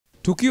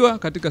Tukiwa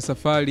katika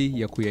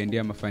safari ya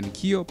kuyaendea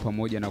mafanikio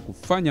pamoja na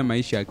kufanya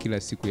maisha ya kila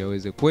siku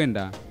yaweze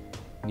kwenda,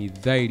 ni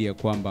dhahiri ya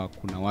kwamba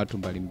kuna watu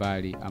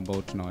mbalimbali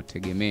ambao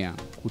tunawategemea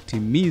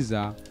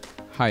kutimiza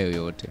hayo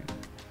yote.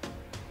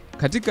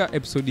 Katika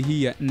episodi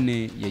hii ya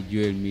 4 ya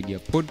Joel Media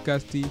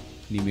Podcast,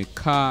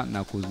 nimekaa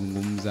na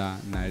kuzungumza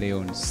na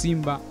Leon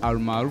Simba,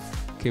 almaarufu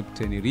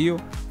Captain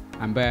Lio,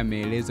 ambaye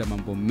ameeleza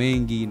mambo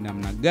mengi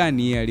namna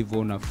gani yeye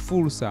alivyoona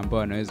fursa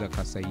ambayo anaweza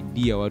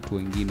kusaidia watu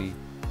wengine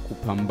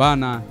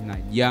kupambana na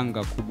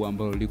janga kubwa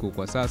ambalo liko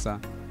kwa sasa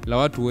la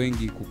watu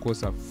wengi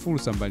kukosa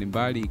fursa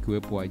mbalimbali,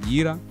 ikiwepo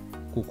ajira,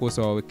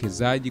 kukosa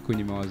wawekezaji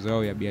kwenye mawazo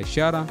yao ya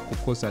biashara,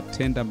 kukosa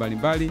tenda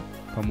mbalimbali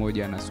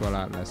pamoja na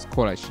swala la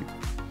scholarship.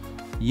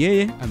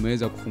 Yeye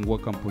ameweza kufungua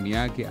kampuni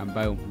yake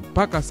ambayo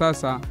mpaka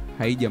sasa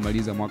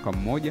haijamaliza mwaka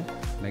mmoja,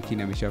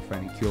 lakini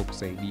ameshafanikiwa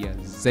kusaidia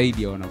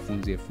zaidi ya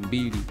wanafunzi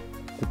 2000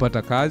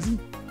 kupata kazi,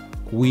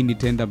 kuwini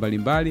tenda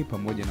mbalimbali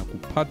pamoja na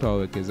kupata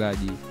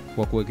wawekezaji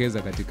wa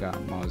kuwekeza katika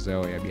mawazo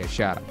yao ya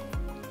biashara.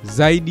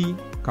 Zaidi,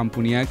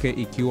 kampuni yake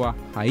ikiwa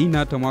haina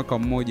hata mwaka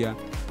mmoja,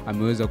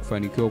 ameweza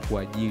kufanikiwa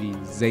kuajiri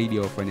zaidi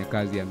ya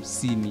wafanyakazi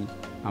 50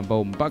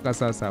 ambao mpaka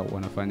sasa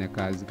wanafanya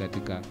kazi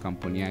katika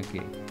kampuni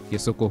yake ya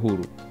Soko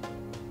Huru.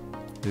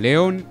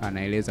 Leon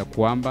anaeleza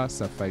kwamba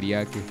safari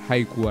yake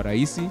haikuwa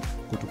rahisi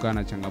kutokana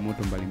na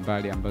changamoto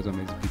mbalimbali ambazo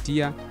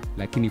amezipitia,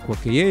 lakini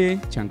kwake yeye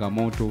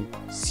changamoto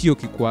sio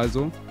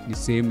kikwazo, ni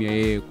sehemu ya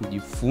yeye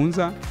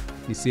kujifunza,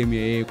 ni sehemu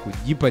ya yeye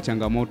kujipa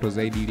changamoto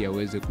zaidi ili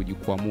aweze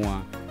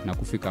kujikwamua na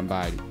kufika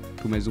mbali.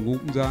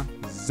 Tumezungumza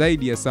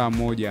zaidi ya saa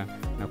moja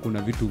na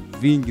kuna vitu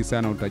vingi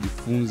sana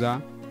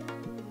utajifunza.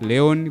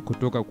 Leon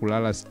kutoka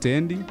kulala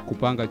Stendi,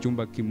 kupanga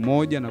chumba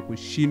kimoja na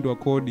kushindwa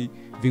kodi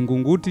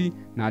Vingunguti,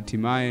 na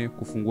hatimaye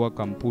kufungua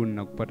kampuni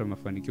na kupata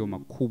mafanikio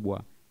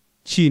makubwa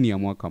chini ya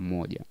mwaka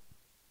mmoja.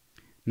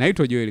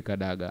 Naitwa Joel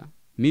Kadaga.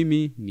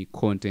 Mimi ni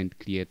content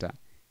creator.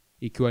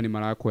 Ikiwa ni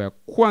mara yako ya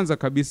kwanza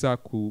kabisa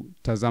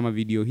kutazama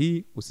video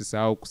hii,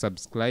 usisahau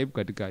kusubscribe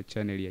katika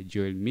channel ya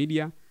Joel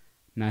Media,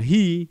 na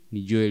hii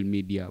ni Joel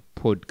Media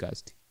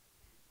Podcast.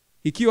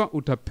 Ikiwa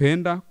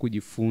utapenda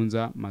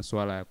kujifunza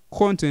masuala ya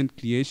content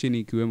creation,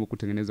 ikiwemo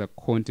kutengeneza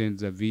content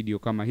za video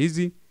kama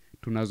hizi,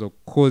 tunazo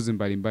kozi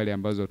mbalimbali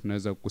ambazo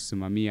tunaweza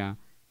kusimamia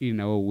ili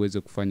na wewe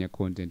uweze kufanya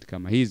content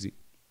kama hizi.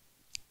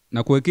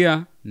 Na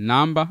kuwekea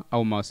namba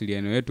au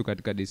mawasiliano yetu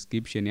katika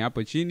description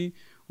hapo chini,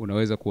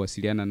 unaweza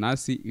kuwasiliana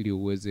nasi ili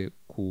uweze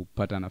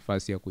kupata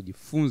nafasi ya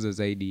kujifunza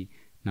zaidi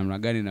namna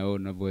gani na wewe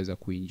unavyoweza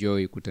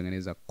kuenjoy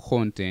kutengeneza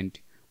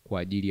content kwa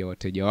ajili ya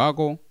wateja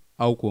wako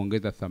au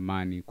kuongeza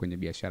thamani kwenye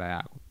biashara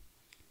yako.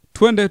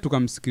 Twende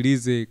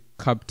tukamsikilize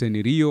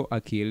Captain Lio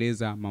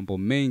akieleza mambo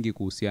mengi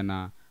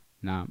kuhusiana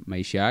na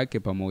maisha yake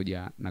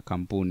pamoja na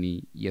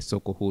kampuni ya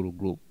Soko Huru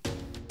Group.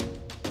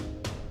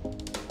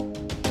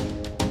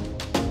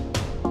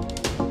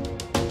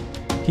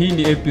 Hii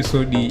ni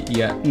episodi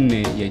ya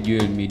 4 ya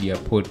Joel Media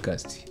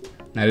Podcast.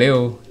 Na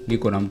leo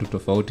niko na mtu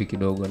tofauti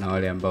kidogo na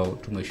wale ambao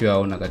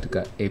tumeshaona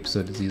katika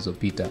episodes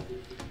zilizopita.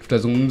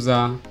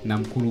 Tutazungumza na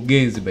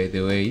mkurugenzi, by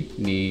the way,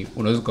 ni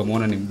unaweza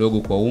kumuona ni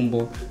mdogo kwa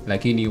umbo,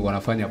 lakini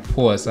wanafanya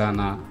poa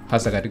sana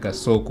hasa katika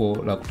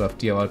soko la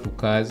kutafutia watu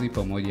kazi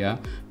pamoja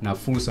na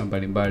fursa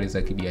mbalimbali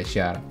za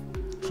kibiashara.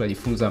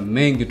 Tutajifunza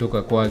mengi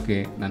toka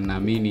kwake, na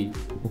naamini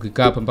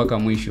ukikaa hapa mpaka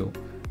mwisho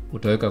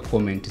utaweka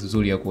comment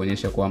nzuri ya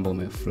kuonyesha kwamba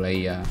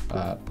umefurahia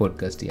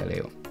podcast ya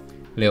leo.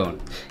 Leon.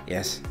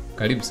 Yes.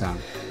 Karibu sana.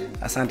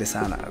 Asante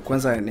sana.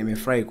 Kwanza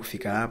nimefurahi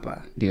kufika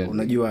hapa.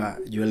 Unajua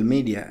Joel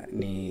Media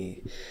ni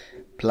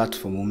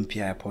platform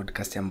mpya ya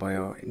podcast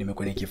ambayo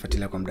nimekuwa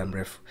nikifuatilia kwa muda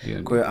mrefu.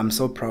 Kwa hiyo I'm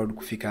so proud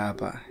kufika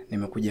hapa.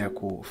 Nimekuja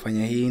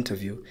kufanya hii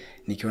interview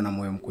nikiwa na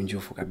moyo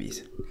mkunjufu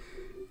kabisa.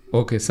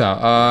 Okay,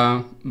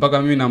 sawa.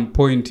 Mpaka mimi na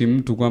point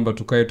mtu kwamba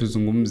tukae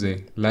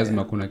tuzungumze,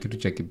 lazima kuna kitu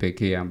cha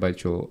kipekee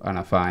ambacho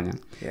anafanya.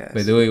 Yes.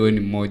 By the way, wewe ni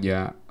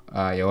mmoja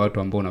ya watu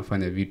ambao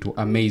unafanya vitu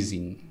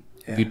amazing.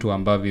 Vitu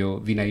ambavyo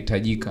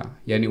vinahitajika,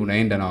 yani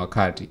unaenda na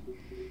wakati.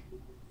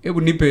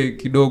 Hebu nipe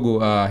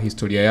kidogo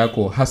historia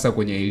yako hasa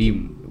kwenye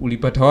elimu.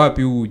 Ulipata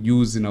wapi huu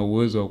ujuzi na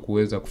uwezo wa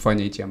kuweza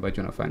kufanya hichi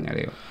ambacho unafanya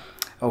leo?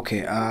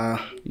 Okay,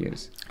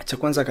 yes. Cha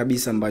kwanza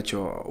kabisa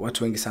ambacho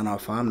watu wengi sana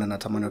wafahamu na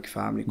natamani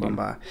wakifahamu ni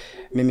kwamba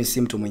mimi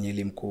si mtu mwenye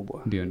elimu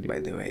kubwa. By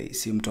the way,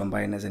 si mtu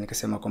ambaye naweza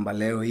nikasema kwamba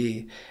leo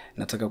hii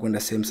nataka kwenda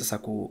sehemu sasa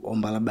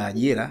kuomba labda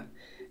ajira,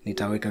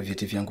 nitaweka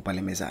vyeti vyangu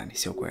pale mezani.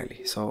 Sio kweli.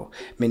 So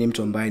mimi ni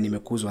mtu ambaye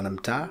nimekuzwa na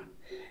mtaa,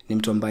 ni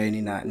mtu ambaye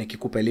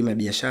nikikupa elimu ya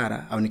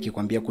biashara au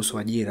nikikwambia kuhusu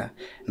ajira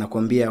na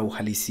kuambia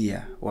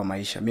uhalisia wa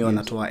maisha. Mimi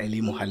natoa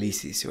elimu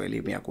halisi, sio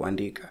elimu ya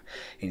kuandika.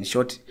 In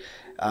short,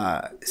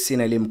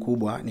 sina elimu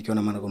kubwa,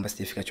 nikiona maana kwamba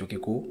sijafika chuo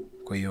kikuu.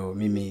 Kwa hiyo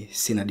mimi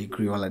sina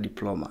degree wala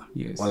diploma,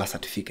 wala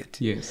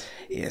certificate.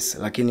 Yes,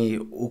 lakini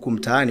huku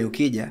mtaani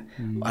ukija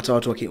hata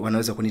watu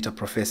wanaweza kuniita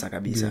professor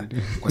kabisa.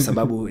 Kwa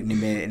sababu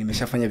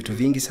nimeshafanya vitu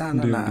vingi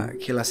sana na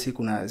kila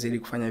siku nazidi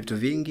kufanya vitu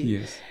vingi.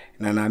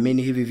 Na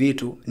naamini hivi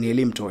vitu ni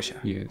elimu tosha.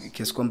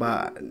 Kiasi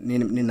kwamba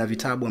nina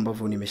vitabu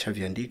ambavyo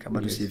nimeshaviandika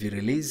bado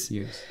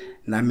sijavirelease.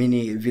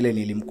 naamini vile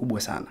ni elimu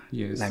kubwa sana.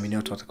 Yes. Naamini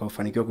watu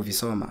watakaofanikiwa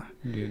kuvisoma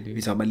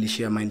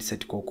vitabadilishia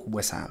mindset kwa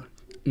ukubwa sana.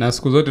 Na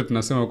siku zote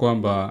tunasema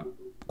kwamba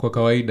kwa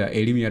kawaida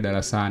elimu ya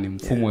darasani,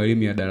 mfumo wa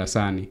elimu ya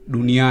darasani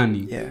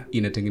duniani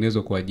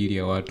inatengenezwa kwa ajili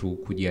ya watu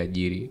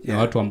kujiajiri. Na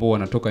watu ambao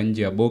wanatoka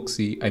nje ya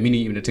boxi,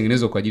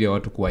 inatengenezwa kwa ajili ya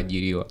watu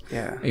kuajiriwa.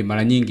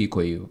 Mara nyingi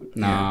iko hiyo.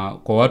 Na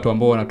kwa watu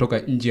ambao wanatoka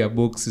nje ya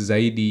boxi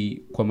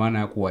zaidi kwa maana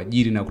ya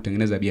kuajiri na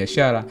kutengeneza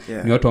biashara,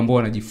 ni watu ambao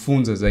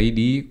wanajifunza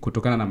zaidi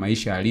kutokana na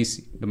maisha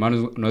halisi. Ndio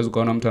maana unaweza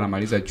kuona mtu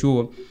anamaliza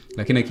chuo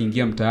lakini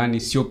akiingia mtaani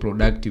sio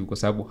productive kwa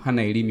sababu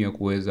hana elimu ya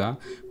kuweza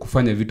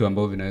kufanya vitu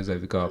ambavyo vinaweza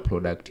vikawa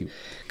productive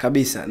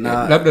kabisa.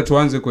 Na labda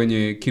tuanze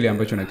kwenye kile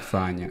ambacho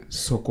nakifanya,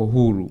 Soko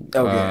Huru.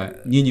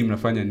 Nyinyi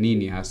mnafanya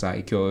nini hasa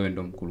ikiwa wewe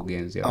ndo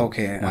mkurugenzi au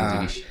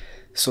mwanzilishi?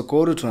 Soko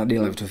Huru tunadili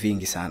na vitu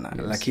vingi sana,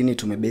 lakini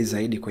tumebase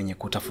zaidi kwenye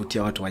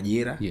kutafutia watu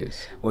ajira,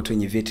 watu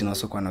wenye vyeti na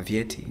wasiokuwa na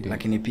vyeti,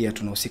 lakini pia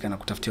tunahusika na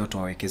kutafutia watu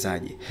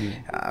wawekezaji.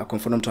 Kwa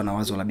mfano mtu ana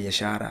wazo la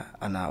biashara,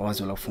 ana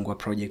wazo la kufungua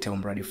project au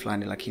mradi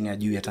fulani lakini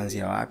hajui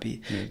ataanzia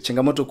wapi.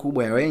 Changamoto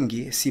kubwa ya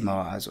wengi si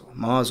mawazo.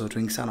 Mawazo watu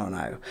wengi sana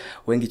wanayo.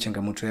 Wengi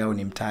changamoto yao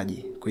ni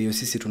mtaji. Kwa hiyo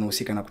sisi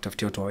tunahusika na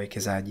kutafutia watu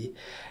wawekezaji,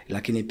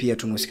 lakini pia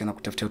tunahusika na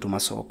kutafutia watu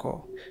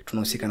masoko.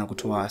 Tunahusika na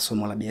kutoa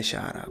somo la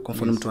biashara. Kwa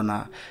mfano mtu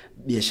ana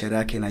biashara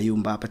yake na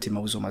yumba apate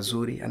mauzo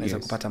mazuri, anaweza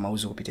kupata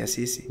mauzo kupitia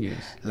sisi.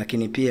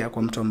 Lakini pia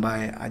kwa mtu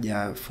ambaye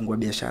hajafungua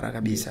biashara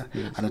kabisa,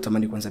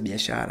 anatamani kuanza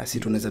biashara, sisi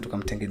tunaweza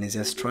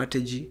tukamtengenezea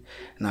strategy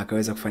na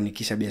akaweza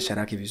kufanikisha biashara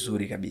yake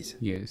vizuri kabisa.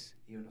 Hiyo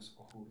ndio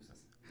Soko Huru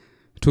sasa.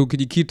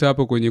 Tukijikita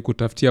hapo kwenye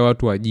kutafutia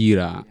watu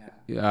ajira,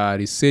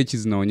 research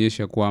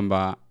zinaonyesha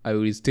kwamba I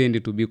will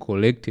stand to be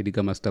collected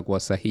kama sitakuwa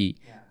sahihi,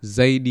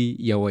 zaidi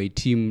ya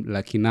wahitimu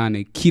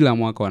 800,000 kila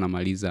mwaka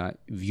wanamaliza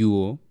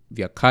vyuo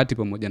vya kati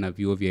pamoja na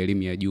vyuo vya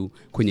elimu ya juu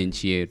kwenye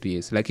nchi yetu.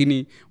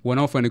 Lakini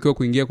wanaofanikiwa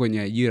kuingia kwenye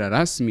ajira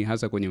rasmi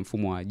hasa kwenye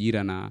mfumo wa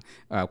ajira na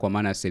kwa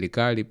maana ya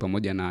serikali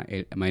pamoja na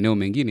maeneo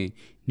mengine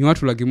ni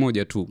watu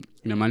 100,000 tu.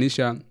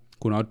 Inamaanisha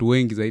kuna watu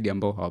wengi zaidi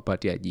ambao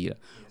hawapati ajira.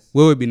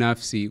 Wewe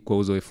binafsi kwa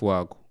uzoefu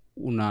wako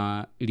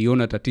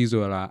unaliona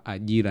tatizo la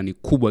ajira ni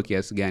kubwa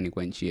kiasi gani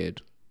kwa nchi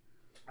yetu?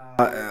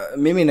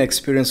 Mimi na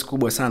experience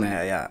kubwa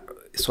sana ya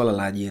swala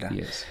la ajira.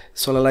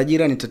 Swala la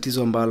ajira ni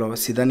tatizo ambalo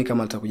sidhani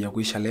kama litakuja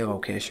kuisha leo au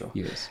kesho.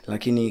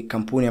 Lakini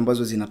kampuni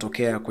ambazo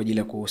zinatokea kwa ajili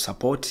ya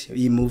kusupport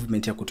hii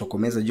movement ya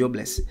kutokomeza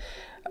jobless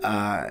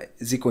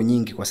ziko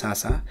nyingi kwa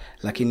sasa,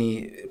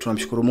 lakini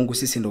tunamshukuru Mungu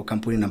sisi ndio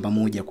kampuni namba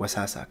 1 kwa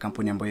sasa,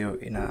 kampuni ambayo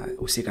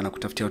inahusika na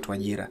kutafutia watu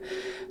ajira.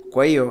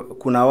 Kwa hiyo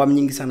kuna awamu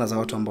nyingi sana za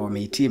watu ambao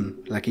wamehitimu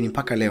lakini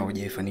mpaka leo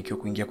hawajafanikiwa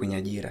kuingia kwenye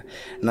ajira.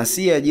 Na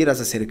si ajira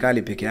za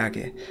serikali peke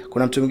yake.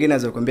 Kuna mtu mwingine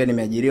anaweza kuambia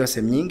nimeajiriwa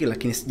sehemu nyingi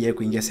lakini sijawahi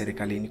kuingia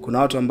serikalini. Kuna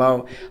watu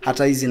ambao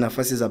hata hizi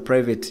nafasi za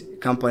private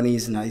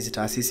companies na hizi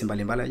taasisi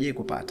mbalimbali hawajawahi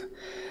kupata.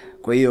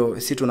 Kwa hiyo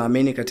sisi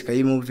tunaamini katika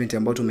hii movement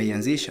ambayo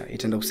tumeianzisha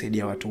itaenda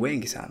kusaidia watu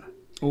wengi sana.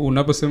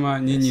 Unaposema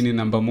nyinyi ni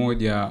namba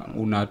 1,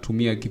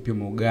 unatumia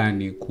kipimo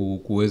gani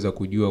kuweza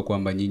kujua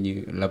kwamba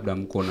nyinyi labda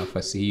mko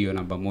nafasi hiyo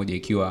namba 1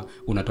 ikiwa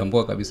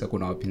unatambua kabisa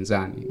kuna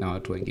wapinzani na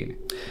watu wengine?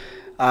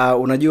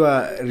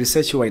 Unajua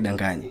research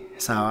haidanganyi.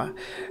 Sawa?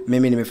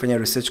 Mimi nimefanya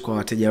research kwa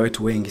wateja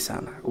wetu wengi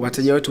sana.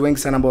 Wateja wetu wengi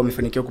sana ambao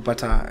wamefanikiwa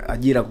kupata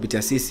ajira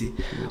kupitia sisi,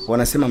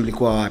 wanasema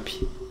mlikuwa wapi?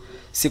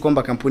 Si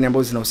kwamba kampuni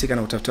ambazo zinahusika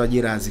na kutafuta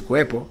ajira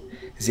hazikuwepo,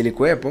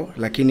 zilikuwepo,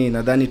 lakini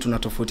nadhani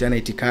tunatofautiana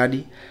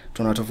itikadi,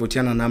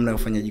 tunatofautiana namna ya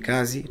ufanyaji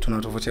kazi,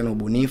 tunatofautiana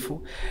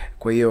ubunifu.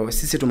 Kwa hiyo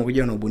sisi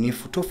tumekuja na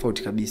ubunifu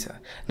tofauti kabisa.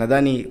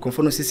 Nadhani kwa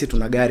mfano sisi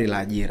tuna gari la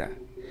ajira,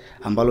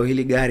 ambalo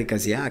hili gari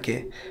kazi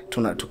yake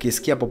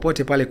tukisikia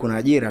popote pale kuna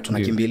ajira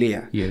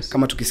tunakimbilia.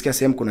 Kama tukisikia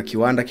sehemu kuna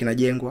kiwanda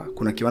kinajengwa,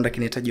 kuna kiwanda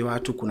kinahitaji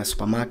watu, kuna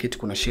supermarket,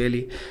 kuna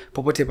sheli,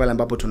 popote pale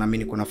ambapo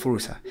tunaamini kuna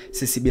fursa,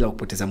 sisi bila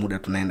kupoteza muda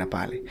tunaenda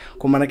pale.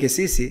 Kwa maana yake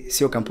sisi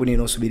sio kampuni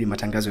inayosubiri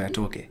matangazo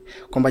yatoke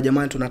kwamba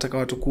jamani tunataka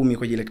watu 10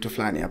 kwa ajili ya kitu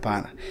fulani.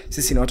 Hapana.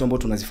 Sisi ni watu ambao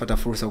tunazifuata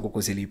fursa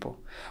huko zilipo.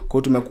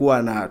 Kwa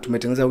hiyo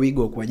tumetengeneza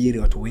wigo wa kuajiri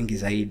watu wengi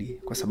zaidi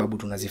kwa sababu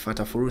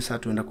tunazifuata fursa,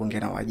 tuenda kuongea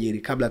na waajiri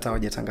kabla hata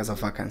hawajatangaza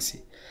vacancy.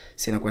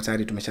 Sina kwa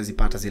tayari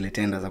tumeshazipata zile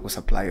tenda za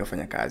kusupply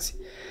wafanyakazi.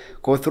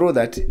 Kwa through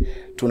that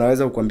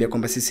tunaweza kukuambia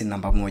kwamba sisi ni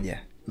namba 1.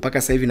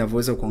 Mpaka sasa hivi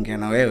ninavyoweza kuongea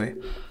na wewe,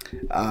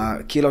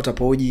 kila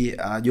utapoji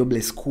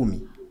jobless 10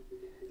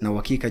 na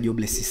uhakika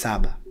jobless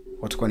 7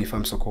 watakuwa ni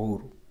fahamu Soko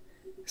Huru.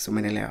 Sio,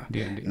 umeelewa?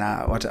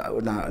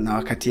 Na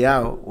wakati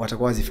yao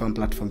watakuwa wazifahamu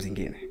platform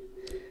zingine.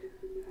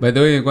 By the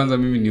way, kwanza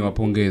mimi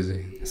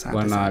niwapongeze.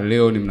 Bwana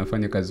Leo,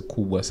 mnafanya kazi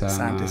kubwa sana.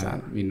 Asante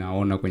sana.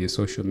 Ninaona kwenye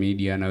social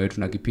media na wewe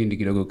tuna kipindi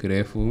kidogo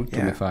kirefu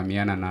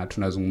tumefahamiana na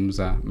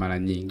tunazungumza mara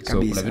nyingi. So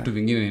kuna vitu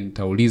vingine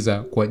nitauliza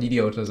kwa ajili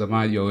ya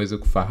watazamaji waweze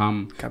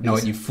kufahamu na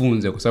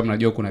wajifunze, kwa sababu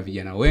najua kuna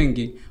vijana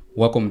wengi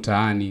wako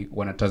mtaani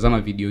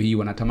wanatazama video hii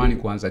wanatamani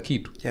kuanza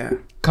kitu.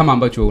 kama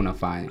ambacho wewe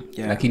unafanya,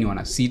 lakini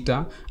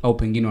wanasita au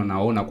pengine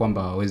wanaona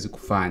kwamba hawawezi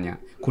kufanya.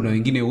 Kuna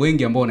wengine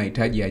wengi ambao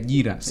wanahitaji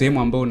ajira,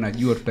 sehemu ambayo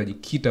unajua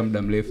tutajikita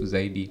muda mrefu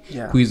zaidi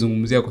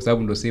kuizungumzia kwa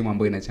sababu ndio sehemu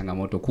ambayo ina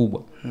changamoto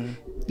kubwa.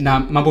 Na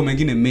mambo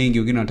mengine mengi,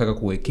 wengine wanataka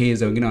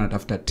kuwekeza, wengine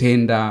wanatafuta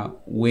tenda,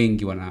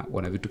 wengi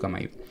wana vitu kama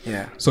hivyo.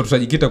 So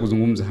tutajikita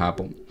kuzungumza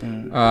hapo.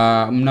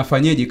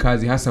 Mnafanyaje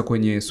kazi hasa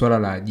kwenye swala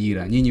la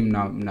ajira? Nyinyi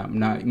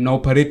mna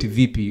operate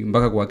vipi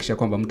mpaka kuhakikisha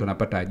kwamba mtu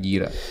anapata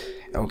ajira?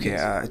 Okay,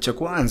 cha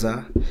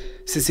kwanza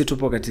sisi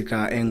tupo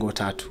katika engo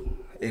 3.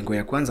 Engo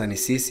ya kwanza ni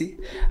sisi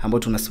ambao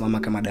tunasimama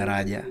kama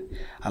daraja.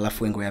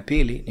 Alafu engo ya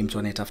pili ni mtu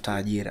anayetafuta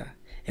ajira.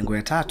 Engo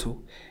ya 3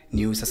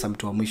 ni huyu sasa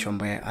mtu wa mwisho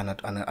ambaye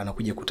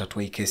anakuja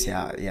kutatua hii kesi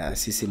ya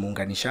sisi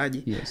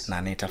muunganishaji na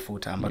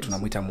anayetafuta ambaye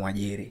tunamuita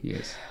muajiri.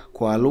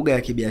 Kwa lugha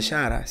ya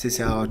kibiashara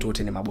sisi hawa watu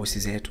wote ni mabosi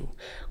zetu.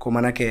 Kwa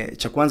maana yake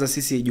cha kwanza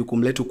sisi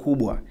jukumu letu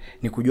kubwa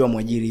ni kujua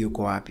muajiri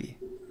yuko wapi.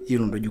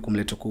 Hilo ndio jukumu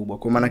letu kubwa.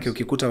 Kwa maana yake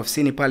ukikuta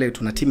ofisini pale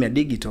tuna timu ya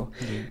digital,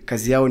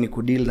 kazi yao ni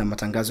kudeal na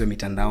matangazo ya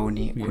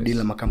mitandaoni, kudeal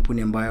na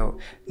makampuni ambayo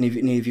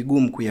ni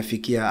vigumu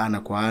kuyafikia ana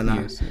kwa ana.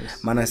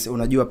 Maana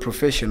unajua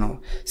professional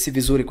si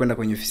vizuri kwenda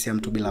kwenye ofisi ya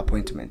mtu bila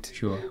appointment.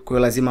 Kwa hiyo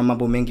lazima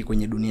mambo mengi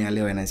kwenye dunia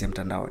leo yanaanzia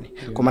mtandaoni.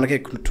 Kwa maana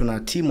yake tuna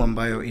timu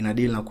ambayo ina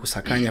deal na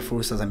kusakanya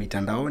fursa za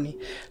mitandaoni.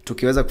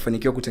 Tukiweza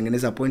kufanikiwa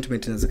kutengeneza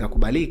appointment na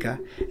zikakubalika,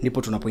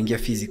 ndipo tunapoingia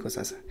physical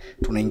sasa.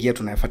 Tunaingia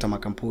tunayafuata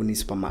makampuni,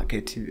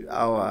 supermarket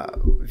au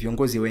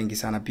viongozi wengi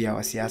sana pia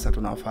wa siasa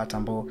tunawafuata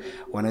ambao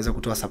wanaweza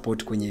kutoa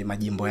support kwenye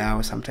majimbo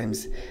yao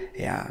sometimes.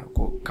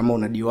 Kama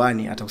una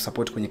diwani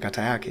atakusupport kwenye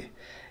kata yake.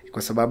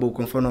 Kwa sababu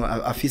kwa mfano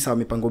afisa wa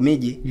mipango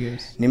miji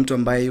ni mtu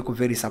ambaye yuko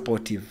very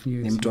supportive.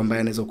 Ni mtu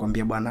ambaye anaweza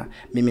kukuambia bwana,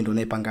 mimi ndo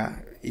naipanga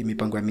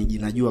mipango ya miji,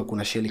 najua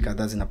kuna sheli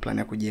kadhaa zina plan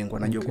ya kujengwa,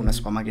 najua kuna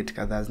supermarket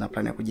kadhaa zina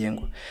plan ya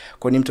kujengwa.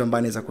 Kwa ni mtu ambaye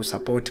anaweza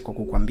kusupport kwa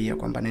kukuambia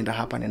kwamba nenda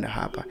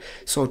hapa.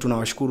 So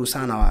tunawashukuru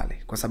sana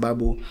wale, kwa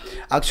sababu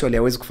actually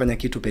hawezi kufanya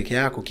kitu peke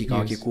yako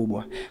kikawa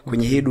kikubwa.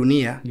 Kwenye hii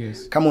dunia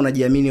kama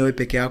unajiamini wewe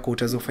peke yako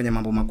utaweza kufanya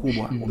mambo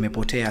makubwa,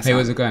 umepotea sana.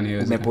 Haiwezekani.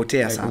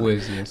 Umepotea sana.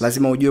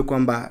 Lazima ujue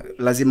kwamba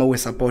lazima uwe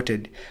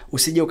supported.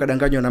 Usije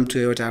ukadanganywa na mtu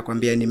yeyote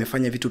akwambia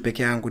nimefanya vitu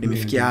peke yangu,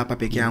 nimefikia hapa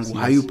peke yangu.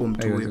 Hayupo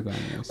mtu huyo.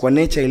 Kwa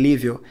nature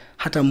ilivyo,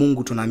 hata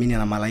Mungu tunaamini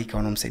na malaika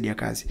wanaomsaidia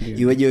kazi.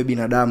 Iweje wewe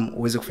binadamu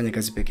uweze kufanya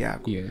kazi peke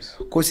yako?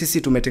 Kwa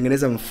sisi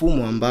tumetengeneza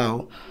mfumo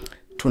ambao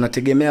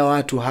tunategemea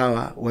watu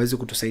hawa waweze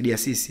kutusaidia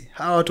sisi.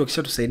 Hawa watu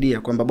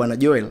wakishatusaidia kwamba bwana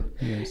Joel,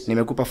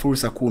 nimekupa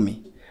fursa 10.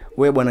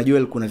 Wewe bwana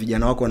Joel, kuna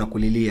vijana wako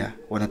wanakulilia,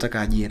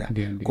 wanataka ajira.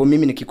 Kwa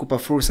mimi nikikupa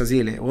fursa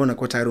zile, wewe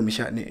unakuwa tayari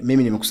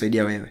mimi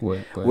nimekusaidia wewe.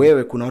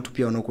 Wewe kuna watu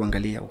pia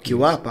wanaokuangalia.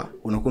 Ukiwapa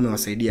unakuwa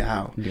umewasaidia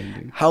hao.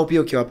 Hao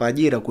pia ukiwapa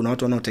ajira kuna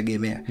watu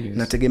wanaotegemea.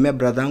 Nategemea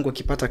brother yangu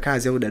akipata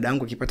kazi au dada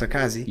yangu akipata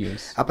kazi,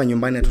 hapa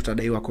nyumbani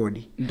hatutadaiwa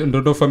kodi.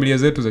 Ndio familia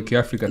zetu za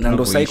Kiafrika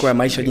tunapoishi. Ndio cycle ya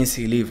maisha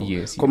jinsi ilivyo.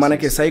 Kwa maana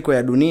yake cycle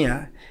ya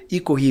dunia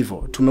iko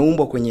hivyo.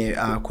 Tumeumbwa kwenye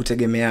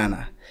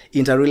kutegemeana.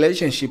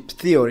 Interrelationship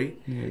theory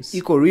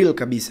iko real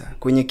kabisa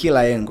kwenye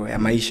kila engo ya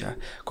maisha.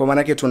 Kwa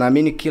maana yake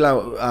tunaamini kila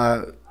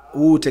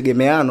huu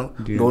tegemeano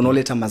ndio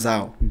unaleta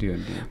mazao.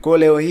 Kwa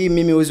leo hii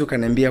mimi huwezi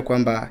ukaniambia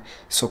kwamba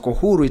Soko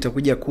Huru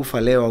itakuja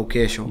kufa leo au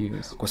kesho,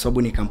 kwa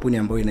sababu ni kampuni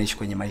ambayo inaishi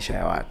kwenye maisha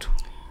ya watu.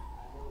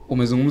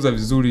 Umezungumza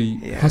vizuri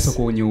hasa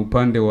kwenye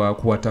upande wa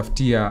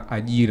kuwatafutia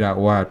ajira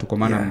watu, kwa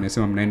maana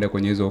mmesema mnaenda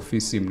kwenye hizo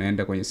ofisi,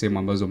 mnaenda kwenye sehemu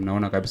ambazo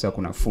mnaona kabisa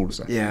kuna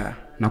fursa.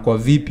 Na kwa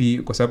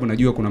vipi, kwa sababu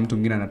najua kuna mtu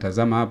mwingine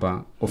anatazama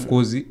hapa, of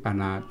course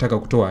anataka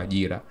kutoa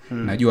ajira.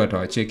 Najua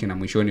atawacheki na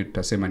mwishoni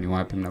tutasema ni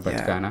wapi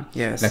mnapatikana.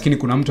 Lakini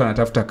kuna mtu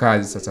anatafuta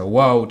kazi, sasa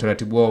wao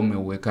utaratibu wao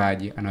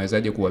umeuwekaje?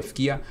 Anawezaje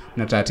kuwafikia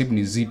na taratibu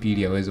ni zipi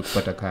ili aweze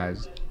kupata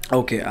kazi?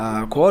 Okay,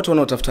 kwa watu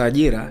wanaotafuta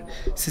ajira,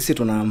 sisi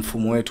tuna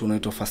mfumo wetu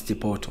unaitwa Fast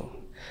Portal.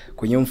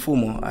 Kwenye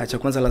mfumo cha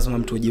kwanza lazima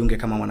mtu ujiunge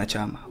kama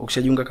mwanachama.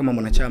 Ukishajiunga kama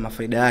mwanachama,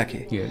 faida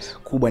yake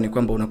kubwa ni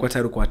kwamba unakuwa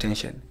tayari kwa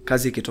attention.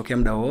 Kazi ikitokea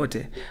muda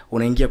wote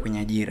unaingia kwenye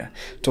ajira.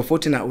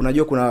 Tofauti na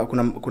unajua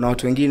kuna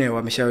watu wengine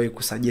wameshawahi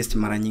kusuggest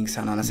mara nyingi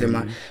sana.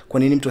 Wanasema kwa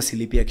nini mtu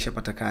asilipie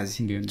akishapata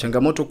kazi?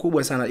 Changamoto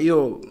kubwa sana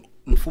hiyo.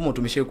 Mfumo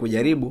tumeshawahi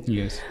kujaribu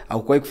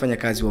au kuwahi kufanya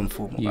kazi wa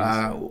mfumo.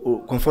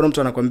 Kwa mfano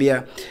mtu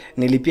anakuambia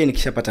nilipie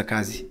nikishapata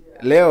kazi.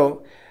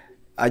 Leo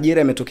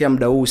ajira imetokea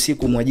muda huu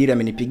usiku, mwajiri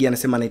amenipigia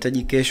anasema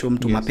anahitaji kesho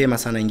mtu mapema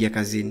sana ingia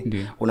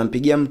kazini.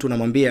 Unampigia mtu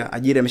unamwambia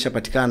ajira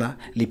imeshapatikana,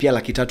 lipia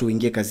 300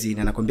 uingie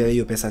kazini. Anakuambia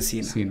hiyo pesa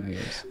sina.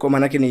 Kwa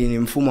maana yake ni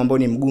mfumo ambao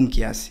ni mgumu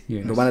kiasi.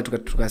 Ndio maana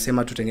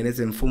tukasema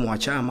tutengeneze mfumo wa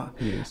chama.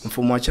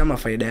 Mfumo wa chama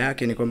faida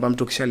yake ni kwamba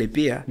mtu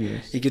kishalipia,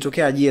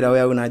 ikitokea ajira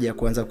wewe una haja ya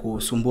kuanza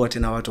kusumbua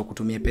tena watu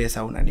kutumia pesa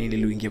au na nini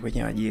ili uingie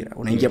kwenye ajira.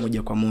 Unaingia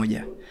moja kwa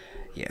moja.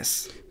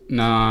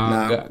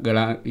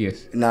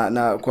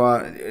 Na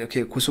kwa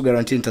kuhusu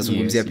guarantee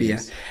nitazungumzia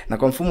pia. Na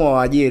kwa mfumo wa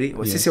waajiri,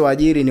 sisi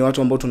waajiri ni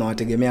watu ambao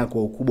tunawategemea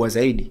kwa ukubwa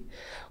zaidi.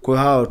 Kwa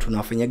hao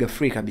tunawafanyaga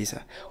free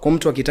kabisa. Kwa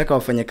mtu akitaka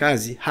wafanye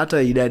kazi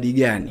hata idadi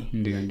gani,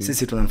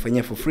 sisi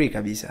tunamfanyia for free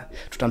kabisa.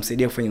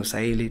 Tutamsaidia kufanya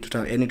usaili,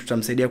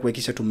 tutamsaidia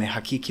kuhakikisha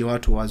tumehakiki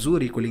watu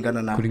wazuri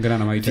kulingana na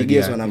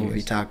vigezo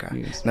wanavyovitaka.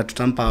 Na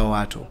tutampa hao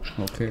watu.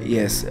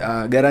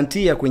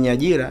 Guarantee ya kwenye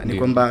ajira ni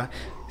kwamba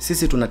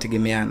sisi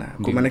tunategemeana.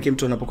 Kwa maana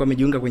mtu anapokuwa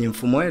amejiunga kwenye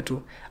mfumo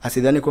wetu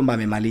asidhani kwamba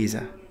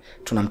amemaliza,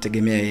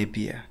 tunamtegemea yeye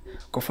pia.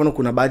 Kwa mfano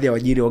kuna baadhi ya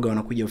waajiri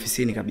wanakuja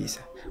ofisini kabisa.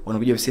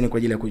 Wanakuja ofisini kwa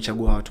ajili ya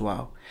kuchagua watu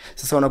wao.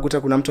 Sasa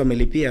unakuta kuna mtu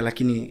amelipia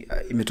lakini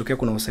imetokea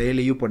kuna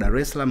usaili yupo Dar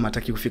es Salaam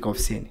hataki kufika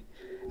ofisini.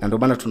 Na ndio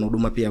maana tuna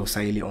huduma pia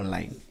usaili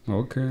online.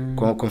 Okay.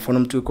 Kwa mfano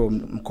mtu yuko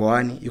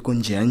mkoani, yuko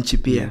nje ya nchi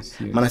pia. Yes.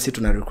 Maana sisi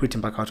tuna recruit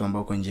mpaka watu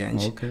ambao wako nje ya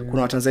nchi. Okay.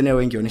 Kuna Watanzania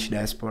wengi wanaishi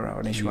diaspora,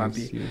 wanaishi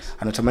wapi?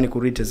 Anatamani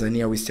kurudi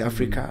Tanzania, West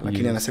Africa,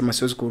 lakini anasema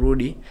siwezi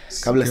kurudi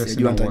kabla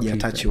sijajua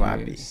nitajiattach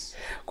wapi.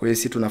 Kwa hiyo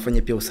sisi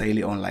tunafanya pia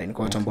usaili online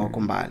kwa watu ambao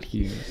wako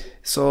mbali.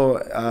 So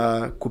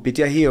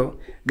kupitia hiyo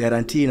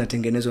guarantee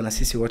inatengenezwa na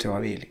sisi wote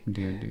wawili.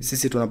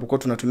 Sisi tunapokuwa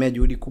tunatumia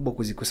juhudi kubwa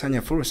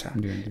kuzikusanya fursa,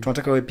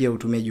 tunataka wewe pia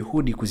utumie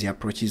juhudi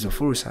kuziapproach hizo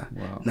fursa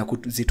na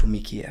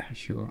kuzitumikia.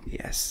 Sure.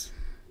 Yes.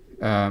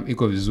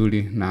 Iko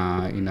vizuri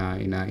na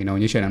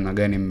inaonyesha namna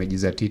gani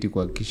mmejizatiti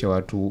kuhakikisha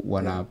watu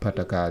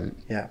wanapata kazi.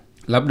 Yeah.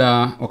 Labda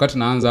wakati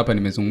naanza hapa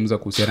nimezungumza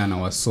kuhusiana na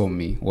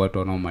wasomi, watu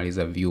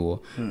wanaomaliza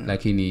vyuo,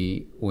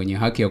 lakini wenye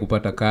haki ya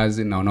kupata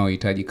kazi na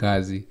wanaohitaji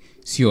kazi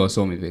sio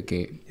wasomi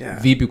pekee.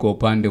 Yeah. Vipi kwa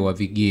upande wa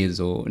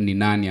vigezo, ni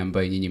nani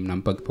ambaye nyinyi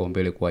mnampa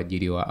kipaumbele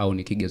kuajiriwa, au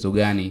ni kigezo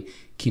gani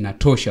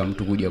kinatosha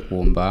mtu kuja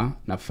kuomba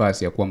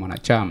nafasi ya kuwa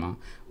mwanachama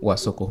wa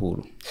Soko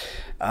Huru?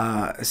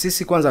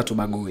 Sisi kwanza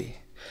hatubagui.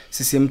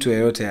 Sisi mtu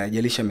yeyote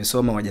ajalisha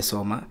amesoma au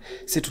hajasoma,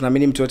 sisi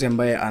tunaamini mtu yote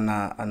ambaye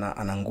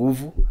ana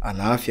nguvu,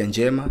 ana afya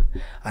njema,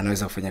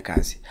 anaweza kufanya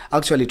kazi.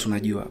 Actually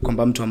tunajua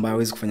kwamba mtu ambaye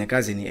hawezi kufanya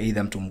kazi ni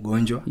either mtu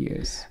mgonjwa,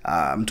 yes,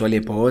 mtu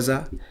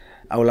aliyepooza,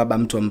 au labda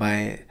mtu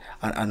ambaye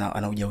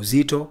ana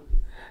ujauzito.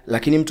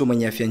 Lakini mtu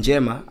mwenye afya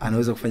njema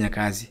anaweza kufanya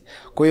kazi.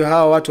 Kwa hiyo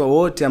hawa watu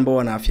wote ambao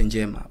wana afya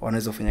njema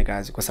wanaweza kufanya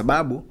kazi, kwa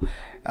sababu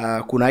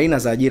kuna aina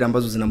za ajira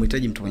ambazo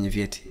zinamhitaji mtu mwenye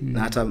vyeti. Na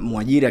hata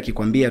mwajiri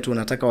akikwambia tu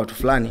nataka watu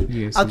fulani,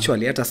 yes,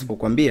 actually hata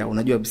asipokuambia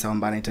unajua kabisa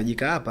kwamba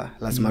anahitajika hapa,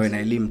 lazima awe na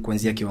elimu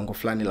kuanzia kiwango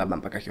fulani labda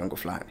mpaka kiwango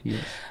fulani. Yes.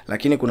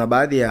 Lakini kuna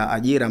baadhi ya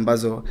ajira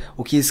ambazo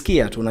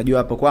ukisikia tu unajua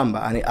hapo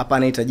kwamba hapa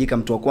anahitajika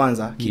mtu wa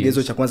kwanza,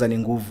 kigezo cha kwanza ni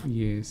nguvu.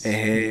 Yes.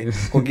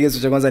 Kwa kigezo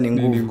cha kwanza ni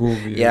nguvu.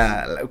 Yes.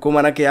 Yeah, kwa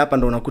maana yake hapa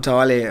ndo unakuta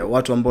wale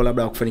watu ambao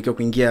labda wakufanikiwa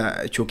kuingia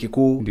chuo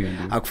kikuu,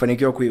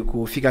 akufanikiwa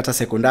kufika hata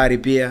sekondari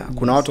pia. Yes.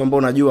 Kuna watu ambao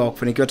unajua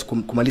wakufanikiwa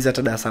kumaliza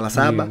hata darasa la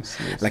 7, yes,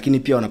 yes, lakini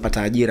pia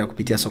wanapata ajira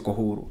kupitia Soko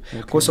Huru.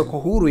 Okay. Kwa Soko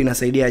Huru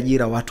inasaidia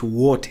ajira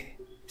watu wote.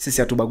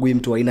 Sisi hatubagui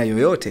mtu wa aina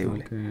yoyote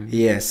yule. Okay.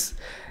 Yes.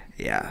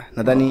 Yeah,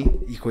 nadhani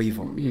iko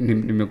hivyo.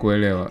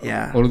 Nimekuelewa.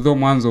 Yeah. Although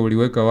mwanzo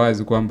uliweka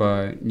wazi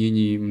kwamba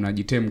nyinyi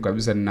mnajitemu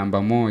kabisa ni namba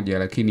 1,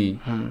 lakini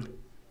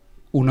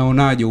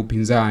unaonaje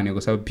upinzani?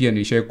 Kwa sababu pia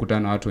nilishawahi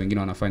kukutana na watu wengine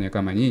wanafanya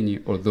kama nyinyi,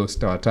 although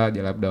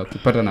sitawataja, labda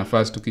wakipata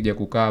nafasi tukija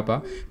kukaa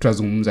hapa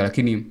tutazungumza,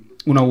 lakini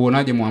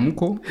unauonaje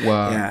mwamko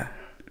wa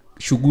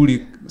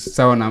shughuli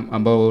sawa na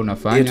ambao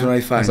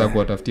unafanya sasa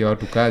kuwatafutia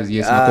watu kazi?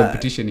 Yes, na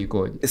competition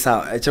ikoje?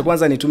 Sawa, cha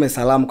kwanza nitume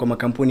salamu kwa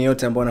makampuni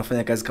yote ambao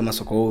wanafanya kazi kama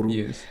Soko Huru.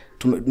 Yes.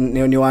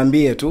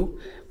 Niwaambie tu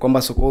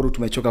kwamba Soko Huru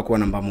tumechoka kuwa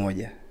namba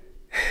 1.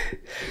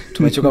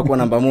 Tumechoka kuwa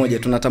namba 1,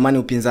 tunatamani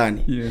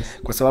upinzani. Yes.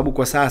 Kwa sababu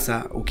kwa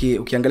sasa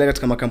ukiangalia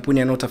katika makampuni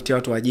yanayotafutia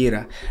watu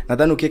ajira,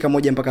 nadhani ukiweka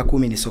 1 mpaka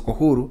 10 ni Soko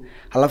Huru,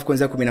 halafu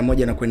kuanzia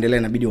 11 na kuendelea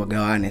inabidi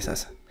wagawane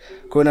sasa.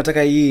 Kwa hiyo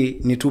nataka hii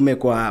nitume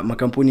kwa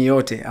makampuni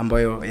yote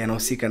ambayo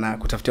yanahusika na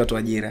kutafutia watu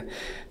ajira.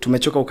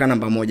 Tumechoka kukaa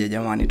namba 1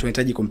 jamani.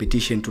 Tunahitaji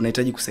competition,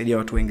 tunahitaji kusaidia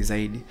watu wengi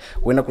zaidi.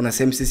 Huenda kuna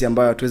sehemu sisi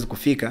ambayo hatuwezi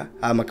kufika,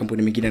 ama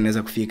makampuni mengine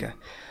yanaweza kufika.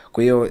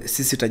 Kwa hiyo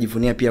sisi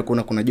tutajivunia pia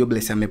kuona kuna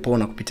jobless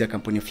amepona kupitia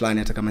kampuni fulani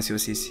hata kama sio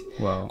sisi.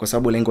 Wow. Kwa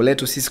sababu lengo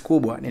letu sisi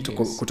kubwa ni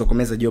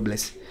kutokomeza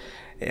jobless.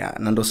 Yeah,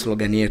 na ndo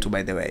slogan yetu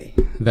by the way.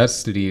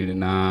 That's real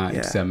na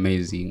it's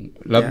amazing.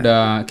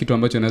 Labda kitu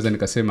ambacho naweza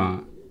nikasema,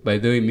 by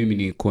the way mimi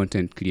ni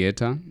content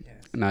creator. Yes.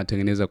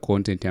 Natengeneza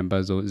content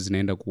ambazo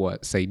zinaenda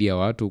kuwasaidia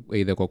watu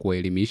either kwa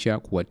kuwaelimisha,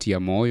 kuwatia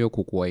moyo,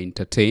 kuwa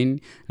entertain,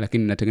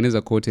 lakini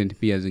natengeneza content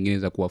pia zingine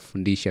za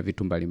kuwafundisha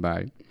vitu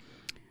mbalimbali.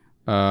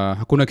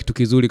 Hakuna kitu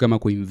kizuri kama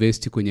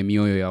kuinvest kwenye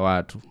mioyo ya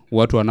watu.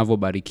 Watu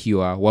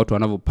wanavyobarikiwa, watu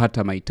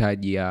wanavyopata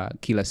mahitaji ya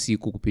kila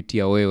siku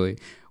kupitia wewe.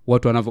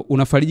 Watu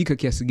unafarijika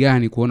kiasi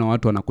gani kuona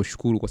watu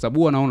wanakushukuru, kwa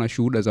sababu wanaona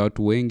shuhuda za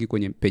watu wengi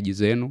kwenye page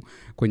zenu,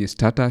 kwenye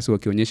status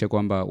wakionyesha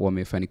kwamba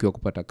wamefanikiwa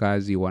kupata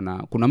kazi.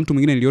 Kuna mtu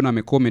mwingine niliona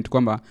amecomment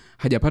kwamba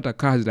hajapata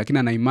kazi lakini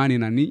ana imani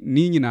na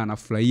ninyi na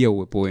anafurahia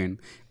uwepo wenu.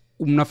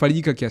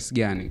 Mnafarijika kiasi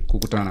gani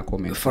kukutana na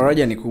comment?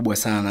 Faraja ni kubwa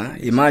sana.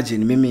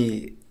 Imagine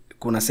mimi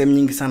kuna sehemu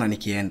nyingi sana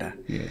nikienda.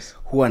 Yes.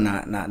 Huwa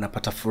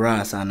napata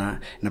furaha sana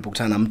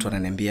ninapokutana na mtu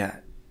ananiambia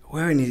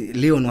wewe ni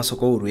Leon wa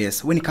Soko Huru.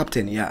 Yes, wewe ni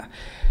captain. Yeah.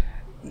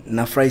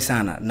 Nafurahi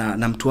sana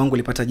na mtu wangu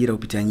alipata ajira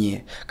kupitia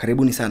nyie.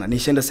 Karibuni sana.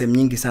 Nishaenda sehemu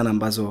nyingi sana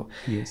ambazo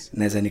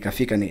naweza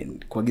nikafika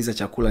kuagiza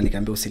chakula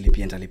nikaambia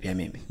usilipie, nitalipia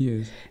mimi.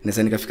 Yes.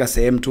 Naweza nikafika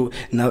sehemu tu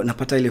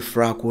napata ile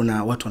furaha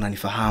kuona watu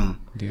wananifahamu.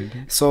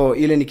 So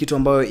ile ni kitu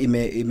ambayo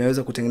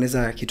imeweza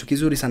kutengeneza kitu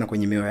kizuri sana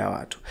kwenye mioyo ya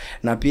watu.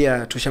 Na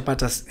pia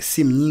tushapata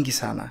simu nyingi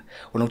sana.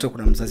 Unakuta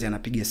kuna mzazi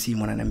anapiga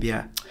simu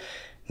ananiambia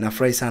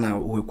nafurahi sana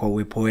kwa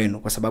uwepo wenu,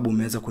 kwa sababu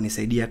umeweza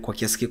kunisaidia kwa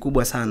kiasi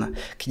kikubwa sana.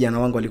 Kijana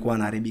wangu alikuwa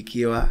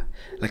anaharibikiwa,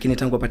 lakini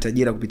tangu apate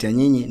ajira kupitia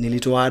nyinyi,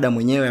 nilitoa ada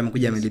mwenyewe,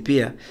 amekuja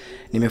amelipia.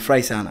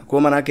 Nimefurahi sana.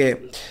 Kwa maana yake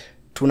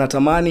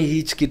tunatamani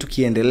hichi kitu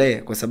kiendelee,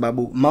 kwa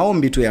sababu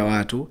maombi tu ya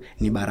watu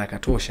ni baraka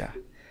tosha.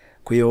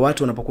 Kwa hiyo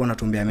watu wanapokuwa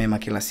wanatuombea mema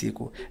kila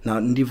siku, na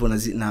ndivyo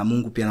na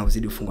Mungu pia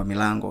anazidi kufungua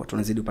milango,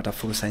 tunazidi kupata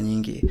fursa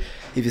nyingi.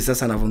 Hivi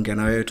sasa ninavyoongea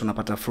na wewe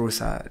tunapata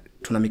fursa,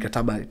 tuna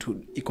mikataba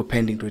iko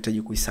pending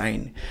tunahitaji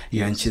kuisign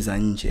ya nchi za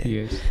nje.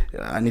 Yes.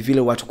 Ni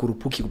vile watu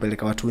kurupuki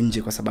kupeleka watu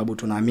nje, kwa sababu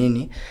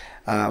tunaamini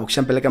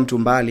ukishampeleka mtu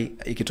mbali,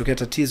 ikitokea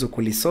tatizo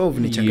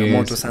kulisolve ni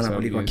changamoto sana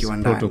kuliko akiwa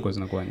ndani. Protocols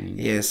zinakuwa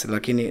nyingi. Yes,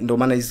 lakini ndio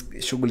maana hizo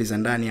shughuli za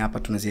ndani hapa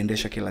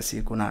tunaziendesha kila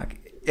siku, na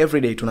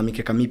everyday tuna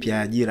mikeka mipya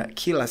ya ajira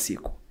kila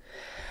siku.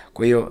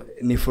 Kwa hiyo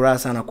ni furaha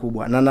sana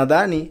kubwa, na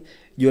nadhani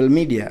Joel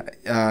Media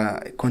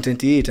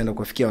content hii itaenda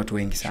kufikia watu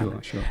wengi sana.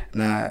 Sure.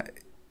 Na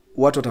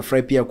watu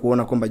watafurahi pia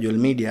kuona kwamba Joel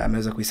Media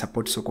ameweza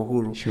kuisupport Soko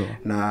Huru.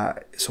 Na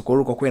Soko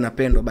Huru kwa kuwa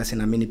inapendwa, basi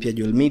naamini pia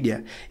Joel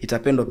Media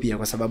itapendwa pia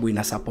kwa sababu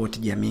ina support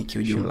jamii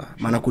kwa ujumla.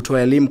 Maana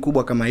kutoa elimu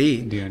kubwa kama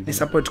hii ni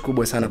support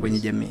kubwa sana kwenye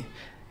jamii.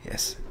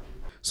 Yes.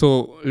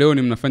 So leo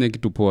ni mnafanya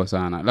kitu poa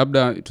sana.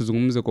 Labda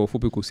tuzungumze kwa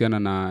ufupi kuhusiana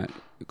na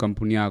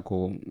kampuni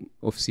yako,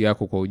 ofisi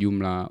yako kwa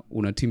ujumla.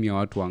 Una timu ya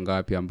watu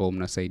wangapi ambao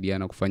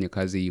mnasaidiana kufanya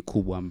kazi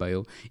kubwa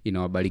ambayo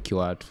inawabariki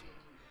watu?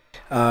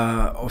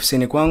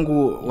 Ofisini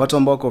kwangu watu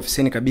ambao wako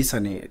ofisini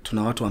kabisa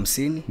tuna watu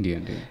 50. Ndio.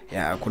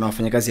 Kuna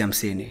wafanyakazi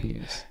 50.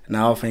 Yes.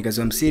 Na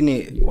wafanyakazi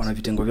 50 wana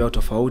vitengo vyao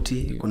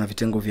tofauti. Kuna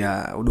vitengo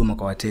vya huduma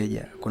kwa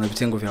wateja, kuna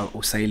vitengo vya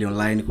usaili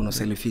online, kuna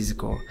usaili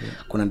physical,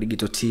 kuna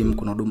digital team,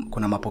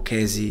 kuna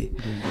mapokezi.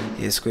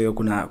 Yes, kwa hiyo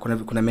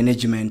kuna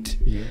management.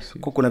 Yes.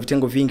 Kuna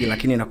vitengo vingi,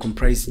 lakini na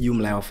comprise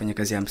jumla ya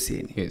wafanyakazi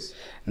 50. Yes.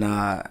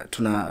 Na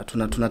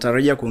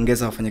tunatarajia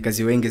kuongeza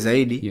wafanyakazi wengi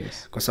zaidi,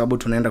 kwa sababu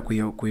tunaenda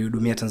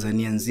kuihudumia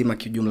Tanzania nzima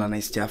kijumla na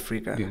East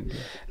Africa.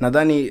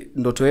 Nadhani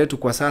ndoto yetu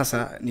kwa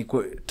sasa ni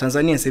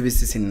Tanzania service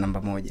sisi ni namba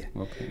 1.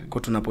 Okay.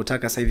 Kwa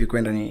tunapotaka sasa hivi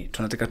kwenda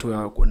tunataka tuwe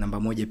namba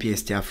 1 pia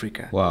East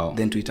Africa. Wow.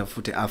 Then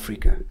tuitafute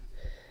Africa.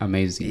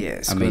 Amazing.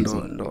 Yes,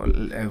 amazing. Ndo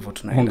level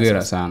tunaenda.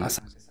 Hongera sana.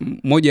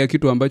 Moja ya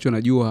kitu ambacho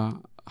najua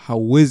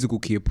hauwezi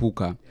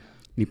kukiepuka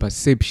ni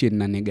perception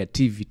na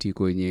negativity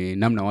kwenye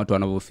namna watu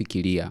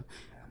wanavyofikiria.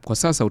 Kwa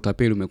sasa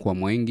utapeli umekuwa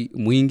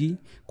mwingi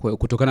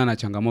kutokana na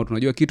changamoto.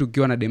 Unajua kitu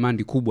kikiwa na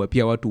demand kubwa,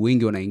 pia watu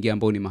wengi wanaingia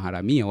ambao ni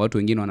maharamia, watu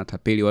wengine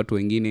wanatapeli, watu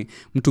wengine,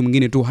 mtu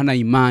mwingine tu hana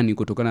imani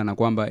kutokana na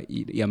kwamba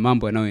ya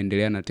mambo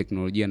yanayoendelea na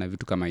teknolojia na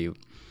vitu kama hiyo.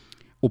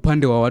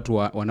 Upande wa watu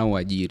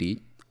wanaoajiri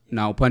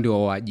na upande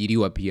wa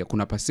waajiriwa pia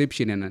kuna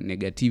perception na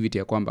negativity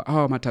ya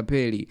kwamba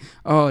matapeli,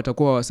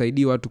 watakuwa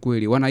wasaidii watu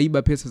kweli,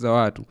 wanaiba pesa za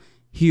watu.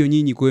 Hiyo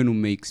nyinyi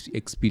kwenu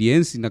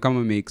experience, na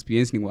kama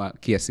experience ni kwa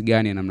kiasi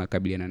gani na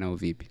mnakabiliana nao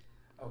vipi?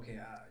 Okay,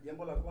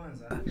 jambo la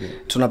kwanza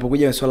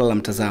tunapokuja swala la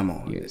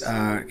mtazamo,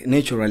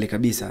 naturally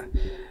kabisa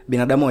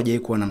binadamu hajai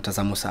kuwa na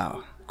mtazamo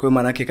sawa. Kwa hiyo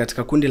maana yake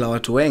katika kundi la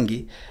watu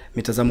wengi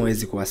mitazamo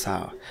haiwezi kuwa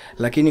sawa.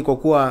 Lakini kwa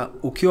kuwa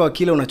ukiwa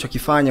kile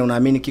unachokifanya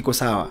unaamini kiko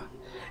sawa,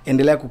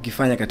 endelea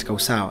kukifanya katika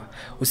usawa.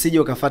 Usije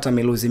ukafuata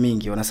meluzi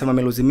mingi. Wanasema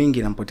meluzi mingi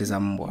inampoteza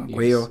mbwa.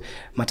 Kwa hiyo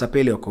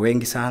matapeli wako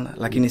wengi sana,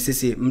 lakini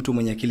sisi mtu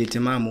mwenye akili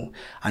timamu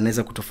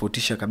anaweza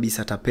kutofautisha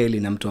kabisa tapeli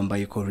na mtu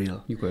ambaye yuko real.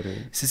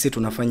 Sisi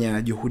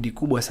tunafanya juhudi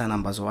kubwa sana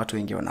ambazo watu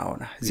wengi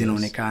wanaona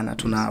zinaonekana.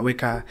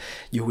 Tunaweka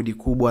juhudi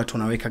kubwa,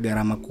 tunaweka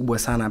gharama kubwa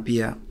sana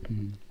pia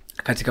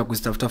katika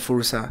kuzitafuta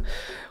fursa.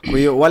 Kwa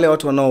hiyo wale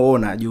watu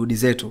wanaoona juhudi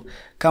zetu,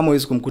 kama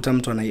huwezi kumkuta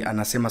mtu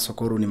anasema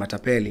Soko Huru ni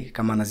matapeli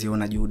kama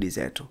anaziona juhudi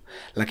zetu.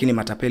 Lakini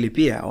matapeli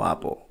pia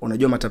wapo.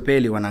 Unajua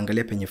matapeli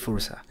wanaangalia penye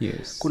fursa.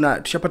 Kuna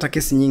tushapata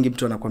kesi nyingi,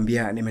 mtu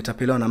anakuambia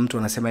nimetapeliwa na mtu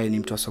anasema yeye ni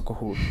mtu wa Soko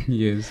Huru.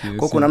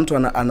 Kwa kuna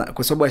mtu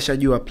kwa sababu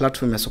ashajua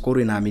platform ya Soko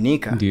Huru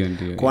inaaminika,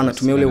 kwa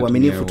anatumia ule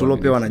uaminifu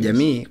tuliopewa na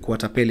jamii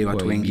kuwatapeli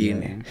watu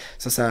wengine.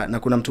 Sasa na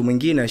kuna mtu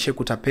mwingine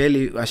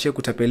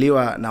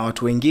ashekutapeliwa na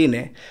watu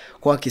wengine,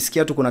 kwa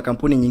akisikia tu kuna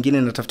kampuni nyingine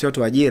inatafutia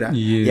watu ajira,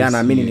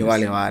 anaamini ni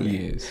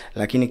wale.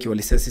 Lakini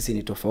kiwalisia sisi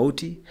ni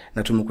tofauti,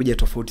 na tumekuja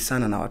tofauti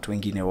sana na watu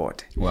wengine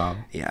wote.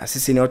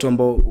 Sisi ni watu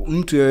ambao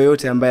mtu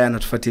yoyote ambaye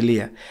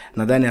anatufuatilia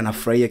nadhani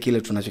anafurahia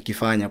kile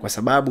tunachokifanya, kwa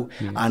sababu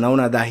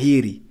anaona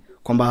dhahiri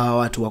kwamba hawa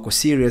watu wako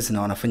serious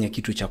na wanafanya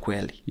kitu cha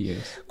kweli.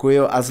 Kwa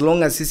hiyo as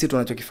long as sisi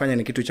tunachokifanya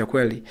ni kitu cha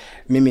kweli,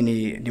 mimi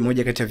ni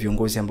moja kati ya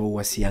viongozi ambao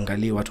huwa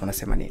siangalie watu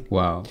wanasema nini.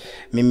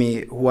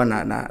 Mimi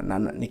huwa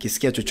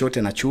nikisikia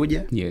chochote na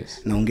chuja,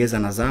 naongeza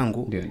na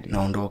zangu,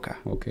 naondoka.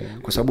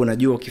 Kwa sababu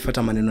najua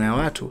ukifuata maneno ya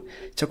watu,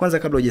 cha kwanza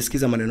kabla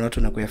hujasikiza maneno ya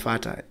watu na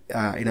kuyafuata,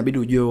 inabidi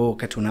ujue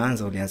wakati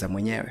unaanza ulianza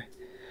mwenyewe.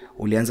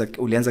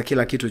 Ulianza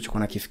kila kitu ulichokuwa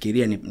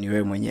unakifikiria ni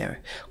wewe mwenyewe.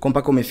 Kwa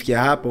mpaka umefikia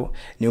hapo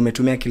ni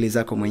umetumia akili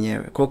zako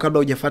mwenyewe. Kwa kabla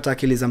hujafuata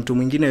akili za mtu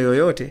mwingine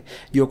yoyote,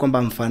 jua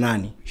kwamba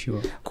mfanani.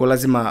 Kwa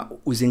lazima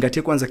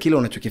uzingatie kwanza kile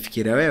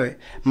unachokifikiria wewe.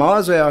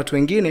 Mawazo ya watu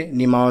wengine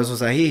ni mawazo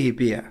sahihi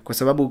pia, kwa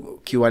sababu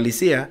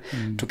kiuhalisia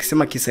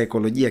tukisema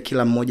kisaikolojia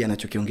kila mmoja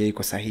anachokiongea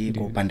iko sahihi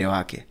kwa upande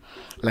wake.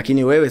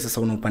 lakini wewe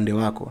sasa una upande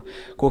wako.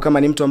 Kwa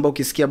kama ni mtu ambaye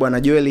ukisikia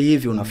bwana Joel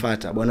hivi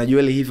unafuata, bwana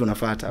Joel hivi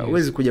unafuata,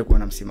 huwezi kuja kuwa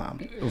na msimamo.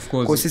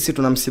 Kwa sisi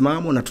tuna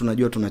msimamo na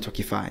tunajua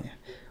tunachokifanya.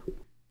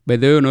 By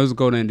the way, unaweza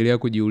kuwa unaendelea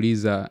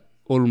kujiuliza,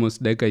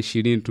 almost dakika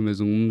 20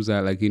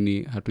 tumezungumza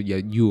lakini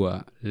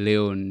hatujajua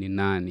Leon ni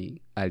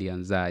nani,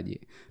 alianzaje.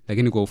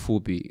 Lakini kwa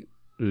ufupi,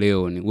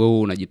 Leon, wewe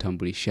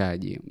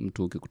unajitambulishaje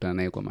mtu ukikutana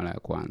naye kwa mara ya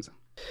kwanza?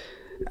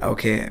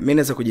 Okay, mimi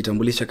naweza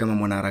kujitambulisha kama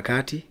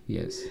mwanaharakati.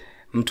 Yes.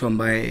 Mtu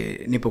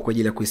ambaye nipo kwa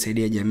ajili ya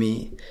kuisaidia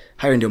jamii.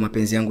 Hayo ndio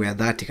mapenzi yangu ya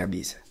dhati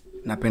kabisa.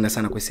 Napenda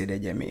sana kuisaidia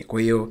jamii.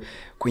 Kwa hiyo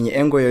kwenye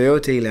engo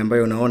yoyote ile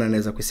ambayo unaona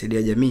naweza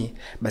kuisaidia jamii,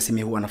 basi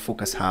mimi huwa na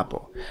focus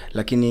hapo.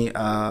 Lakini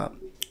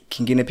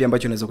kingine pia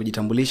ambacho naweza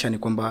kujitambulisha ni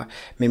kwamba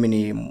mimi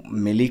ni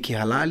mmiliki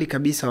halali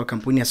kabisa wa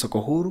kampuni ya Soko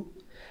Huru.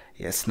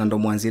 Yes, na ndo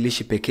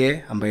mwanzilishi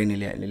pekee ambaye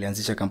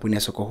nilianzisha kampuni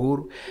ya Soko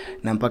Huru,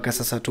 na mpaka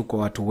sasa tuko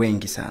watu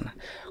wengi sana.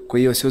 Kwa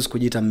hiyo siwezi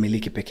kujiita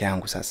mmiliki peke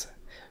yangu sasa.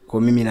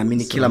 Kwa mimi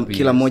naamini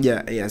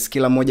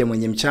kila mmoja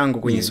mwenye mchango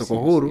kwenye Soko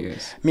Huru,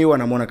 mimi huwa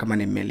namuona kama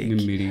ni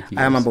mmiliki.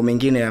 Haya mambo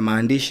mengine ya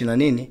maandishi na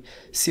nini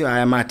sio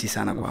hayamati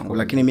sana kwangu,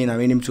 lakini mimi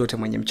naamini mtu yote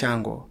mwenye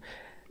mchango,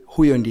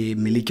 huyo ndiye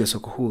mmiliki wa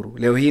Soko Huru.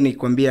 Leo hii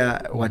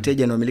nikwambia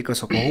wateja na wamiliki wa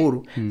Soko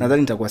Huru,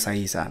 nadhani nitakuwa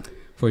sahihi sana.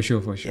 For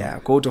sure.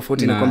 Yeah, kwa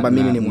tofauti ni kwamba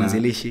mimi ni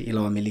mwanzilishi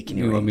ila wamiliki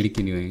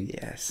ni wengi.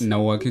 Yes. Na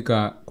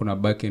uhakika kuna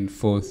back and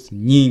forth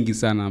nyingi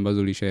sana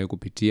ambazo ulishawahi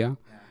kupitia.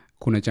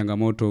 Kuna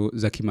changamoto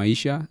za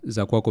kimaisha,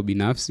 za kwako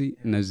binafsi,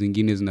 na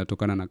zingine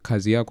zinatokana na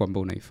kazi yako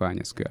ambayo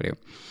unaifanya siku ya leo.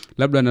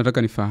 Labda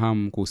nataka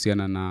nifahamu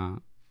kuhusiana na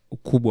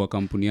ukubwa wa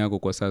kampuni yako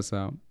kwa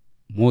sasa.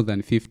 More than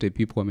 50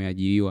 people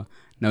wameajiriwa,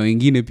 na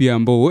wengine pia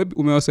ambao wewe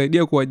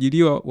umewasaidia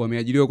kuajiriwa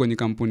wameajiriwa kwenye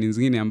kampuni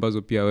zingine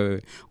ambazo pia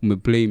wewe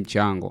umeplay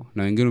mchango,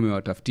 na wengine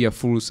umewatafutia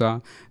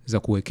fursa za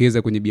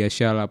kuwekeza kwenye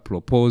biashara,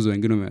 proposal,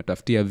 wengine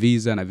umewatafutia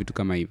visa na vitu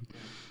kama hivyo.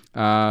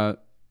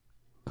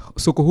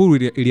 Soko Huru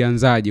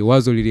ilianzaje?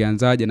 Wazo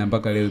lilianzaje na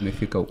mpaka leo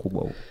imefika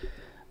ukubwa huu?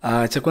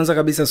 Cha kwanza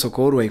kabisa,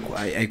 Soko Huru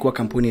haikuwa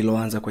kampuni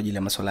iliyoanza kwa ajili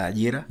ya masuala ya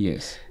ajira.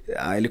 Yes.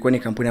 Ilikuwa ni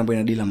kampuni ambayo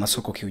inadili na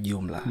masoko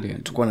kiujumla.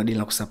 Tulikuwa tunadili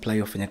na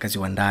kusupply wafanyakazi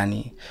wa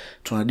ndani,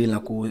 tunadili na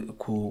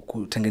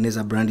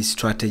kutengeneza brand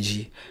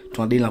strategy,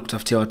 tunadili na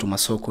kutafutia watu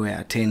masoko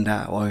ya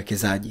tenda,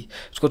 wawekezaji.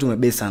 Tulikuwa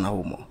tumebase sana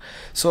humo.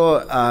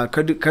 So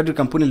kadri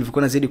kampuni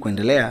ilivyokuwa inazidi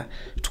kuendelea,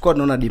 tulikuwa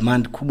tunaona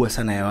demand kubwa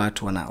sana ya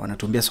watu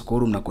wanatuambia Soko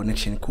Huru mna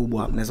connection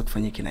kubwa, mnaweza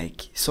kufanya hiki na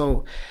hiki.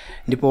 So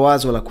ndipo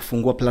wazo la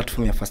kufungua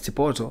platform ya Fast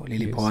Portal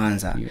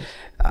lilipoanza. Yes.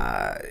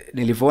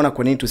 Nilivyoona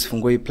kwa nini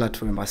tusifungue hii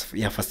platform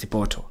ya Fast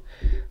Portal.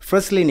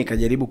 Firstly,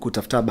 nikajaribu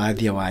kutafuta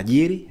baadhi ya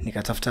waajiri,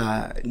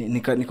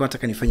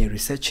 nikataka nifanye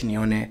research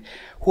nione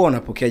huwa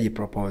unapokeaje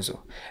proposal.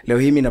 Leo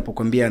hii mimi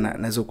napokuambia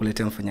naweza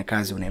kukuletea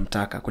mfanyakazi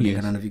unayemtaka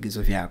kulingana na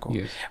vigezo vyako.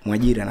 Yes.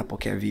 Mwajiri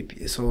anapokea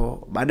vipi?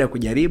 So baada ya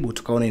kujaribu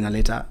tukaona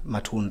inaleta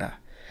matunda.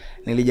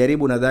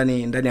 Nilijaribu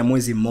nadhani ndani ya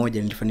mwezi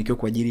mmoja nilifanikiwa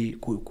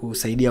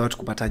kusaidia watu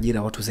kupata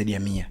ajira, watu zaidi ya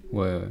 100.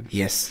 Wow.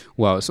 Yes.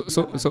 Wow.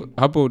 So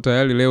hapo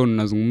tayari leo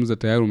ninazungumza,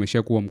 tayari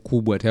umeshakuwa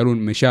mkubwa, tayari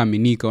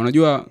umeshaaminika.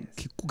 Unajua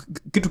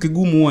kitu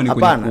kigumu huwa ni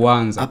kwenye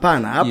kuanza.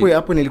 Hapana,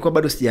 hapo nilikuwa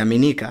bado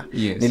sijaaminika.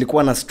 Yes.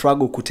 Nilikuwa na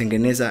struggle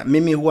kutengeneza.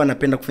 Mimi huwa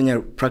napenda kufanya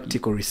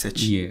practical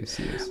research.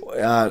 Yes.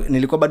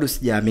 Nilikuwa bado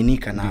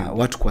sijaaminika na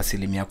watu kwa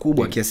asilimia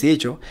kubwa kiasi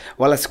hicho,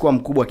 wala sikuwa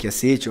mkubwa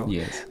kiasi hicho.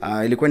 Yes.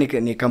 Ilikuwa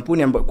ni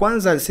kampuni ambayo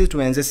kwanza sisi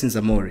tumeanzia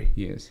Zamori.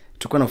 Yes.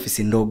 Tulikuwa na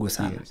ofisi ndogo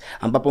sana. Yes.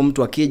 Ambapo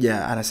mtu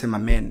akija anasema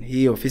man,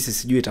 hii ofisi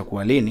sijui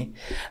itakuwa lini,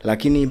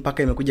 lakini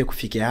mpaka imekuja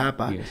kufikia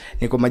hapa. Yes.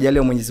 Ni kwa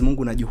majaliwa ya Mwenyezi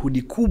Mungu na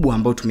juhudi kubwa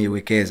ambayo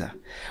tumeiwekeza.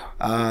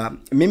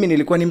 Mimi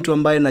nilikuwa ni mtu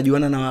ambaye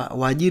najuana na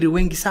waajiri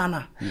wengi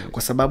sana. Yes.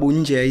 Kwa sababu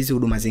nje ya hizi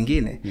huduma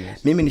zingine,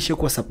 mimi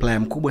nishakuwa supplier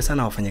mkubwa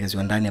sana wa wafanyakazi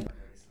wa ndani hapa.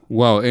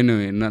 Wow,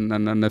 anyway,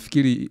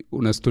 nafikiri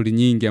una story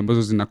nyingi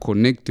ambazo zina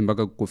connect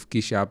mpaka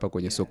kukufikisha hapa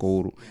kwenye Soko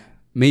Huru.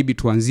 Maybe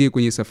tuanzie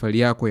kwenye safari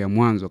yako ya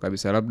mwanzo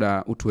kabisa.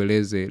 Labda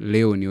utueleze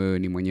leo ni wewe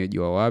ni mwenyeji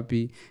wa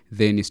wapi,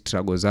 then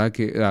struggle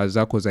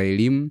zako za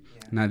elimu,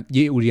 na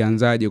je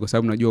ulianzaje, kwa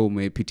sababu najua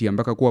umepitia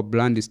mpaka kuwa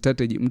brand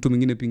strategy. Mtu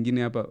mwingine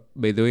pingine hapa,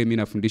 by the way mimi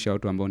nafundisha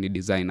watu ambao ni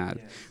designers.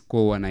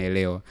 Kwao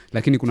wanaelewa.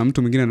 Lakini kuna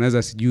mtu mwingine anaweza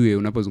asijue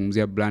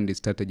unapozungumzia brand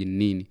strategy ni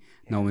nini.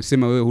 Na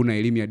umesema wewe huna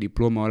elimu ya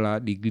diploma wala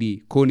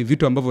degree. Kwao ni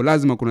vitu ambavyo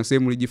lazima kuna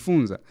sehemu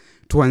ulijifunza.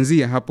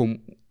 Tuanzie hapo,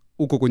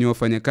 uko kwenye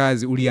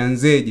wafanyakazi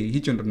ulianzeje?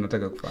 Hicho ndo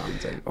tunataka kufahamu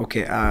sasa.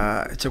 Okay,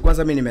 cha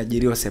kwanza mimi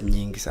nimeajiriwa sehemu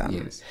nyingi sana.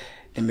 Yes.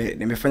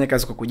 Nimefanya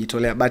kazi kwa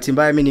kujitolea. Bahati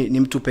mbaya mimi ni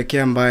mtu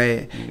pekee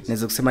ambaye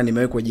naweza kusema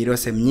nimewahi kuajiriwa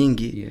sehemu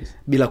nyingi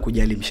bila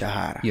kujali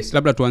mshahara. Yes,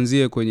 labda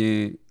tuanzie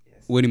kwenye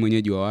wewe ni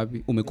mwenyeji wa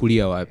wapi?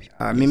 Umekulia wapi?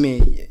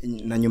 Mimi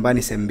na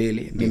nyumbani sehemu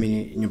mbili.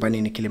 Mimi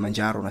nyumbani ni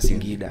Kilimanjaro na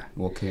Singida.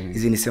 Okay.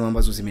 Hizi ni sehemu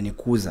ambazo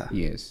zimenikuza.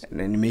 Yes.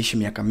 Nimeishi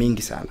miaka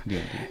mingi sana.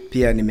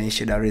 Pia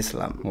nimeishi Dar es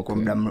Salaam kwa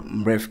muda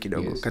mrefu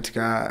kidogo. Yes.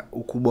 Katika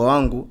ukubwa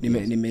wangu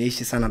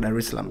nimeishi sana Dar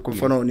es Salaam. Kwa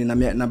mfano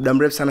nina muda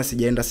mrefu sana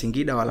sijaenda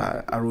Singida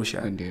wala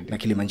Arusha na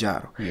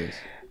Kilimanjaro. Yes.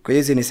 Kwa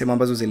hiyo hizi ni sehemu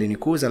ambazo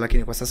zilinikuza,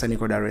 lakini kwa sasa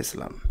niko Dar es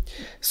Salaam.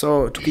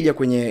 So tukija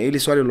kwenye ili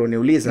swali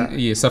ulioniuliza,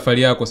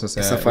 safari yako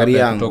sasa, safari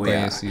yangu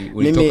kutoka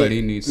ulitoka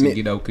lini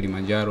Singida au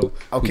Kilimanjaro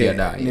kuja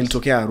Dar?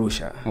 Nilitokea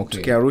Arusha.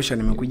 Kutokea Arusha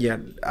nimekuja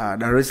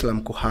Dar es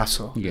Salaam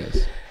kuhaso.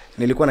 Yes.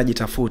 Nilikuwa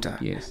najitafuta.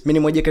 Yes. Mimi ni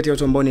mmoja kati ya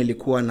watu ambao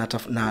nilikuwa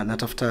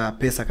natafuta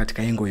pesa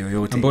katika engo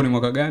yoyote. Ambao ni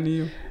mwaka gani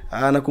hiyo?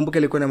 Nakumbuka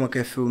ilikuwa ni mwaka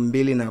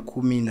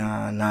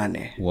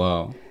 2018.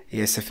 Wow.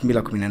 Yes,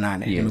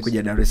 2018.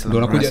 Nimekuja Dar es Salaam.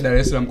 Ndio nakuja Dar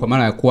es Salaam kwa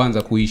mara ya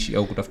kwanza kuishi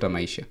au kutafuta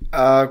maisha?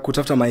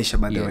 Kutafuta maisha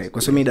by the way.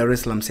 Kwa sababu mimi Dar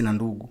es Salaam sina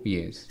ndugu.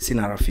 Yes.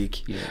 Sina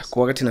rafiki.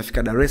 Kwa wakati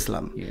nafika Dar es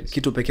Salaam,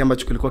 kitu pekee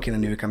ambacho kilikuwa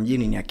kinaniweka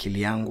mjini ni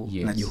akili yangu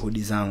na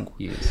juhudi zangu.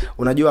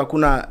 Unajua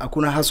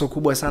hakuna haso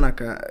kubwa sana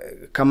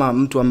kama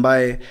mtu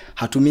ambaye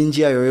hatumii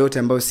njia yoyote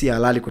ambayo si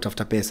halali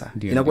kutafuta pesa.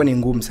 Inakuwa ni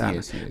ngumu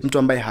sana. Mtu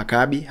ambaye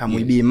hakabi,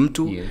 hamuibii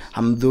mtu,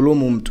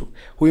 hamdhulumu mtu.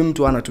 Huyu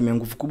mtu anatumia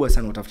nguvu kubwa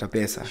sana kutafuta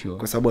pesa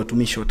kwa sababu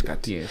hatumii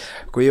shortcut.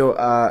 Kwa hiyo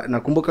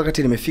nakumbuka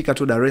wakati nimefika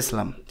tu Dar es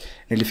Salaam,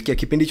 nilifikia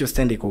kipindi hicho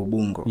Stendi kwa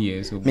Ubungo.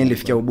 Mimi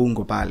nilifikia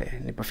Ubungo pale.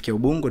 Nilipofikia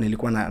Ubungo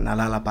nilikuwa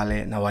nalala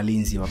pale na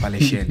walinzi wa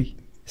pale sheli.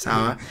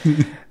 Sawa?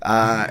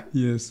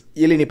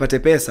 Ili nipate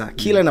pesa,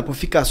 kila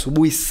inapofika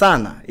asubuhi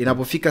sana,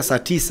 inapofika saa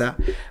 9,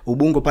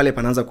 Ubungo pale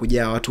panaanza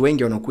kujaa watu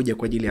wengi wanakuja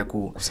kwa ajili ya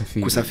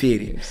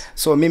kusafiri.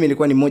 So mimi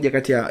nilikuwa ni mmoja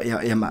kati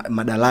ya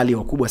madalali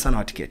wakubwa sana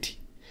wa tiketi.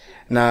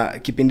 Na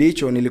kipindi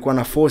hicho nilikuwa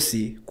na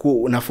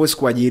force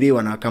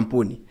kuajiriwa na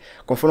kampuni.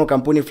 Kwa mfano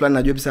kampuni fulani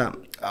najua bisa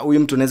huyu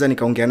mtu naweza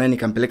nikaongea naye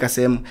nikampeleka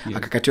sehemu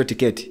akakatiwa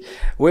tiketi.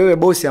 Wewe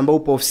bosi ambao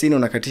upo ofisini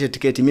unakatisha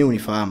tiketi, mimi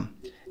unifahamu.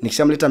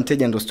 Nikishamleta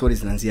mteja ndo stories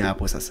zinaanzia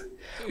hapo sasa.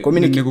 Kwa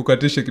mimi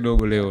nikukatisha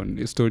kidogo leo.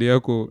 Story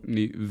yako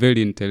ni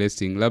very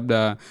interesting.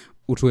 Labda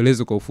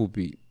utueleze kwa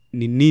ufupi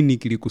ni nini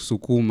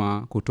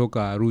kilikusukuma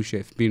kutoka Arusha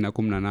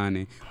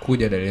 2018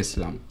 kuja Dar es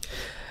Salaam?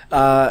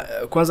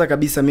 Kwanza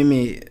kabisa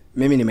mimi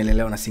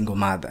nimelelewa na single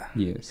mother.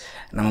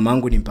 Na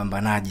mamangu ni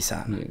mpambanaji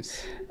sana.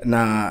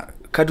 Na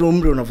kadri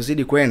umri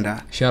unavyozidi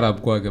kwenda, shout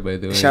out kwake by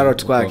the way. Shout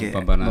out kwake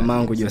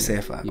mamangu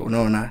Josefa.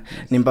 Unaona,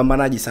 ni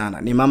mpambanaji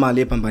sana. Ni mama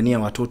aliyepambania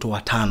watoto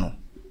 5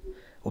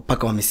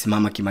 mpaka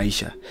wamesimama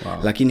kimaisha.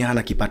 Lakini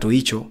hana kipato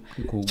hicho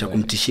cha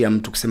kumtishia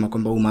mtu kusema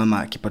kwamba huyu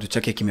mama kipato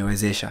chake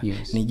kimewezesha.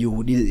 Ni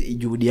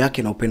juhudi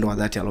yake na upendo wa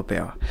dhati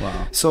alopewa.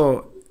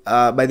 So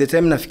by the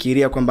time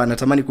nafikiria kwamba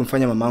natamani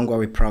kumfanya mamangu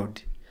awe proud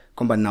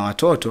kwamba nina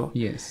watoto.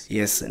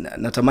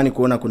 Natamani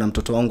kuona kuna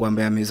mtoto wangu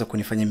ambaye ameweza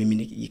kunifanya mimi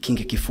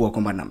nikinge kifua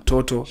kwamba na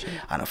mtoto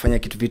anafanya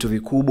vitu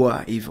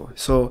vikubwa hivyo.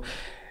 So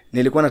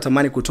nilikuwa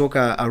natamani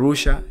kutoka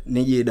Arusha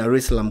nije Dar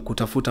es Salaam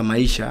kutafuta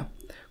maisha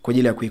kwa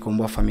ajili ya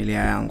kuikomboa familia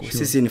yangu.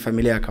 Sisi ni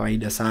familia ya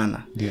kawaida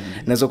sana.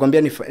 Naweza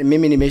kuambia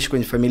mimi nimeishi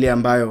kwenye familia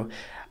ambayo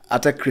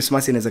hata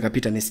Christmas inaweza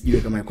kupita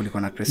nisijue kama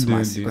kulikuwa na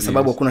Christmas kwa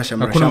sababu hakuna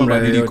shamra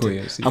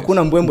yoyote.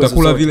 Hakuna mbwembwe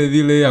zozote. Hakuna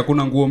vile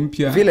hakuna nguo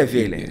mpya.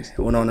 Vile.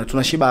 Unaona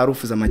tunashiba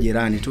harufu za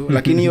majirani tu.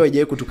 Lakini hiyo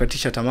haijawahi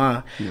kutukatisha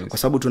tamaa kwa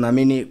sababu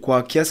tunaamini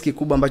kwa kiasi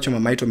kikubwa ambacho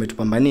mama yetu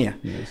ametupambania.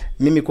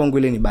 Mimi kwangu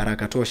ile ni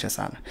baraka tosha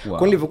sana.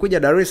 Kwa nilipokuja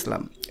Dar es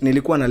Salaam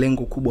nilikuwa na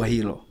lengo kubwa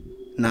hilo.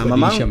 Na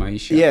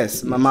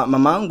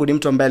mamangu ni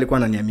mtu ambaye alikuwa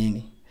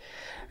ananiamini.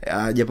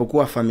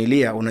 Japokuwa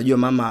familia, unajua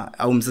mama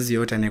au mzazi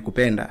yote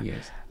anayekupenda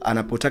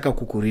anapotaka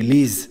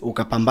kukurelease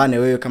ukapambane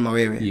wewe kama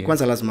wewe,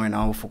 kwanza lazima uwe na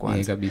hofu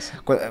kwanza.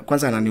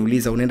 Kwanza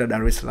ananiuliza unaenda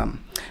Dar es Salaam,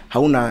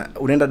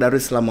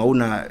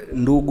 hauna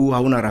ndugu,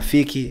 hauna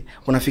rafiki,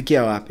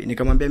 unafikia wapi?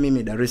 Nikamwambia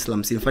mimi Dar es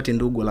Salaam simfuati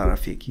ndugu wala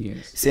rafiki.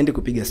 Siendi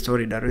kupiga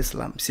story Dar es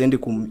Salaam, siendi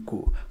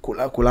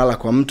kulala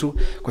kwa mtu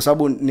kwa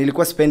sababu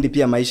nilikuwa spendi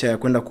pia maisha ya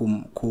kwenda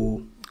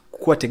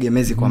kuwa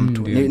tegemezi kwa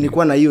mtu.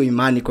 Nilikuwa na hiyo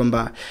imani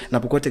kwamba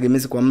napokuwa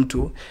tegemezi kwa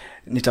mtu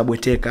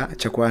nitabweteka.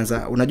 Cha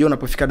kwanza, unajua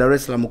unapofika Dar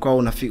es Salaam ukao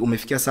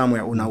umefikia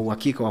somewhere una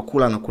uhakika wa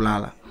kula na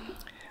kulala.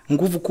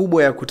 Nguvu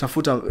kubwa ya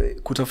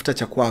kutafuta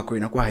cha kwako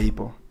inakuwa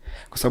haipo.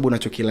 Kwa sababu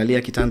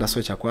unachokilalia kitanda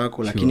sio cha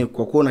kwako, lakini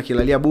kwa kuwa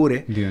unakilalia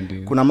bure,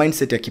 kuna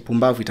mindset ya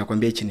kipumbavu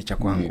itakwambia hichi ni cha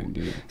kwangu.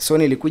 So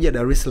nilikuja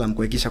Dar es Salaam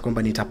kuhakikisha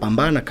kwamba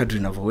nitapambana kadri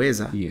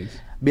ninavyoweza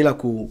bila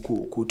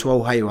kutoa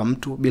uhai wa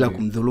mtu, bila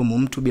kumdhulumu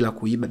mtu, bila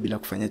kuiba, bila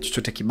kufanya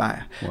chochote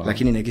kibaya.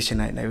 Lakini nihakikishe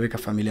naiweka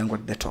familia yangu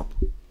at the top.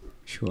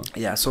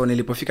 So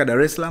nilipofika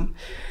Dar es Salaam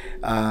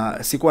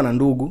sikuwa na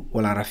ndugu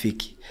wala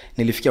rafiki.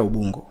 Nilifikia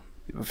Ubungo.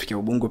 Nilifikia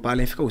Ubungo pale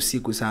nilifika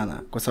usiku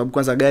sana kwa sababu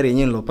kwanza gari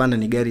yenyewe nilopanda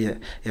ni gari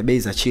ya bei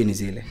za chini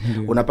zile.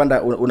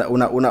 Unapanda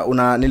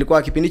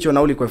nilikuwa kipindi hicho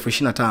nauli kwa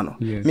 25,000.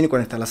 Mimi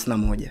nilikuwa na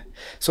 31.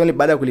 So ni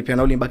baada ya kulipia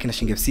nauli nibaki na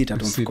shilingi 6,000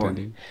 tu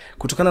mfukoni.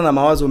 Kutokana na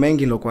mawazo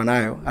mengi nilokuwa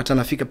nayo, hata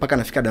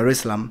nafika Dar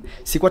es Salaam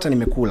sikuwa hata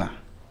nimekula.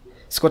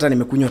 Sikuwa hata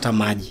nimekunywa hata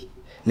maji.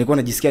 Nilikuwa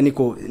najisikia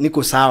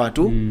niko sawa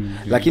tu,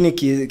 lakini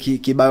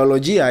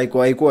kibiolojia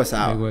haikuwa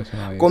sawa.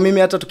 Kwa mimi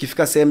hata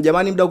tukifika sehemu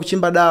jamani muda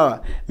kuchimba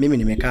dawa, mimi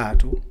nimekaa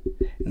tu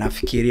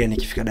nafikiria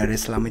nikifika Dar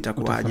es Salaam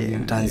itakuwaje,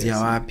 nitaanzia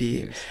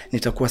wapi,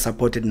 nitakuwa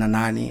supported na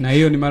nani. Na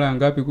hiyo ni mara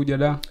ngapi kuja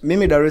Dar?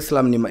 Mimi Dar es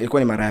Salaam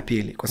ilikuwa ni mara ya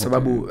pili kwa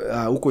sababu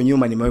huko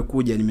nyuma nimewahi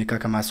kuja nimekaa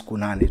kama siku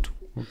 8 tu.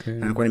 Okay. Na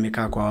nilikuwa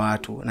nimekaa kwa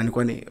watu na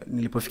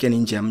nilipofikia ni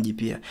nje ya mji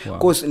pia. Wow.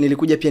 Kwa hiyo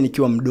nilikuja pia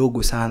nikiwa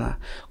mdogo sana. Kwa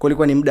hiyo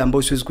ilikuwa ni muda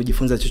ambao siwezi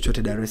kujifunza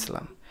chochote Dar es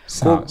Salaam.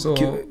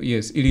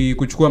 Yes, ili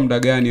kuchukua muda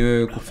gani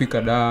wewe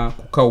kufika Dar,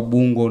 kukaa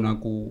Ubungo na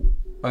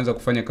kuanza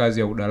kufanya kazi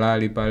ya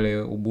udalali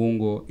pale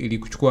Ubungo, ili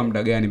kuchukua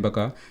muda gani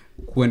mpaka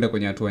kuenda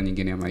kwenye hatua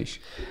nyingine ya maisha?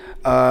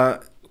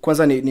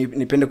 Kwanza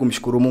nipende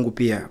kumshukuru Mungu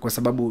pia kwa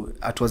sababu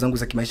hatua zangu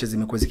za kimaisha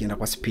zimekuwa zikienda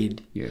kwa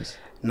speed. Yes.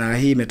 Na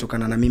hii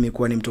imetokana na mimi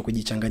kuwa ni mtu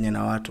kujichanganya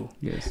na watu.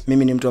 Yes.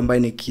 Mimi ni mtu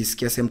ambaye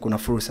nikisikia sehemu kuna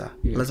fursa,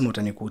 yes, lazima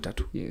utanikuta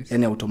tu. Yes.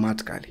 Yaani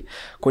automatically.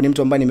 Kwa ni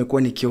mtu ambaye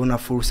nimekuwa nikiona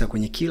fursa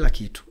kwenye kila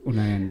kitu.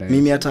 Unaenda.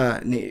 Mimi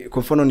hata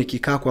kwa mfano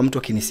nikikaa kwa mtu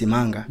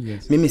akinisimanga,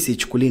 yes, mimi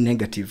siichukulii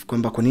negative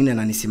kwamba kwa nini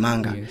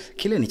ananisimanga. Yes.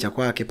 Kile ni cha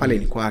kwake, pale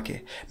ni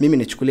kwake. Mimi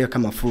nichukulia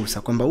kama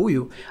fursa kwamba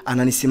huyu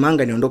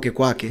ananisimanga niondoke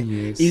kwake,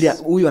 yes, ili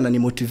huyu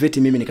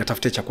ananimotivate mimi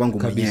nikatafute cha kwangu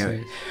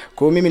mwenyewe.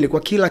 Kwa hiyo mimi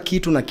nilikuwa kila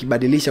kitu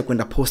nakibadilisha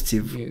kwenda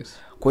positive. Yes.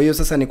 Kwa hiyo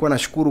sasa nilikuwa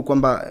nashukuru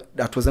kwamba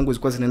hatua zangu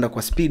zilikuwa zinaenda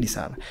kwa speed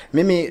sana.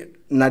 Mimi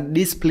na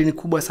discipline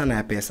kubwa sana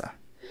ya pesa.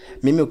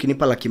 Mimi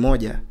ukinipa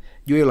 100,000,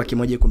 jua hiyo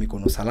 100,000 iko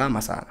mikono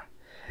salama sana.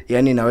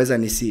 Yaani naweza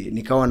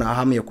nikawa na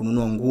hamu ya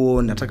kununua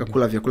nguo, nataka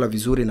kula vyakula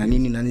vizuri na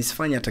nini, na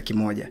nisifanye hata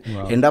kimoja.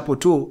 Wow. Endapo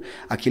tu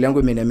akili yangu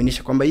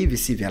imeniaminisha kwamba hivi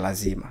si vya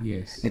lazima.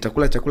 Yes.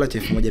 Nitakula chakula cha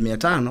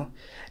 1500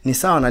 ni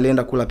sawa na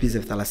nilienda kula pizza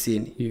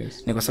 30.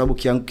 Yes. Ni kwa sababu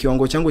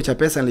kiwango changu cha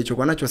pesa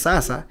nilichokuwa nacho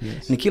sasa,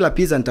 yes, ni kila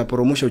pizza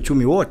nitaporomosha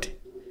uchumi wote,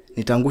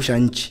 nitaangusha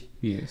nchi.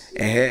 Yes.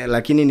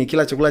 Lakini ni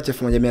kila chakula cha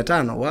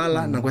 1500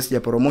 wala na kwa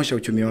sijaporomosha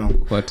uchumi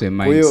wangu. What a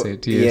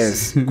mindset.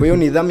 Yes. Kwa hiyo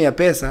nidhamu ya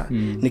pesa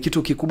ni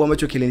kitu kikubwa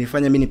ambacho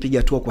kilinifanya mimi nipige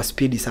hatua kwa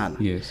speed sana.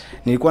 Yes.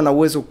 Nilikuwa na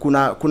uwezo,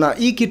 kuna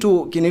hii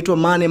kitu kinaitwa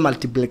money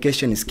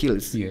multiplication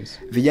skills. Yes.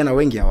 Vijana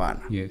wengi hawana.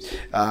 Yes.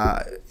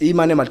 Hii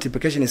money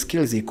multiplication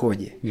skills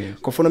ikoje? Yes.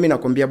 Kwa mfano mimi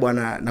nakwambia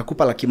bwana,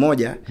 nakupa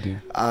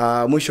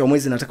 100,000, mwisho wa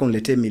mwezi nataka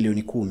uniletee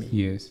milioni 10.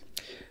 Yes.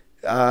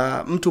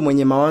 Mtu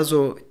mwenye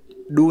mawazo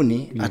duni,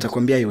 yes,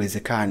 atakwambia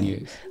haiwezekani.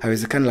 Yes.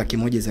 Haiwezekani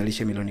 100,000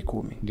 izalishe milioni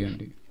 10. Ndio.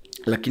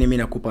 Lakini mimi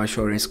nakupa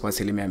assurance kwa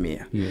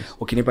 100%. Yes.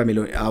 Ukinipa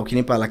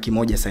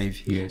 100,000 sasa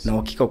hivi, yes, na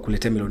uhakika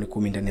kukuletea milioni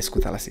 10 ndani ya siku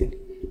 30.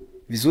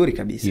 Vizuri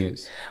kabisa.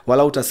 Yes.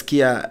 Wala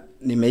utasikia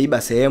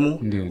nimeiba sehemu,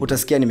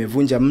 utasikia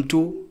nimevunja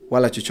mtu,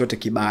 wala chochote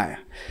kibaya.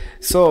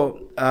 So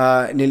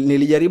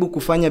nilijaribu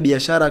kufanya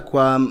biashara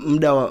kwa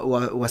muda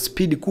wa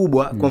speed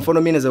kubwa. Kwa mfano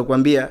mimi naweza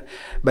kukuambia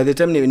by the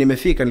time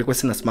nimefika nilikuwa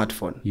sina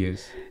smartphone. Yes.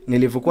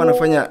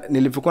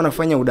 Nilivyokuwa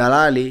nafanya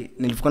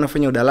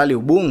udalali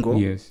Ubungo.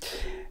 Yes.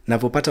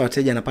 Napopata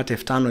wateja napata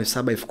 5,000,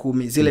 7,000,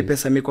 10,000. Zile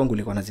pesa mimi kwangu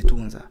nilikuwa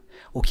nazitunza.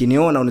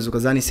 Ukiniona unaweza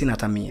kudhani sina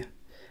hata 100,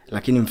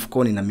 lakini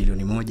mfukoni na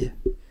milioni 1.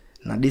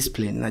 Na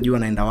discipline, najua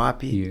naenda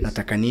wapi, yes,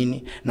 nataka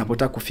nini,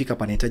 napotaka kufika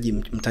panahitaji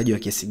mtaji wa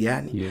kiasi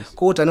gani. Yes.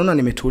 Kwa hiyo utaniona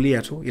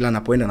nimetulia tu, ila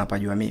napoenda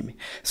napajua mimi.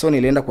 So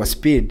nilienda kwa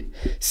speed.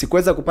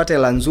 Sikuweza kupata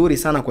hela nzuri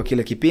sana kwa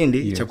kile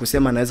kipindi, yes, cha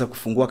kusema naweza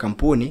kufungua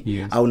kampuni,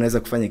 yes, au naweza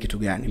kufanya kitu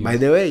gani. Yes. By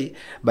the way,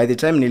 by the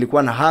time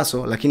nilikuwa na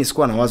hustle, lakini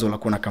sikuwa na wazo la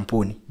kuwa na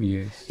kampuni.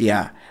 Yes.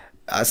 Yeah.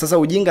 Sasa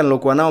ujinga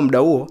nilokuwa nao muda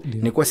huo,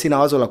 nilikuwa sina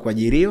wazo la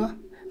kuajiriwa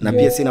na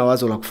pia sina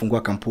wazo la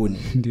kufungua kampuni.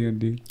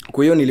 Ndio.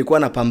 Kwa hiyo nilikuwa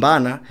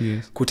napambana,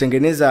 yes,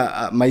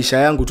 kutengeneza maisha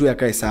yangu tu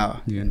yakae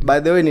sawa. By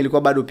the way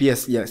nilikuwa bado pia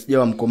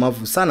sijawa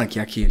mkomavu sana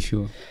kiakili.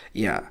 Sure.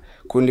 Yeah.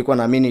 Kwa nilikuwa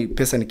naamini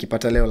pesa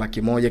nikipata leo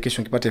 100,000,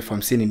 kesho nikipata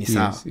 50,000 ni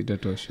sawa. Yes,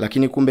 itatosha.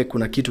 Lakini kumbe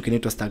kuna kitu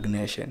kinaitwa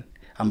stagnation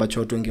ambacho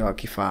watu wengi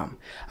hawakifahamu.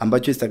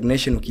 Ambacho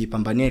stagnation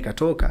ukiipambania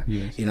ikatoka,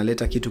 yes,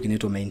 inaleta kitu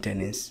kinaitwa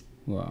maintenance.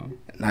 Wow.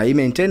 Na hii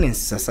maintenance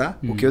sasa,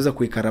 ukiweza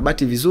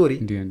kuikarabati vizuri,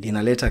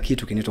 inaleta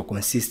kitu kinaitwa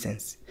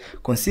consistency.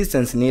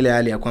 Consistency ni ile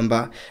hali ya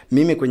kwamba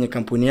mimi kwenye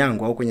kampuni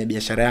yangu au kwenye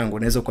biashara yangu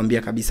naweza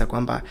kukuambia kabisa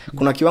kwamba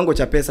kuna kiwango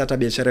cha pesa hata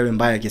biashara iwe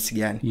mbaya kiasi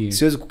gani, yes,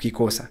 siwezi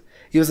kukikosa.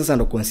 Hiyo sasa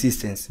ndo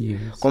consistency. Yes.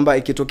 Kwamba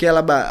ikitokea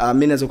labda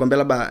mimi naweza kukuambia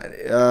labda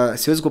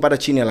siwezi kupata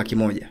chini ya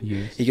 100,000.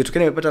 Yes. Ikitokea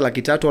nimepata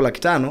 300,000 au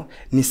 500,000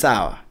 ni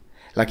sawa.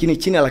 Lakini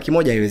chini ya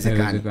 100,000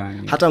 haiwezekani.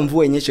 Hata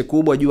mvua inyeshe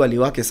kubwa, jua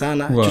liwake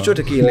sana, wow,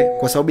 chochote kile,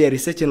 kwa sababu ya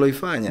research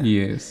niloifanya.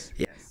 Yes.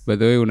 Yes. By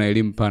the way una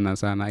elimu pana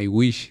sana. I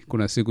wish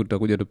kuna siku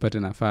tutakuja tupate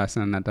nafasi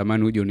sana.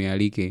 Natamani uje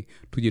unialike,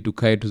 tuje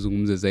tukae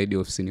tuzungumze zaidi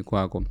ofisini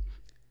kwako.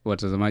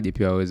 Watazamaji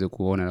pia waweze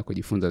kuona na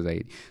kujifunza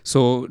zaidi.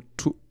 So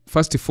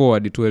fast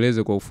forward,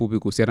 tueleze kwa ufupi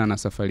kuhusiana na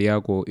safari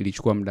yako,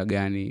 ilichukua muda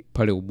gani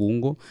pale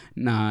Ubungo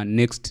na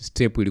next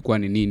step ilikuwa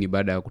ni nini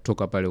baada ya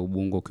kutoka pale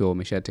Ubungo ukiwa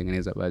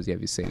umeshatengeneza baadhi ya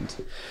visenti?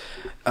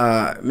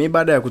 Mimi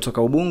baada ya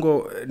kutoka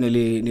Ubungo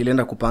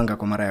nilienda kupanga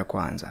kwa mara ya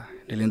kwanza.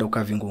 Nilienda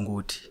kukaa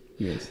Vingunguti.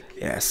 Yes.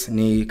 Yes,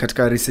 ni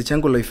katika research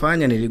yangu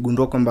nilifanya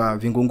niligundua kwamba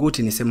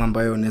Vingunguti ni sehemu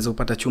ambayo unaweza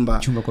kupata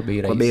chumba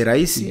kwa bei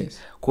rahisi. Yes.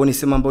 Kwa ni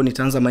sehemu ambayo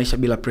nitaanza maisha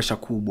bila pressure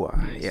kubwa.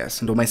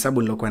 Yes, ndio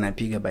mahesabu nilokuwa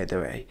napiga by the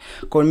way.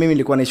 Kwa mimi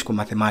nilikuwa naishi kwa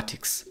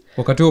mathematics.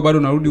 Wakati huo bado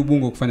unarudi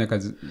Ubungo kufanya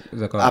kazi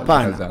za kawaida?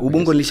 Hapana,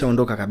 Ubungo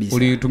nilishaondoka kabisa.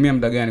 Ulitumia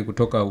muda gani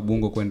kutoka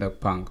Ubungo kwenda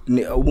kupanga?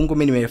 Ubungo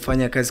mimi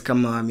nimefanya kazi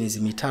kama miezi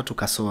 3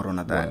 kasoro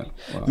nadhani.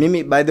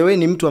 Mimi by the way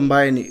ni mtu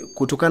ambaye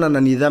kutokana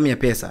na nidhamu ya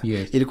pesa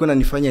ilikuwa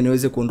inanifanya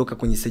niweze kuondoka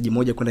kwenye stage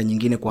moja kwenda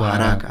nyingine kwa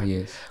haraka.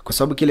 Kwa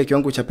sababu kile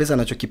kiwango cha pesa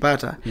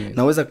ninachokipata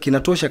naweza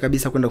kinatosha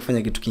kabisa kwenda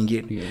kufanya kitu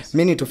kingine.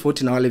 Mimi ni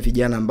tofauti na wale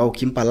vijana ambao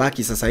ukimpa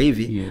laki sasa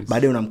hivi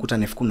baadaye unamkuta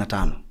na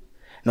 15,000.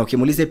 Na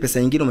ukimuuliza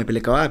pesa nyingine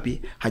umepeleka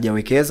wapi,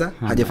 hajawekeza,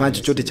 hajafanya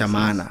chochote cha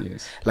maana.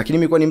 Lakini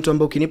mimi kwa ni mtu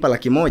ambaye ukinipa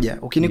 100,000,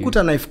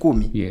 ukinikuta na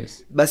 10,000,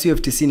 basi hiyo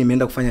 90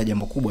 nimeenda kufanya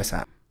jambo kubwa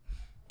sana.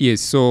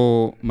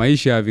 So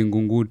maisha ya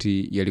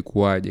Vingunguti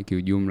yalikuwaje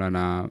kiujumla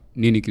na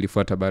nini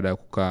kilifuata baada ya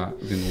kukaa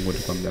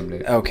Vingunguti kwa muda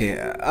mrefu? Okay,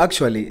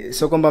 actually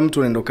sio kwamba mtu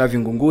anaenda kukaa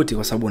Vingunguti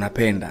kwa sababu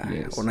unapenda.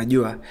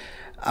 Unajua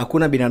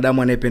hakuna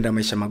binadamu anayependa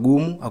maisha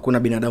magumu, hakuna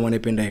binadamu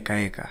anayependa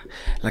heka.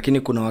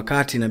 Lakini kuna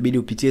wakati inabidi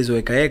upitie hizo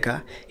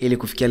heka ili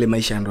kufikia ile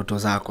maisha ya ndoto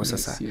zako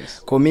sasa.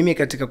 Kwa mimi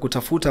katika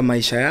kutafuta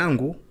maisha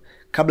yangu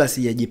kabla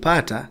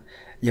sijajipata,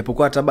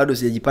 japokuwa hata bado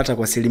sijajipata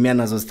kwa asilimia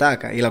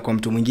ninazozitaka, ila kwa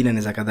mtu mwingine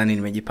anaweza kadhani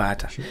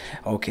nimejipata.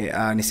 Okay,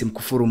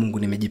 nisimkufuru Mungu,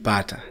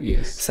 nimejipata.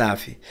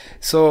 Safi.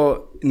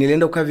 So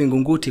nilienda kukaa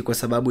Vingunguti kwa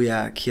sababu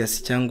ya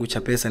kiasi changu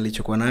cha pesa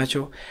nilichokuwa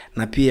nacho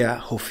na pia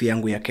hofu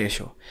yangu ya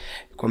kesho.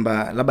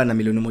 Kwamba labda na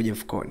milioni 1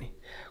 mfukoni.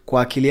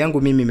 Kwa akili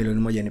yangu mimi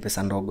milioni 1 ni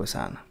pesa ndogo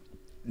sana.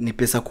 Ni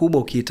pesa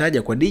kubwa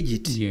ukihitaja kwa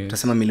digit,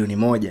 utasema milioni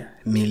 1,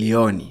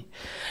 milioni.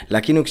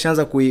 Lakini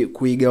ukishaanza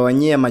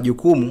kuigawanyia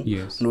majukumu,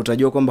 ndio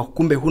utajua kwamba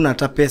kumbe huna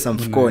hata pesa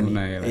mfukoni.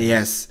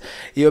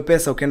 Hiyo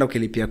pesa ukienda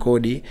ukilipia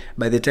kodi,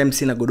 by the time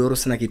sina godoro,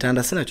 sina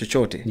kitanda, sina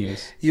chochote.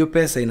 Hiyo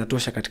pesa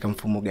inatosha katika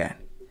mfumo gani?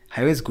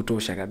 Haiwezi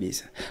kutosha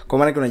kabisa. Kwa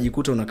maana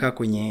unajikuta unakaa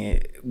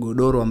kwenye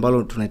godoro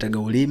ambalo tunaitaga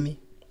ulimi.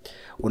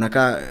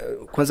 Unakaa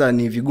kwanza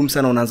ni vigumu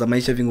sana, unaanza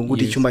maisha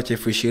Vingunguti chumba cha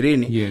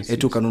 20,000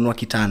 eti ukanunua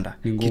kitanda.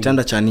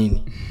 Kitanda cha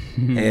nini?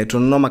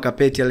 Tununua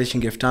makapeti ya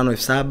shilingi 5,000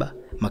 7,000,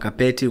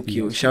 makapeti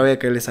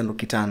ukishaweka ile sanduku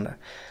kitanda.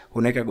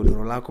 Unaweka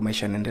godoro lako,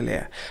 maisha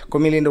yanaendelea. Kwa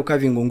mimi nilienda kukaa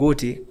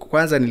Vingunguti,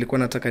 kwanza nilikuwa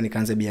nataka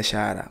nikaanze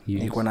biashara.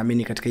 Nilikuwa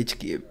naamini katika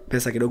hichi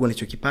pesa kidogo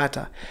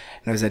nilichokipata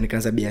naweza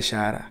nikaanza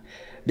biashara.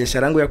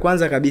 Biashara yangu ya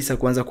kwanza kabisa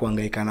kuanza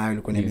kuhangaika nayo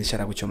ilikuwa ni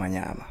biashara kuchoma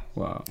nyama.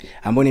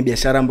 Ambayo ni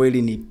biashara ambayo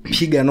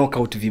ilinipiga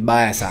knockout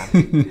vibaya sana.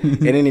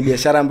 Yaani ni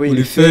biashara ambayo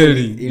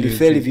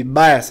ilifeli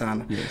vibaya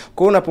sana.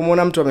 Kwa hiyo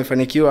unapomwona mtu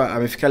amefanikiwa,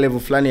 amefika level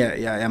fulani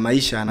ya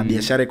maisha na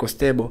biashara iko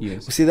stable,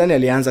 usidhani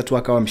alianza tu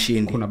akawa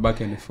mshindi. Kuna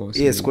back and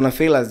forth. Kuna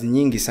failures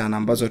nyingi sana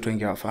ambazo watu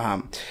wengi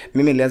hawafahamu.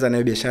 Mimi nilianza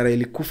nayo biashara,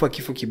 ilikufa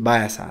kifo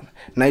kibaya sana.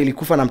 Na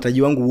ilikufa na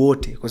mtaji wangu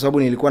wote kwa sababu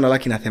nilikuwa na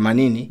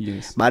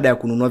 180,000 baada ya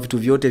kununua vitu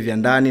vyote vya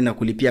ndani na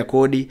kulipia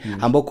kodi.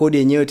 Ambao kodi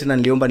yenyewe tena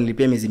niliomba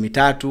nilipia miezi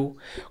 3.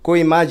 Kwa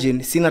hiyo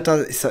imagine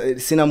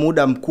sina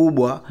muda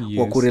mkubwa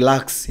wa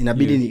kurelax,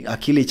 inabidi ni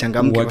akili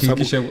ichangamke kwa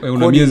sababu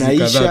una miezi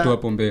kadhaa tu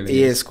hapo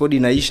mbele. Kodi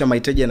inaisha,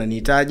 mahitaji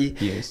yananihitaji.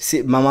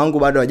 Mama yangu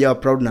bado hajawa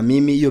proud na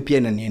mimi, hiyo pia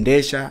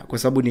inaniendesha kwa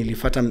sababu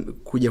nilifuata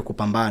kuja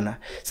kupambana.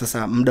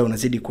 Sasa muda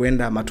unazidi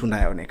kwenda, matunda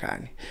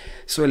hayaonekani.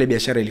 So ile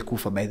biashara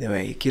ilikufa by the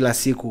way. Kila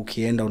siku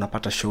ukienda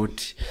unapata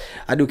short.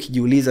 Hadi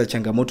ukijiuliza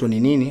changamoto ni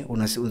nini,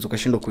 unaweza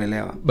kushindwa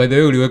kuelewa. By the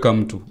way uliweka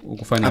mtu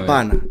ukufanya wewe?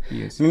 Hapana.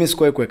 Mimi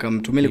sikuwahi kuweka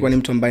mtu. Mimi nilikuwa ni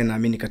mtu ambaye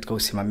naamini katika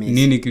usimamizi.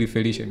 Nini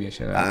kilifelisha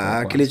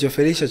biashara?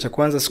 Kilichofelisha cha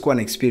kwanza sikuwa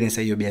na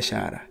experience hiyo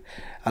biashara.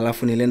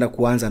 Alafu nilienda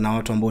kuanza na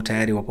watu ambao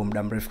tayari wapo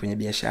muda mrefu kwenye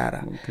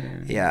biashara.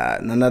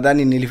 Na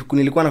nadhani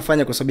nilikuwa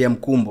nafanya kwa sababu ya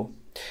mkumbo.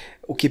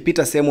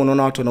 Ukipita sehemu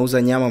unaona watu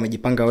wanauza nyama,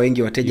 wamejipanga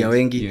wengi, wateja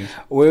wengi.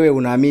 Wewe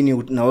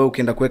unaamini na wewe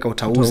ukienda kuweka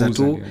utauza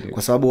tu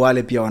kwa sababu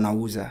wale pia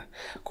wanauza.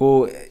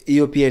 Kwa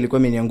hiyo pia ilikuwa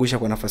imeniangusha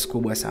kwa nafasi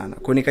kubwa sana.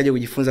 Kwa nikaja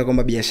kujifunza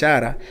kwamba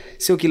biashara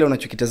sio kile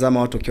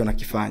unachokitazama watu wakiwa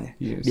wanakifanya.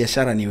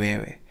 Biashara ni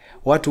wewe.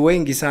 Watu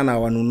wengi sana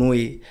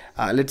wanunui,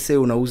 let's say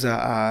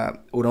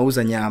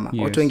unauza nyama.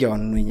 Watu wengi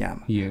wanunui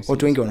nyama.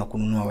 Watu wengi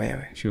wanakununua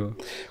wewe.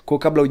 Kwa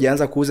kabla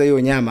hujaanza kuuza hiyo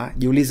nyama,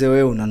 jiulize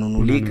wewe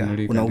unanunulika,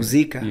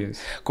 unauzika.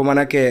 Kwa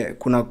maana yake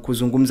kuna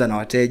kuzungumza na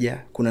wateja,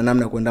 kuna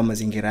namna kuandaa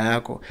mazingira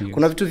yako.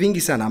 Kuna vitu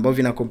vingi sana ambavyo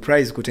vina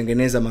comprise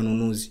kutengeneza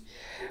manunuzi.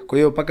 Kwa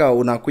hiyo paka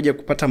unakuja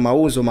kupata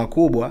mauzo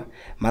makubwa,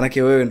 maana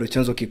yake wewe ndio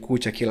chanzo kikuu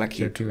cha kila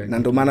kitu. Na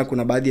ndio maana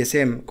kuna baadhi ya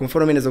sehemu, kwa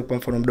mfano mimi naweza kupa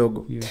mfano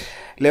mdogo.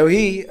 Leo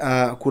hii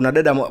kuna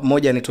dada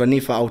moja anaitwa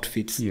Nifa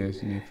Outfits.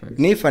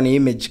 Nifa ni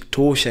image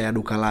tosha ya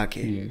duka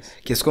lake.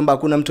 Kiasi kwamba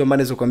hakuna mtu ambaye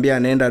anaweza kuambia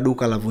anaenda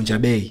duka la vunja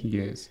bei.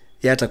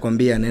 Yeye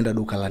atakwambia anaenda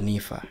duka la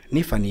Nifa.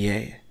 Nifa ni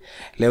yeye.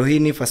 Leo hii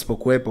Nifa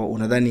sipokuepo,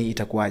 unadhani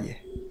itakuwaje?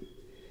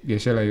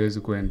 Biashara haiwezi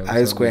kwenda.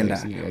 Haiwezi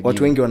kwenda.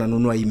 Watu wengi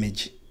wananunua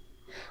image.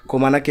 Kwa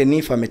maana yake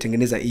Nifa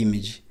ametengeneza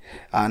image.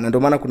 Na ndio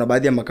maana kuna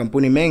baadhi ya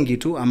makampuni mengi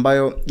tu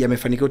ambayo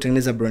yamefanikiwa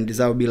kutengeneza brand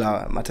zao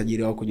bila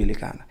matajiri wao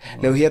kujulikana.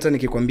 Leo hii hata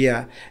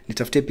nikikwambia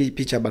nitafutie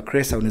picha ya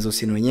Bakresa unaweza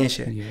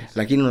usinionyeshe,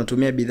 lakini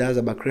unatumia bidhaa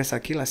za Bakresa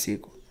kila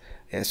siku.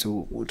 Yes,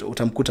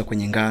 utamkuta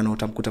kwenye ngano,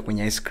 utamkuta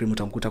kwenye ice cream,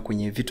 utamkuta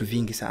kwenye vitu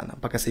vingi sana.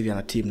 Mpaka sasa hivi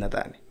ana team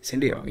nadhani, si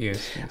ndio? Yes.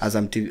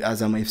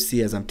 Azam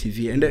FC, Azam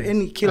TV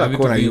and kila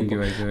kona yupo.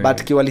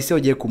 But kiwalisia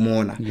uje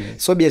kumuona. Yes.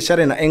 So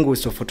biashara ina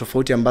angles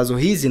tofauti ambazo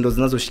hizi ndo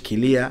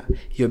zinazoshikilia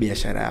hiyo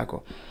biashara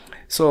yako.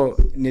 So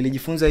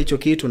nilijifunza hicho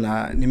kitu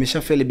na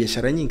nimeshafeli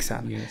biashara nyingi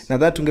sana. Yes.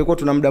 Nadhani tungekuwa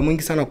tuna muda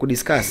mwingi sana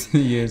kudiscuss.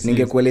 Yes,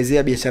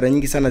 ningekuelezea biashara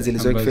nyingi sana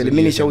zilizofeli.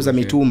 Mimi nishauza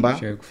mitumba.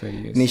 Yes.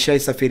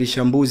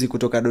 Nishaisafirisha mbuzi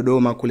kutoka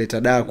Dodoma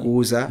kuleta Dar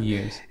kuuza.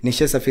 Yes.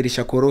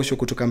 Nishasafirisha korosho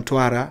kutoka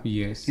Mtwara.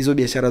 Yes. Hizo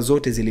biashara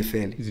zote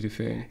zilifeli.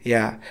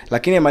 Yeah.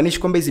 Lakini haimaanishi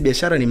kwamba hizi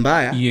biashara ni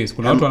mbaya. Yes,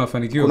 kuna watu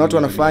wanafanikiwa. Kuna watu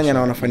wanafanya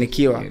na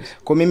wanafanikiwa. Yes.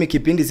 Kwa mimi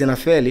kipindi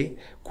zinafeli,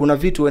 kuna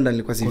vitu huenda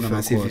nilikuwa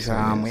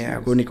sifahamu.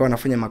 Kwa hiyo nikawa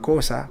nafanya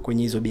makosa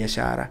kwenye hizo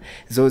biashara.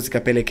 Zo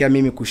zikapelekea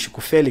mimi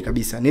kufeli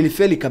kabisa.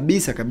 Nilifeli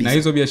kabisa. Na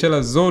hizo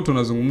biashara zote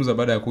unazungumza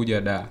baada ya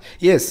kuja Dar.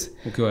 Yes.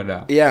 Ukiwa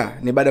Dar. Yeah,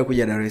 ni baada ya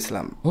kuja Dar es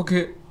Salaam.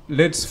 Okay,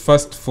 let's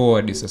fast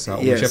forward sasa.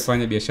 Yes.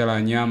 Umeshafanya biashara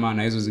ya nyama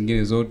na hizo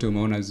zingine zote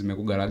umeona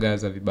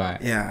zimekugaragaza vibaya.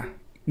 Yeah.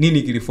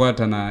 Nini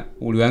kilifuata na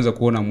ulianza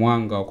kuona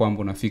mwanga wa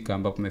kwamba unafika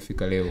ambapo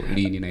umefika leo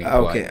lini na ilikuwa?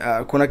 Okay,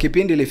 kuna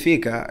kipindi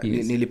ilifika.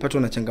 Yes.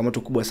 Nilipatwa na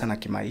changamoto kubwa sana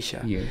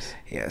kimaisha.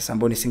 Yes,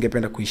 ambayo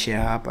nisingependa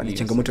kuishia hapa. Ni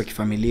changamoto ya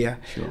kifamilia.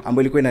 Sure.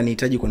 Ambayo ilikuwa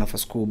inanihitaji kwa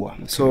nafasi kubwa.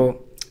 Okay. So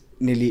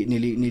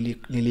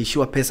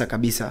niliishiwa pesa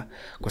kabisa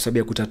kwa sababu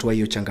ya kutatua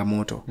hiyo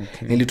changamoto.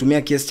 Okay.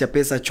 Nilitumia kiasi cha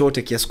pesa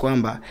chote kiasi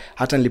kwamba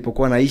hata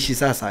nilipokuwa naishi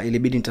sasa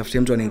ilibidi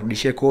nitafutie mtu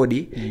anirudishie kodi.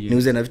 Yes.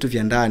 Niuze na vitu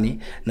vya ndani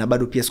na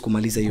bado pia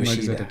sikumaliza hiyo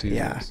shida.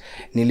 Yeah.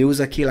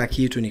 Niliuza kila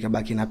kitu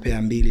nikabaki na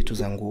pea 2 tu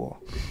za nguo.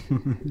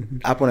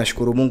 Hapo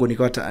nashukuru Mungu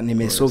nikawa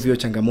nimesolve hiyo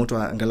changamoto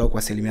angalau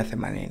kwa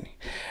 80%.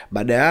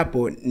 Baada ya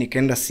hapo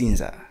nikaenda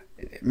Sinza.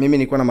 Mimi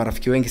nilikuwa na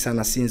marafiki wengi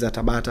sana Sinza,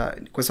 Tabata,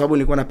 kwa sababu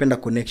nilikuwa napenda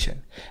connection.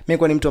 Mimi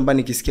kwa ni mtu ambaye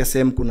nikisikia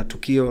sehemu kuna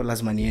tukio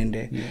lazima niende.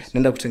 Yes.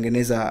 Naenda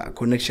kutengeneza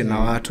connection na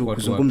watu,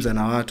 kuzungumza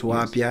na watu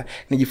wapya,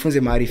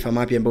 nijifunze maarifa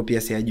mapya ambayo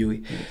pia siyajui.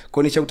 Yes.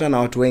 Kwa nishakutana na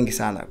watu wengi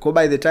sana. Kwa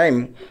by the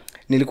time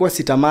nilikuwa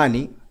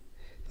sitamani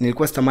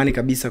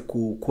kabisa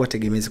kuwa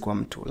tegemezi kwa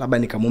mtu. Labda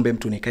nikamwombe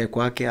mtu nikae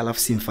kwake alafu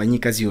simfanyii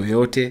kazi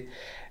yoyote.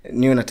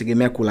 Niwe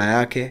nategemea kula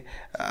yake.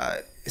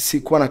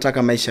 Sikuwa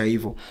nataka maisha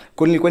hivyo.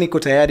 Kwa hiyo nilikuwa niko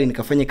tayari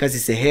nikafanya kazi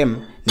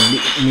sehemu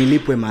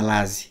nilipwe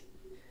malazi.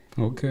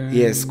 Okay.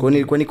 Yes, kwa hiyo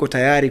nilikuwa niko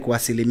tayari kwa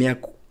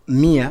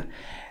 100%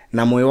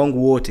 na moyo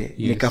wangu wote.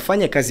 Yes.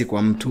 Nikafanya kazi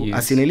kwa mtu. Yes.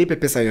 Asinilipe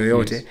pesa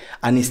yoyote. Yes.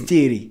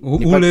 Anistiri.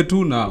 Ule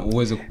tu na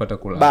uweze kupata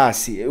kula.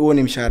 Basi, huo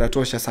ni mshahara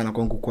tosha sana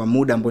kwangu kwa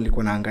muda ambao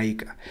nilikuwa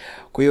nahangaika.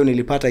 Kwa hiyo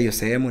nilipata hiyo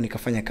sehemu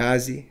nikafanya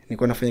kazi.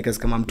 Nilikuwa nafanya kazi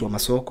kama mtu wa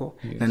masoko.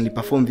 Yes. Na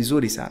niliperform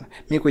vizuri sana.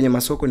 Mimi kwenye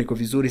masoko niko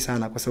vizuri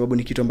sana kwa sababu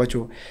ni kitu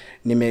ambacho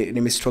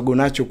struggle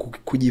nacho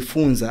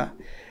kujifunza.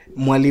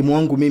 Mwalimu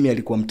wangu mimi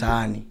alikuwa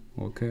mtaani.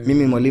 Okay.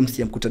 Mimi mwalimu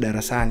sijamkuta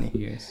darasani.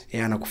 Yes.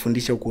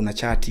 Anakufundisha huko una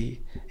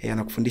chati,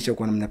 anakufundisha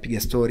huko mnapiga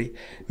story.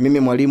 Mimi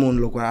mwalimu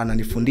nilokuwa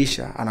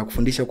ananifundisha,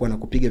 anakufundisha huko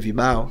anakupiga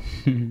vibao.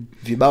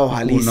 Vibao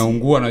halisi.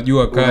 Unaungua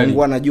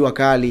na jua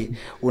kali.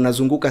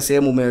 Unazunguka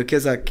sehemu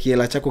umewekeza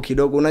kiela chako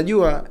kidogo.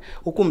 Unajua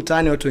huko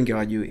mtaani watu wengi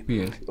hawajui.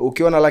 Yes.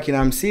 Ukiona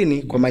 150,000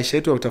 yes. Kwa maisha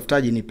yetu ya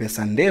utafutaji ni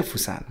pesa ndefu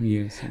sana.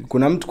 Yes.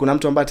 Kuna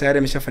mtu ambaye tayari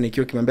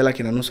ameshafanikiwa kimwambia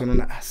 1,500,000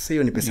 unaona sasa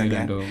hiyo ni pesa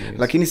gani? Yes.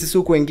 Lakini sisi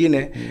huko wengine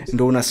yes.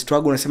 Ndio una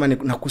struggle unasema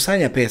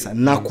nakusanya pesa.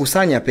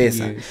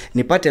 Yes.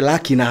 Nipate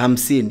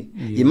 150,000.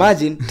 Yes.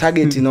 Imagine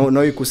target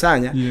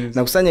naoikusanya. Yes.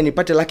 Nakusanya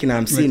nipate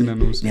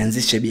 150,000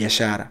 nianzishe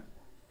biashara.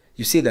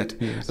 You see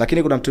that? Yes.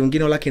 Lakini kuna mtu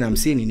mwingine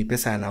 150,000 ni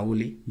pesa ya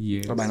nauli.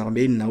 Yes. Baba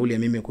anakuambia hii ni nauli ya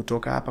mimi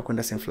kutoka hapa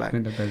kwenda sehemu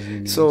fulani.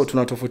 So yes.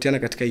 Tunatofautiana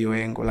katika hiyo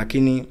engo,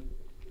 lakini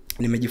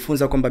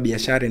nimejifunza kwamba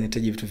biashara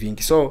inahitaji vitu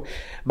vingi. So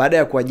baada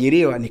ya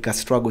kuajiriwa nika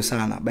struggle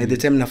sana. By the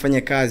time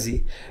nafanya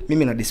kazi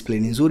mimi na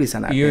discipline nzuri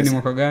sana. Hiyo ni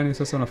mwaka gani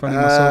sasa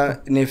unafanya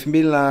masoko? Ni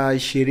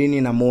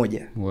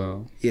 2021.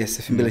 Wow. Yes,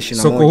 2021.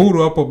 Soko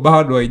Huru hapo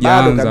bado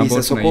haijaanza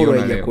ambapo Soko Huru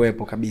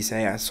haijakuepo kabisa.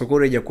 Yeah, Soko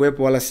Huru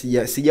haijakuepo wala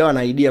sijawa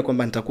na idea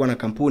kwamba nitakuwa na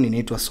kampuni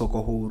inaitwa Soko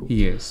Huru.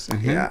 Yes.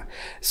 Yeah.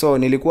 So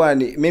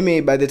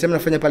mimi by the time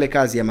nafanya pale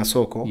kazi ya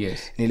masoko,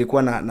 yes.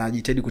 Nilikuwa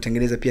najitahidi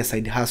kutengeneza pia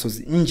side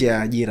hustles nje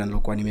ya ajira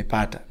nilokuwa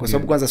nimepata. Kwa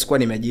sababu kwanza sikuwa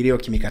nimeajiriwa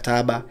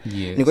kimikataba. Yes.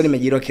 Nilikuwa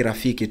nimeajiriwa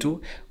kirafiki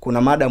tu.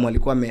 Kuna madam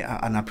alikuwa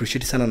ana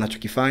appreciate sana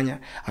ninachokifanya,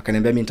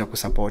 akaniambia mimi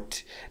nitakusupport.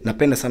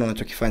 Napenda sana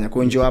ninachokifanya.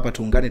 Kwa hiyo njoo hapa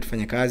tuungane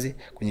tufanye kazi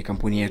kwenye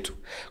kampuni yetu.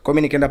 Kwa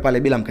mimi nikaenda pale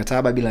bila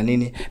mkataba bila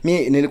nini.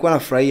 Mimi nilikuwa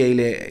nafurahia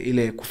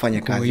ile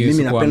kufanya kazi. Yes,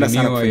 mimi napenda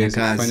sana kufanya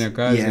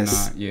kazi.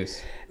 Yes.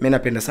 Yes. Mimi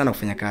napenda sana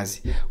kufanya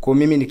kazi. Kwa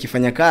mimi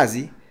nikifanya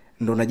kazi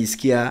ndo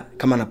najisikia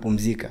kama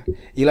napumzika.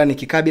 Ila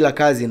nikikaa bila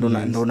kazi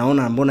ndo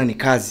naona mbona ni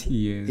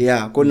kazi. Yes.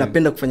 Yeah, kwa hiyo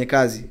napenda kufanya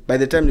kazi. By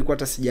the time nilikuwa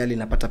hata sijali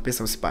napata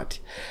pesa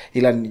usipati.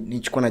 Ila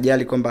nichukua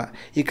najali kwamba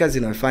hii kazi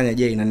ninayofanya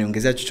je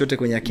inaniongezea chochote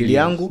kwenye akili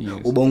yangu,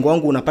 ubongo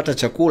wangu unapata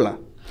chakula.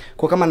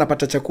 Kwa kama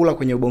napata chakula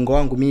kwenye ubongo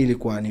wangu, mimi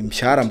ilikuwa ni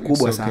mshahara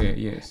mkubwa sana.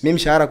 Yes. Mimi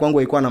mshahara kwangu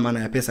haikuwa na maana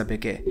ya pesa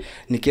pekee.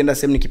 Nikienda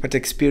sehemu nikipata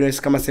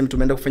experience, kama sehemu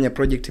tumeenda kufanya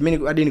project,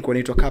 mimi hadi nilikuwa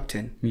naitwa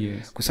captain.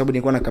 Yes. Kwa sababu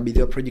nilikuwa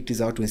nakabidhiwa project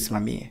za watu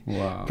nisimamie.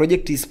 Wow.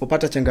 Project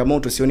isipopata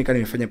changamoto sioni kama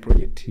nimefanya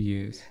project.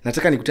 Yes.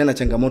 Nataka nikutane na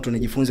changamoto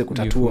nijifunze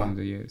kutatua.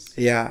 Yes.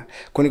 Yeah.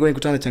 Kwa nilikuwa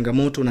nikutana na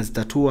changamoto na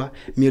zitatua,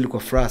 mimi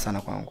ilikuwa furaha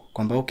sana kwangu.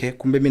 Kwamba okay,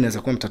 kumbe mimi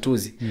naweza kuwa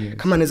mtatuzi. Yes.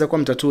 Kama naweza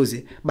kuwa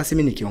mtatuzi, basi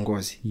mimi ni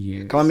kiongozi.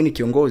 Yes. Kama mimi ni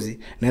kiongozi,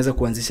 naweza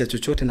kuanzisha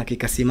chochote na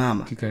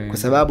kikasimama. Kwa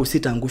sababu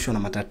sitaangushwa na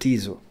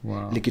matatizo.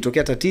 Wow.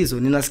 Likitokea tatizo,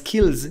 nina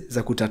skills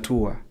za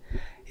kutatua.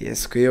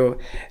 Yes, kwa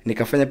hiyo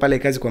nikafanya pale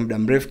kazi kwa muda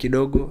mrefu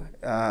kidogo,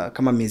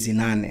 kama miezi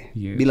 8.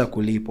 Yes. Bila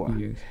kulipwa.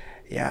 Yes.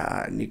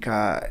 Ya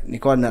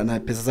nikawa na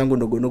pesa zangu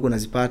ndogo ndogo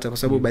nazipata, kwa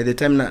sababu by the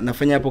time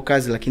nafanya hapo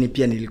kazi, lakini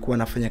pia nilikuwa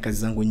nafanya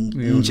kazi zangu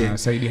nje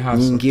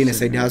nyingine,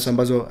 side hustle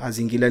ambazo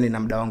haziingiliani na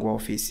muda wangu wa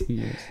ofisi.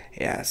 Yes.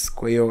 Yes,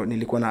 kwa hiyo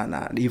nilikuwa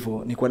na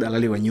hivyo, nilikuwa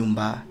dalali wa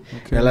nyumba.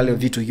 Okay. Dalali wa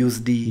vitu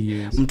used.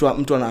 Yes.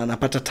 Mtu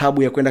anapata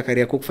tabu ya kwenda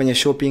Kariakoo kufanya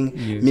shopping.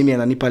 Yes. Mimi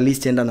ananipa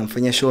list, enda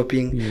namfanyia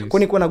shopping. Yes. Kwa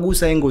nilikuwa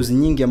nagusa angles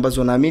nyingi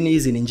ambazo naamini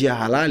hizi ni njia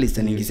halali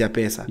zitaniingizia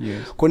pesa. Yes.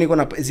 Kwa nilikuwa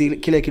na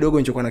kile kidogo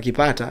nilichokuwa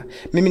nakipata,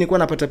 mimi nilikuwa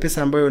napata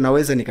pesa ambayo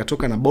naweza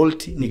nikatoka na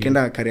Bolt,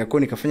 nikaenda Kariakoo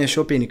nikafanya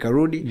shopping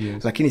nikarudi.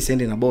 Yes. Lakini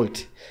siende na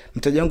Bolt.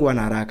 Mteja wangu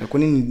ana haraka, kwa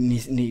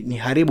nini ni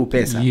haribu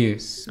pesa?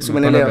 Yes.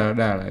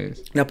 Daladala.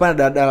 Yes.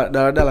 Napanda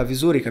daladala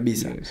vizuri kabisa.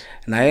 Yes.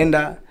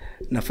 Naenda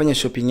nafanya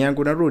shopping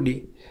yangu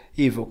narudi.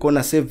 Hivyo kwa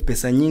na save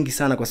pesa nyingi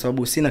sana, kwa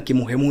sababu sina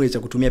kimuhemuhe cha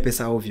kutumia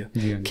pesa ovyo.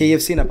 Yeah.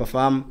 KFC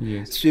napafahamu.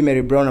 Yes. Sweet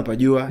Mary Brown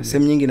napajua. Yes.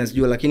 Sehemu nyingi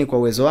nazijua, lakini kwa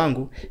uwezo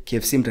wangu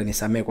KFC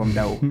mtanisamee kwa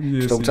muda huu.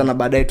 Yes. Tutakutana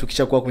baadaye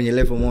tukishakuwa kwenye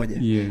level moja.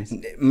 Yes.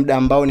 Muda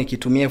ambao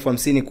nikitumia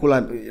 50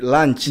 kula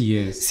lunch.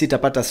 Yes.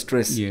 Sitapata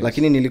stress. Yes.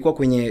 Lakini nilikuwa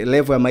kwenye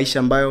level ya maisha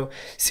ambayo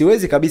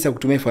siwezi kabisa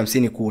kutumia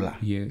 50 kula.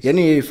 Yes.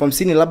 Yaani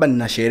 50 labda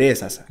nina sherehe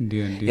sasa.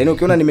 Yaani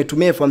ukiona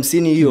nimetumia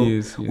 50 hiyo,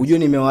 yes. Ujue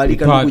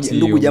nimewaalika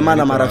ndugu jamaa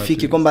na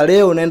marafiki kwamba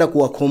leo naenda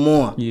kuwakomoa.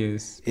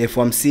 Yes.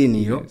 50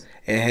 hiyo.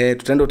 Yes.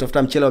 Tutaenda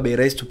utafuta mchele wa bei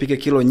rahisi tupike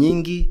kilo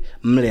nyingi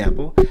mle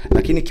hapo.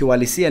 Lakini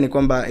kiuhalisia ni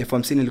kwamba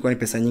 50 ilikuwa ni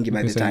pesa nyingi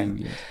by the time.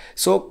 Yes.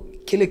 So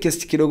kile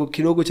kiasi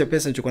kidogo cha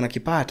pesa nilichokuwa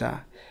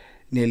nakipata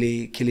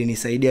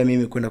kilinisaidia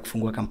mimi kwenda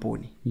kufungua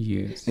kampuni.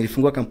 Yes.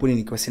 Nilifungua kampuni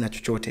nikiwa sina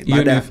chochote.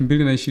 Baada ya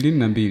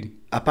 2022.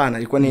 Hapana,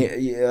 ilikuwa ni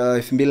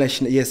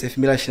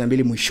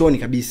 2022 mwishoni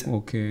kabisa.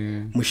 Okay.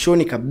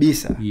 Mwishoni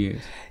kabisa. Yes.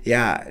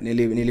 Ya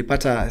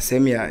nilipata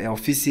sehemu ya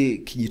ofisi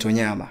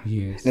Kijitonyama.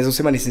 Yes. Naweza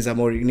kusema ni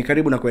Sinzamori, ni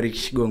karibu na kwa Eric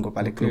Shigongo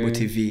pale. Okay. Global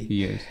TV.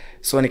 Yes.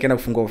 So nikaenda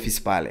kufungua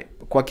ofisi pale.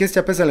 Kwa kiasi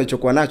cha pesa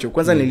nilichokuwa nacho,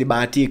 kwanza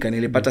nilibahatika,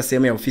 nilipata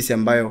sehemu ya ofisi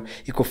ambayo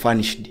iko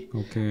furnished.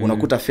 Okay.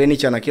 Unakuta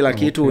furniture na kila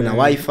kitu. Okay.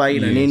 Na wifi.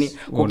 Yes. Na nini.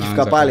 Kwa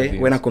ukifika pale,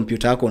 wewe na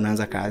kompyuta yako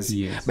unaanza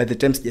kazi. Yes. By the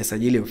time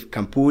sijasajili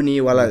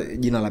kampuni wala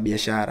jina la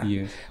biashara.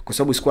 Yes. Kwa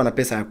sababu sikuwa na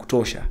pesa ya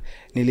kutosha.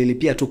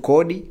 Nililipia tu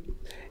kodi,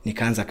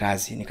 nikaanza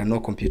kazi, nikanunua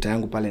kompyuta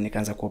yangu pale,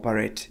 nikaanza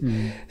kuoperate.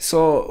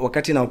 So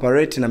wakati na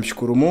operate,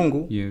 namshukuru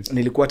Mungu. Yes.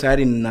 Nilikuwa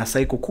tayari na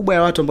cycle kubwa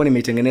ya watu ambao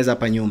nimeitengeneza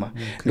hapa nyuma.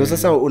 Okay. Ndio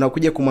sasa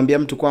unakuja kumwambia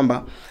mtu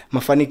kwamba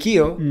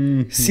mafanikio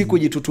si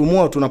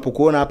kujitutumua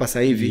tunapokuona hapa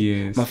sasa hivi.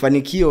 Yes.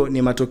 Mafanikio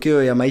ni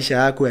matokeo ya maisha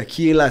yako ya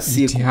kila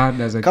siku.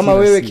 Kama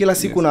wewe kila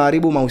siku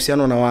unaharibu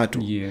mahusiano na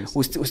watu, yes.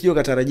 Usije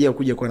ukatarajia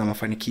kuja kuwa na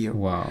mafanikio.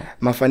 Wow.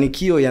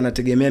 Mafanikio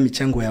yanategemea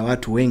michango ya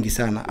watu wengi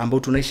sana ambao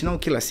tunaishi nao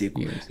kila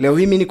siku. Yes. Leo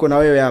hii mimi niko na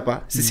wewe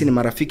hapa, sisi ni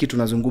marafiki,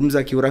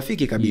 tunazungumza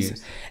kiurafiki kabisa.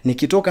 Yes.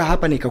 Nikitoka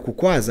hapa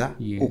nikakukwaza,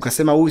 yes.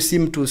 Ukasema huyu si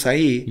mtu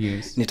sahihi,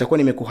 yes. Nitakuwa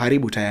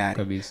nimekuharibu tayari.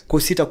 Kabisa.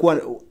 Kwa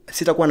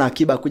sitakuwa na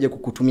akiba kuja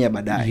kukutumia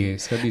baadaye.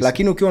 Yes,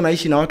 lakini ukiwa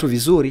unaishi na watu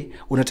vizuri,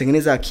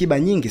 unatengeneza akiba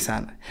nyingi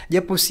sana.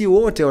 Japo si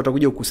wote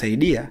watakuja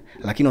kukusaidia,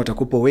 lakini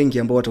watakupa wengi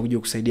ambao watakuja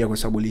kukusaidia kwa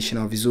sababu uliishi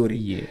nao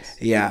vizuri. Yes.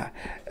 Yeah.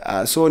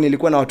 So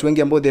nilikuwa na watu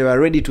wengi ambao they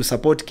were ready to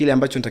support kile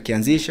ambacho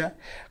nitakianzisha.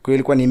 Kwa hiyo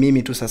ilikuwa ni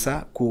mimi tu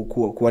sasa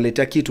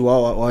kuwaletea kitu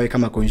wao wawe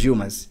kama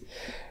consumers.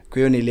 Kwa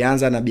hiyo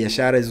nilianza na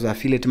biashara hizo za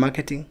affiliate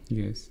marketing.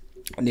 Yes.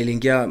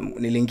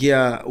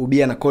 Niliingia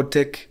ubia na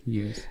Codetech.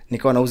 Yes.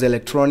 Nikawa nauza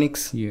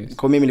electronics. Yes.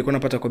 Kwa mimi nilikuwa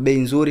napata kwa bei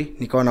nzuri,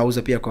 nikawa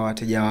nauza pia kwa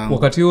wateja wangu.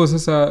 Wakati huo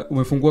sasa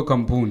umefungua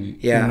kampuni.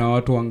 Yeah. Una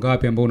watu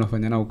wangapi ambao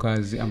unafanya nao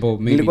kazi, ambao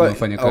maybe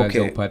unafanya kazi,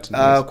 okay, au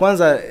partners?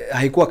 Kwanza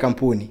haikuwa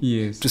kampuni.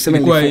 Yes. Tuseme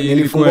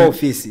nilifungua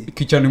ofisi.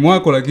 Kichwani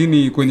mwako,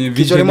 lakini kwenye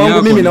vision yako. Kichwani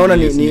mwangu mimi naona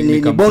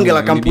ni bonge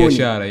la kampuni.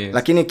 Biashara, yes.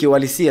 Lakini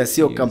kiuhalisia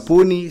sio, yes.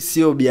 Kampuni,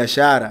 sio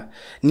biashara,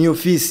 ni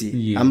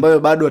ofisi. Yes. Ambayo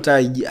bado hata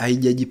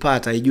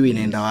haijajipata, haijui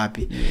inaenda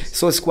wapi.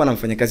 Yes. So sikuwa na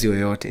mfanyakazi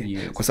yoyote.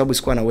 Yes. Kwa sababu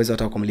sikuwa na uwezo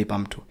hata kumlipa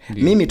mtu.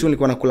 Yes. Mimi tu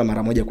nilikuwa nakula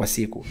mara moja kwa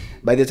siku.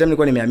 By the time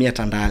nilikuwa nimehamia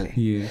Tandale.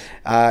 Yes.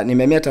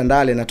 Nimehamia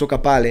Tandale, natoka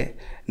pale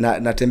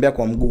natembea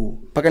kwa mguu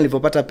mpaka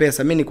nilipopata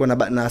pesa. Mimi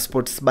nilikuwa na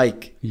sports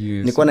bike. Yes.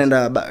 Nilikuwa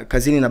naenda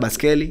kazini na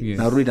baskeli. Yes.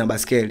 Narudi na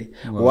baskeli.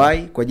 Wow.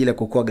 Why? Kwa ajili ya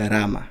kuokoa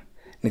gharama.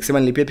 Nikisema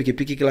nilipia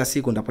pikipiki kila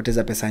siku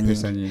nitapoteza pesa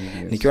nyingi.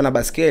 Yes. Nikiwa na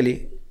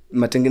baskeli,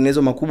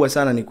 matengenezo makubwa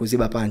sana ni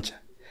kuziba pancha.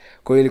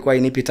 Kwa hiyo ilikuwa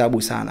inipi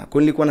tabu sana. Kwa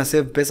hiyo nilikuwa na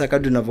save pesa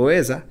kadri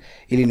ninavyoweza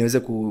ili niweze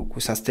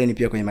kusustain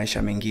pia kwenye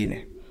maisha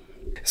mengine.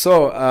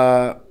 So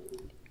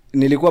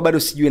nilikuwa bado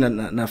sijui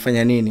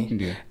nafanya nini.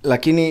 Ndiyo.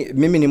 Lakini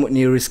mimi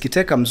ni risk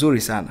taker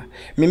mzuri sana.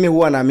 Mimi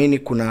huwa naamini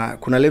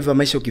kuna level ya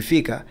maisha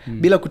ukifika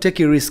bila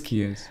kuteki risk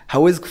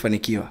hauwezi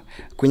kufanikiwa.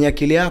 Kwenye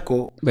akili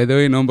yako. By the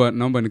way,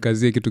 naomba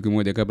nikazie kitu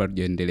kimoja kabla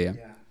tujaendelea.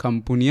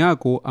 Kampuni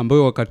yako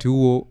ambayo wakati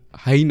huo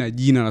haina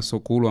jina la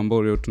Soko Huru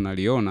ambao leo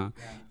tunaliona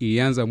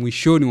ilianza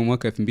mwishoni mwa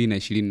mwaka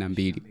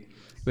 2022.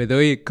 By the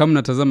way, kama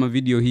natazama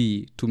video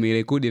hii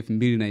tumerekodi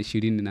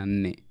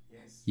 2024.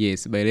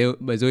 Yes,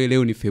 by the way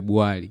leo ni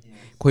Februari.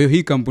 Kwa hiyo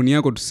hii kampuni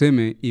yako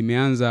tuseme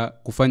imeanza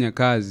kufanya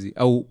kazi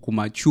au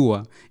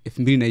kumachua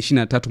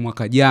 2023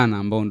 mwaka jana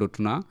ambao ndo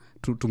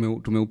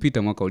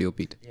tumeupita mwaka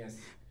uliopita.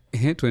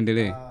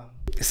 Tuendelee.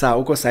 Sawa,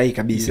 uko sahihi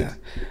kabisa.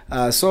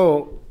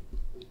 So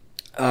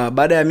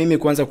baada ya mimi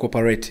kuanza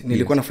cooperate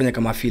nilikuwa nafanya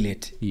kama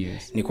affiliate.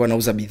 Nilikuwa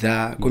nauza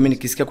bidhaa. Kwa mimi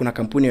nikisikia kuna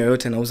kampuni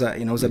yoyote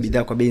inauza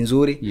bidhaa kwa bei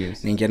nzuri,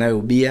 niingia nayo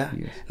ubia,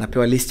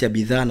 napewa list ya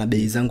bidhaa na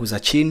bei zangu za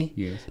chini.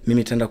 Mimi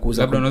nitaenda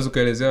kuuza. Labda unaweza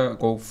kuelezea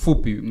kwa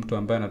ufupi, mtu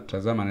ambaye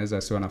anatutazama anaweza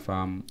asiwe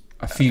anafahamu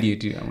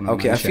affiliate.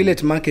 Okay,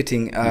 affiliate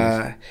marketing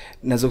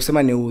naweza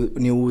kusema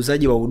ni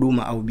uuzaji wa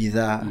huduma au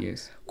bidhaa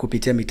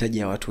kupitia mitaji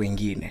ya watu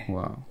wengine.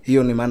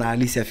 Hiyo ni maana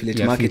halisi ya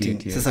affiliate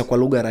marketing. Sasa kwa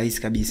lugha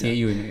rahisi kabisa.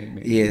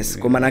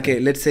 Kwa maana yake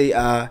let's say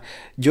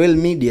Joel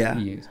Media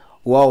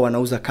wao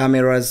wanauza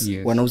cameras,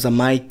 wanauza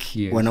mic,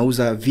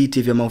 wanauza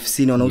viti vya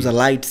maofisini,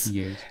 wanauza lights.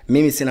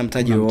 Mimi sina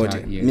mtaji wowote.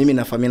 Mimi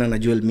nafahamiana na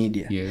Joel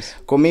Media.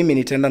 Kwa mimi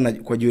nitaenda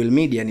kwa Joel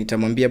Media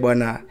nitamwambia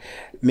bwana,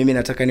 mimi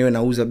nataka niwe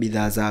nauza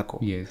bidhaa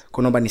zako.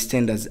 Kwa naomba ni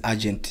stand as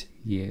agent.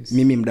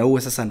 Mimi muda huo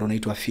sasa ndo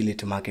naitwa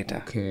affiliate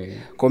marketer.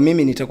 Kwa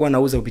mimi nitakuwa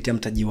nauza kupitia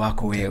mtaji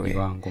wako wewe.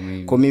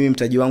 Kwa mimi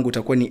mtaji wangu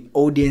utakuwa ni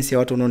audience ya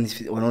watu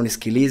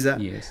wanaonisikiliza,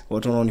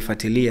 watu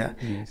wanaonifuatilia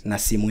na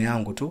simu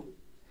yangu tu.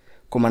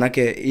 Kwa maana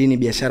yake hii ni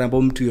biashara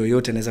ambayo mtu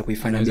yoyote anaweza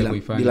kuifanya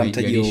bila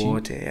mtaji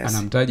wowote.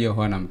 Ana mtaji au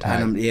hana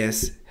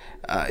mtaji.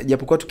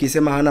 Japokuwa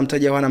tukisema hana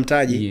mtaji au hana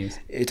mtaji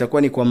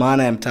itakuwa ni kwa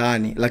maana ya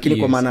mtaani, lakini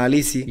kwa maana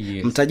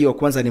halisi mtaji wa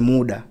kwanza ni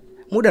muda.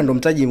 Muda ndo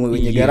mtaji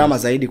wenye gharama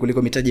zaidi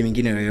kuliko mitaji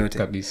mingine yoyote.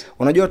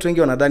 Unajua watu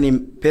wengi wanadhani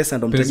pesa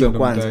ndo mtaji wa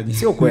kwanza.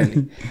 Sio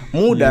kweli.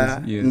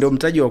 Muda ndo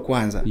mtaji wa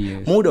kwanza.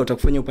 Muda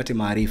utakufanya upate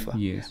maarifa.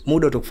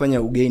 Muda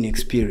utakufanya ugain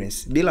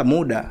experience. Bila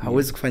muda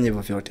hauwezi kufanya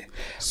hivyo vyote.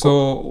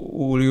 So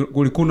wewe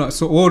ulikuwa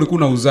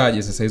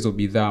unauzaje sasa hizo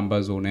bidhaa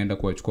ambazo unaenda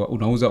kuachukua?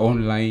 Unauza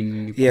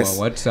online kwa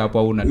WhatsApp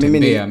au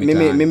unatembea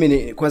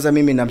mitaani?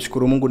 Mimi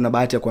namshukuru Mungu na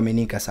bahati ya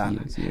kuaminika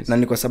sana. Na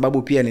ni kwa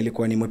sababu pia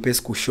nilikuwa ni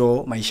mwepesi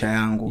kushow maisha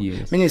yangu.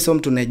 Mimi sio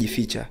mtu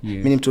nayejificha.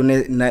 Mimi ni mtu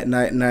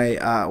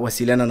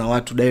wasiliana na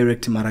watu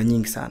direct mara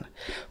nyingi sana.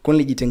 Kwa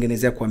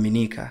nilijitengenezea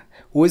kuaminika.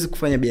 Huwezi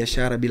kufanya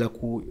biashara bila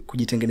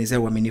kujitengenezea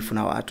uaminifu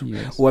na watu.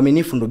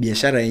 Uaminifu ndo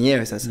biashara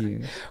yenyewe sasa.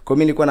 Kwa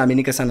mimi nilikuwa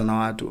naaminika sana na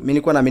watu. Mimi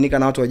nilikuwa naaminika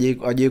na watu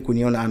waje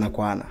kuniona ana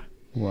kwa ana.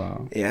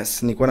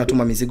 Nilikuwa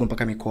natuma mizigo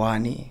mpaka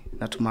mikoani.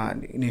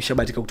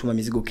 Nishabahatika kutuma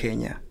mizigo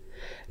Kenya.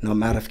 Na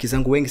marafiki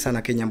zangu wengi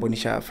sana Kenya ambao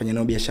nishafanya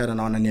nao biashara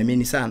na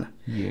wananiamini sana.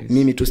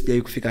 Mimi tu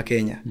sijawahi kufika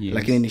Kenya,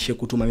 lakini nishe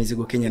kutuma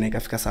mizigo Kenya na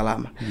ikafika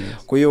salama.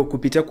 Kwa hiyo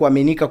kupitia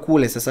kuaminika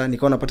kule sasa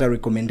nikawa napata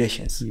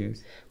recommendations.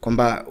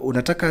 Kwamba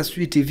unataka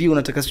sui TV,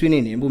 unataka sui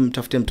nini? Hebu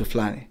mtafute mtu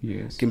fulani.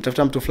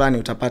 Ukimtafuta mtu fulani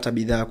utapata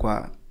bidhaa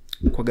kwa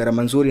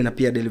gharama nzuri na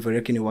pia delivery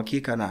yake ni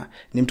uhakika na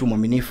ni mtu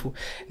mwaminifu.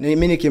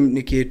 Mimi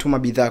nikituma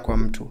bidhaa kwa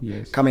mtu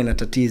kama ina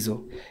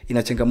tatizo,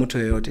 ina changamoto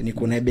yoyote,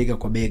 niko naye bega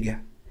kwa bega.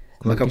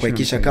 Mpaka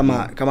kuhakikisha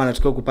kama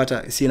anatakiwa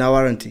kupata, sina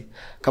warranty,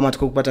 kama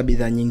anatakiwa kupata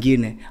bidhaa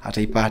nyingine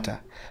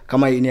ataipata.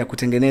 Kama ni ya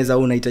kutengeneza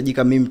au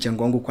unahitajika mimi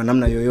mchango wangu kwa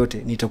namna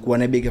yoyote, nitakuwa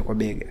naye bega kwa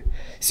bega.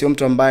 Sio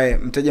mtu ambaye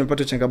mteja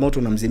amepata changamoto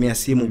unamzimia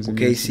simu,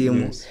 upokee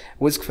simu.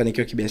 Huwezi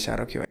kufanikiwa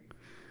kibiashara ukiwa.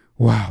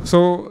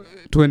 So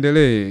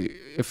tuendelee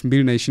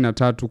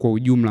 2023 kwa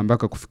ujumla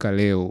mpaka kufika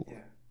leo.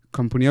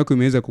 Kampuni yako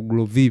imeweza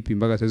kugrow vipi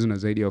mpaka sasa una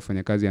zaidi ya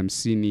wafanyakazi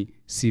 50?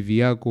 CV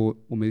yako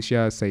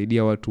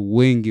umeshasaidia watu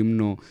wengi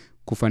mno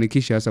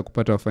kufanikisha hasa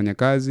kupata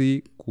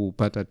wafanyakazi,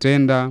 kupata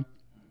tenda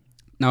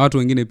na watu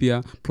wengine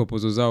pia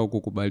proposal zao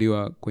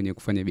kukubaliwa kwenye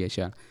kufanya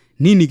biashara.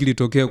 Nini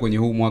kilitokea kwenye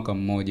huu mwaka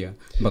mmoja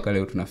mpaka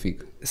leo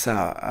tunafika?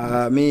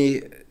 Sawa,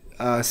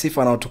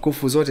 sifa na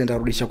utukufu zote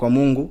nitarudisha kwa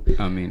Mungu.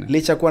 Amina.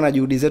 Licha kuwa na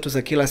juhudi zetu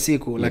za kila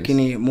siku,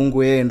 lakini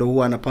Mungu yeye ndo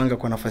huwa anapanga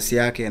kwa nafasi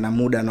yake na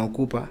muda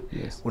anaokupa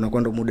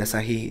unakuwa ndo muda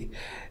sahihi.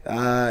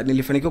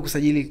 Nilifanikiwa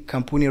kusajili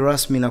kampuni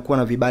rasmi na kuwa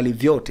na vibali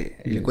vyote.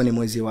 Ilikuwa ni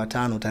mwezi wa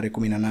 5 tarehe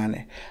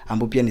 18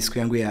 ambapo pia ni siku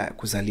yangu ya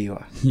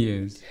kuzaliwa.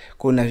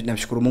 Kwa hiyo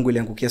namshukuru Mungu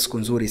iliangukia siku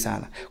nzuri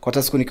sana. Kwa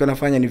hata siku nikiwa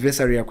nafanya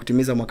anniversary ya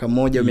kutimiza mwaka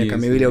mmoja au miaka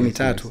miwili au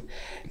mitatu,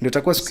 ndio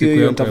itakuwa siku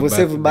hiyo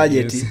nitavosave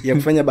budget ya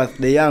kufanya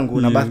birthday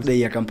yangu na birthday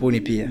ya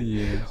kampuni pia.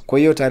 Kwa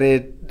hiyo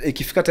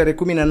ikifika tarehe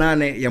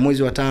 18 ya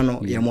mwezi wa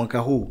 5 ya mwaka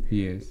huu,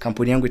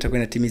 kampuni yangu itakuwa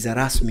inatimiza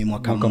rasmi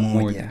mwaka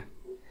mmoja.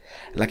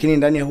 Lakini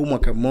ndani ya huu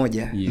mwaka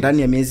mmoja,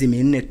 ndani ya miezi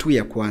 4 tu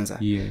ya kwanza,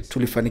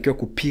 tulifanikiwa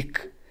kupick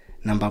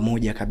namba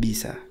 1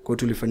 kabisa. Kwa hiyo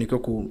tulifanikiwa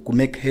ku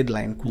make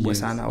headline kubwa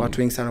sana.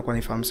 Watu wengi sana kwa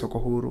nifahamu Soko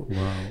Huru. Wow.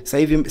 Sasa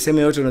hivi sehemu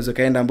yote unaweza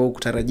kaenda ambao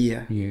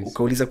ukutarajia,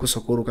 ukauliza kwa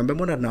Soko Huru, kaambia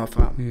mbona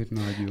tunawafahamu.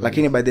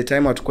 Lakini by the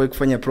time hatukuwahi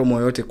kufanya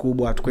promo yote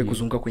kubwa, hatukuwahi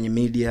kuzunguka kwenye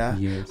media,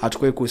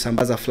 hatukuwahi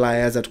kusambaza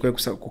flyers, hatukuwahi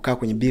kukaa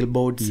kwenye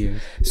billboards.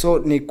 So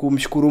ni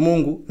kumshukuru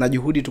Mungu na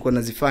juhudi tulikuwa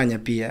tunazifanya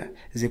pia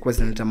zilikuwa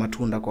zinaleta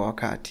matunda kwa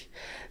wakati.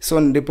 So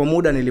ndipo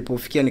muda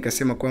nilipofikia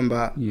nikasema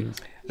kwamba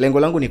lengo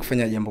langu ni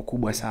kufanya jambo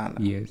kubwa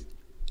sana.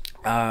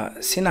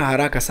 Sina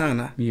haraka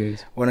sana.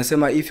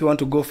 Wanasema if you want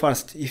to go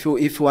fast, if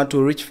you want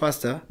to reach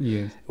faster,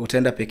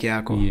 utaenda peke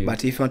yako.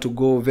 But if you want to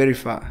go very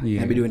far,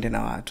 inabidi uende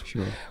na watu.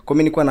 Kwa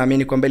mimi nilikuwa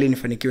naamini kwamba ili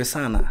nifanikiwe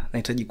sana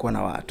nahitaji kuwa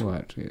na watu.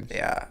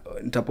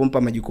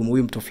 Nitapompa majukumu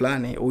huyu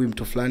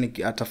mtu fulani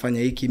atafanya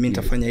hiki, mimi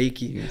nitafanya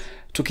hiki.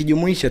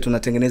 Tukijumuisha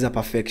tunatengeneza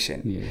perfection.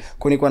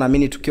 Kwa nilikuwa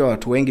naamini tukiwa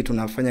watu wengi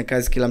tunafanya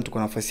kazi, kila mtu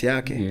kwa nafasi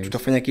yake,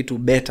 tutafanya kitu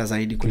better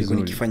zaidi kuliko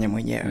nikifanya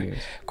mwenyewe.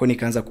 Kwa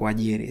nikaanza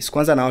kuajiri.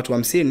 Kwanza na watu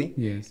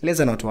 50,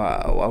 leza na watu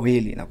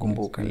wawili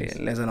nakumbuka.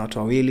 Leza na watu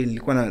wawili,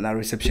 nilikuwa na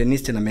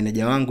receptionist na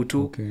manager wangu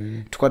tu.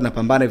 Tulikuwa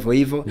tunapambana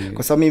hivyo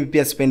kwa sababu mimi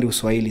pia sipendi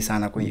uswahili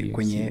sana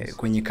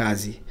kwenye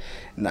kazi.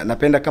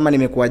 Napenda kama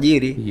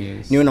nimekuajiri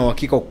niwe na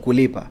uhakika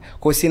kukulipa.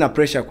 Kwa hiyo sina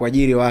pressure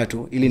kuajiri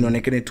watu ili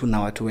nionekane tu na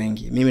watu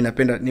wengi. Mimi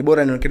napenda ni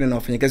bora nionekane na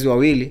wafanyakazi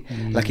wawili,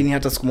 lakini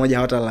hata siku moja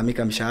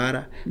hawatalalamika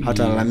mshahara,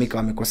 hawatalalamika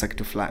wamekosa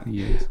kitu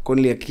fulani. Kwa hiyo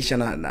nilihakikisha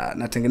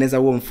natengeneza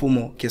huo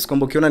mfumo kiasi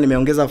kwamba ukiona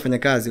nimeongeza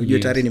wafanyakazi ujue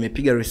tayari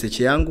nimepiga research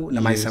yangu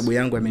na mahesabu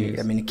yangu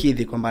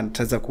yamenikidhi kwamba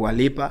nitaweza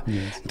kuwalipa.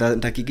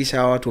 Nitahakikisha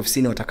hao watu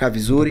ofisini watakaa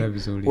vizuri,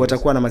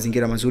 watakuwa na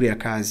mazingira mazuri ya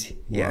kazi.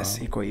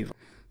 Iko hivyo.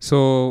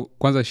 So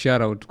kwanza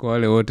shout out kwa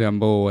wale wote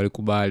ambao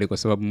walikubali, kwa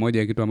sababu moja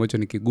ya kitu ambacho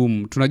ni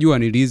kigumu, tunajua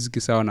ni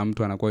riziki sawa na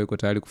mtu anakuwa yuko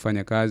tayari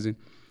kufanya kazi,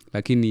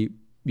 lakini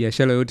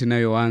biashara yote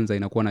inayoanza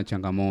inakuwa na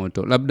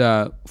changamoto.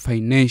 Labda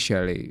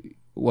financially,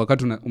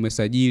 wakati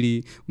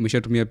umesajili,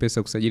 umeshatumia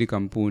pesa kusajili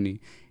kampuni,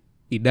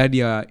 idadi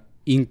ya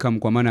income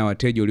kwa maana ya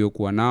wateja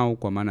uliokuwa nao,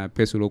 kwa maana ya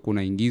pesa uliokuwa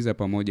unaingiza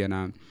pamoja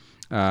na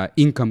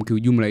income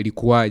kiujumla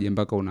ilikuwaje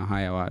mpaka una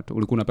haya watu?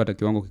 Ulikuwa unapata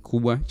kiwango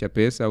kikubwa cha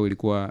pesa au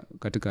ilikuwa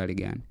katika hali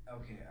gani?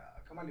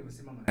 Kama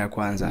nilivyosema mara ya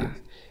kwanza,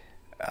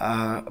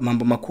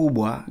 mambo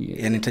makubwa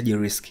yanahitaji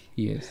risk.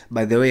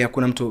 By the way,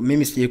 hakuna mtu,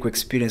 mimi sijai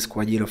ku-experience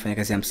kwa ajili ya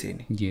wafanyakazi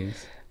 50.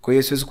 Kwa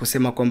hiyo siwezi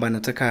kusema kwamba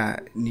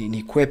nataka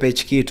ni kwepe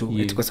hichi kitu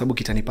eti kwa sababu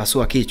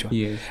kitanipasua kichwa.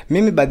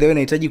 Mimi by the way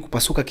nahitaji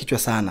kupasuka kichwa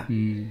sana.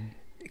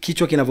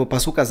 Kichwa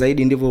kinavyopasuka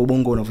zaidi ndivyo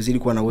ubongo unavyozidi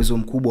kuwa na uwezo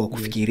mkubwa wa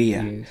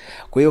kufikiria.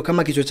 Kwa hiyo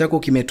kama kichwa chako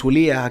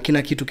kimetulia,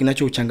 hakina kitu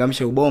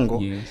kinachouchangamsha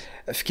ubongo,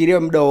 fikiria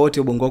muda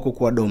wote ubongo wako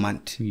kuwa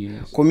dormant.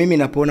 Kwa mimi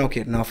napoona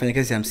na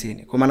wafanyakazi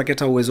 50, kwa maana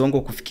hata uwezo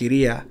wangu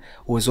kufikiria,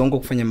 uwezo wangu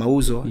kufanya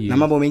mauzo na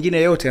mambo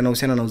mengine yote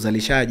yanayohusiana na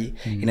uzalishaji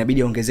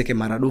inabidi ongezeke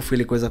maradufu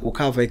ili kuweza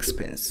kucover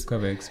expense.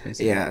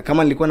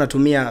 Kama nilikuwa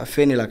natumia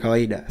feni la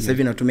kawaida, sasa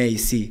hivi natumia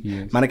AC.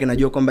 Maana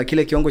najua kwamba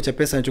kile kiwango cha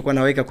pesa nilichokuwa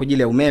naweka kwa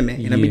ajili ya umeme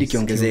inabidi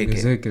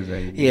kiongezeke.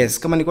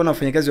 Kama nilikuwa na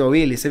wafanyakazi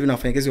wawili, sasa hivi na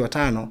wafanyakazi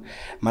 5,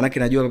 maana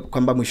najua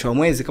kwamba mwisho wa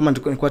mwezi kama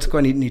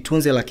nilikuwa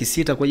nitunze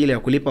 600 kwa ajili ya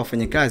kulipa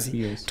wafanyakazi,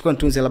 tulikuwa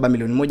nitunze labda 1.5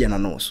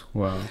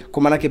 milioni.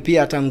 Kwa maana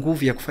pia hata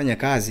nguvu ya kufanya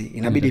kazi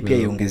inabidi pia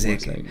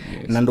iongezeke.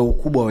 Na ndio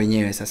ukubwa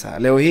wenyewe sasa.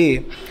 Leo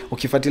hii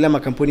ukifuatilia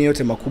makampuni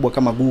yote makubwa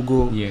kama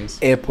Google,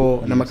 Apple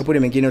na makampuni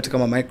mengine yote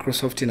kama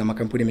Microsoft na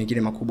makampuni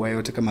mengine makubwa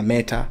yote kama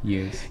Meta,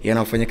 yana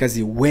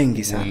wafanyakazi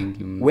wengi sana.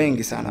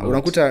 Wengi sana.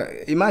 Unakuta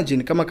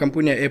imagine kama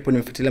kampuni ya Apple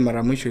nimefuatilia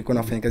mara mwisho ilikuwa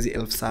na wafanyakazi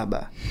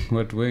 7,000.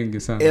 Watu wengi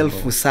sana.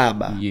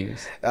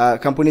 7,000.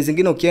 Kampuni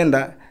zingine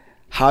ukienda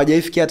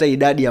hawajaifikia hata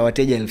idadi ya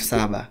wateja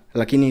 7,000,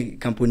 lakini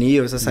kampuni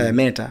hiyo sasa ya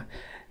Meta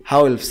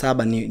hao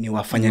 7,000 ni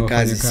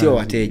wafanyakazi, sio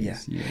wateja.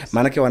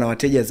 Maana yake wana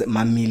wateja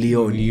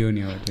mamilioni.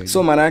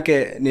 So maana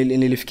yake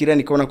nilifikiria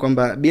nikaona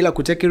kwamba bila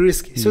kutake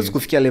risk siwezi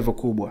kufikia level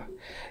kubwa.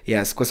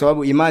 Kwa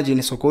sababu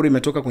imagine Soko Huru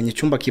imetoka kwenye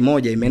chumba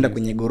kimoja imeenda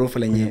kwenye gorofa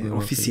lenye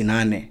ofisi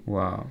 8.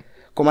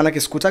 Kwa maana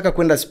sikutaka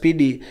kwenda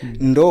speedi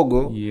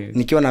ndogo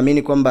nikiwa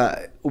naamini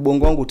kwamba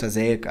ubongo wangu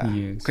utazeeka.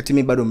 Wakati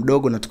mimi bado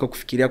mdogo nataka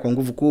kufikiria kwa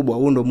nguvu kubwa,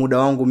 huo ndo muda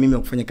wangu mimi wa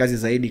kufanya kazi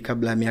zaidi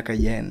kabla ya miaka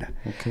ijaenda.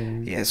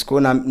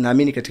 Kwa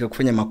naamini katika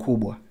kufanya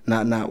makubwa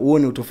na huo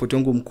ni utofauti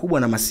wangu mkubwa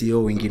na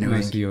CEO wengine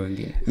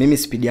wengi. Mimi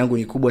speed yangu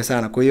ni kubwa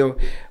sana. Kwa hiyo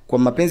kwa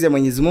mapenzi ya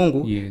Mwenyezi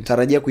Mungu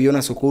tarajia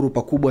kuiona Soko Huru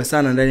pakubwa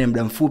sana ndani ya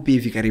muda mfupi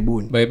hivi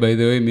karibuni. By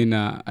the way,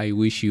 mina I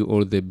wish you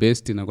all the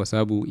best, na kwa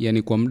sababu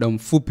yani kwa muda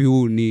mfupi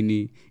huu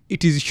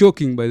it is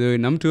shocking by the way,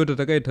 na mtu yote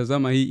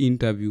atakayetazama hii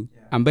interview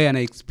ambaye ana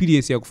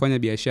experience ya kufanya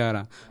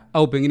biashara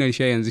au pengine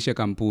alishaanzisha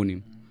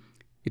kampuni,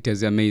 it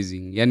is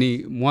amazing.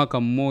 Yani mwaka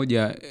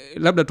mmoja,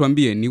 labda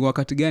tuambie ni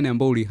wakati gani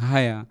ambao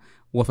ulihaya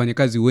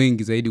wafanyakazi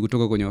wengi zaidi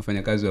kutoka kwenye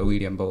wafanyakazi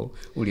wawili ambao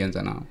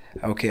ulianza nao?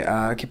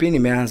 Kipindi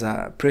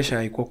nimeanza pressure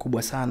haikuwa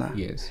kubwa sana.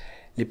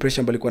 Ni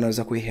pressure ambayo nilikuwa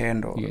naweza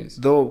kuihandle.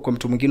 Though kwa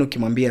mtu mwingine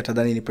ukimwambia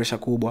atadhani ni pressure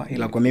kubwa,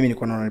 ila kwa mimi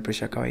nilikuwa naona ni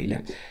pressure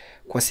kawaida.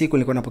 Kwa siku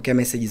nilikuwa napokea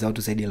message za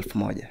watu zaidi ya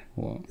 1,000.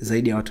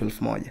 Zaidi ya watu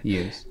 1,000.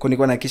 Kwa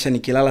nilikuwa nahakikisha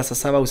nikilala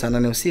saa 7 au saa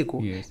 8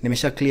 usiku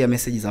nimesha clear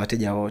message za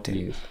wateja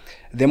wote.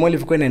 The more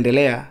ilivyokuwa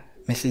inaendelea,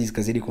 messages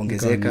zikazidi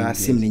kuongezeka,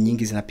 simu ni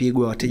nyingi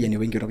zinapigwa, wateja ni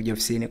wengi wanakuja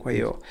ofisini. Kwa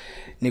hiyo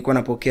nilikuwa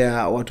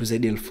napokea watu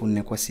zaidi ya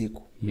 1400 kwa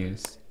siku.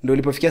 Ndio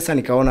nilipofikia sasa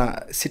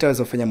nikaona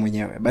sitaweza kufanya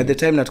mwenyewe. By the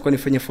time natakuwa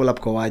nifanye follow up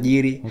kwa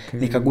waajiri,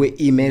 nikague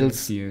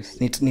emails,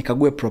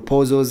 nikague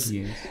proposals.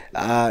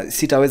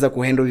 Sitaweza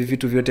kuhandle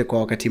vitu vyote kwa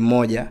wakati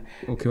mmoja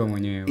ukiwa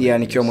mwenyewe.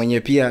 Nikiwa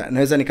mwenyewe pia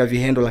naweza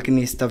nikavihandle,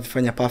 lakini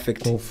sitavifanya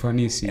perfect kwa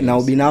ufanisi. Na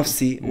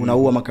ubinafsi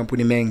unaua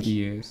makampuni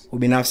mengi.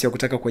 Ubinafsi wa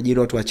kutaka kuajiri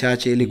watu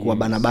wachache ili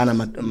kuwabana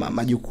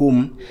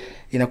majukumu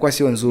inakuwa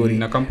sio nzuri.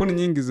 Na kampuni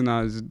nyingi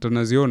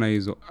tunaziona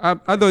hizo.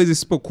 Otherwise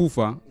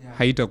isipokufa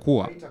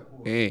haitakuwa.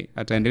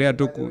 Ataendelea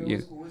tu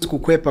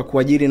kukwepa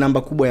kuajiri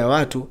namba kubwa ya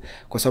watu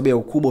kwa sababu ya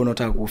ukubwa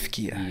unaotaka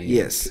kufikia.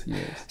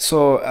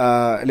 So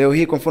leo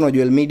hii kwa mfano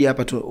Joel Media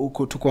hapa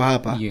tuko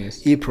hapa.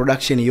 Hii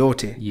production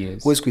yote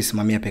huwezi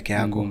kuisimamia peke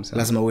yako.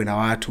 Lazima uwe na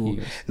watu.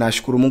 Na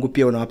nashukuru Mungu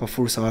pia unawapa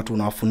fursa watu,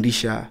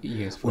 unawafundisha.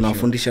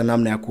 Unawafundisha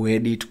namna ya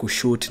kuedit,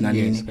 kushoot na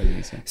nini.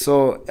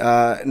 So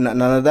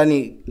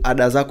nadhani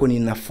ada zako ni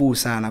nafuu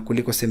sana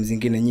kuliko sehemu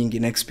zingine nyingi.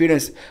 Na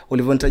experience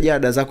ulivyonitajia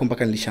ada zako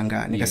mpaka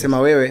nilishangaa. Nikasema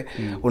wewe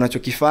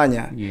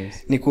unachokifanya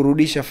ni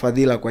kurudisha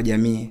fadhila kwa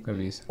jamii.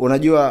 Kabisa.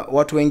 Unajua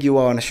watu wengi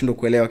wao wanashindwa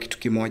kuelewa kitu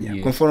kimoja.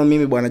 Kwa mfano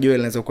mimi bwana Joel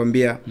naweza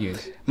kuambia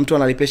mtu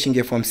analipia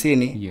shilingi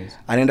 50,000,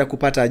 anaenda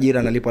kupata ajira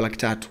analipwa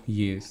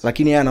 300,000.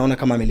 Lakini yeye anaona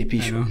kama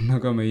amelipishwa. Anaona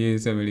kama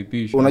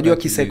amelipishwa. Unajua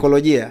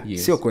kisaikolojia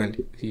sio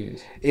kweli.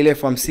 Ile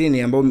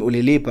 50,000 ambayo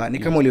ulilipa ni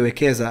kama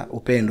uliwekeza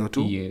upendo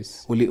tu.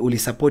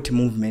 Ulisupport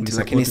movement,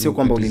 lakini sio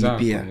kwamba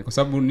ulilipia. Kwa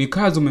sababu ni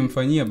kazi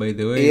umemfanyia, by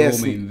the way,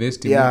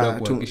 umeinvest muda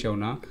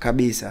kuhakikisha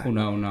kabisa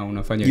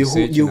unafanya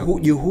research.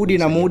 Juhudi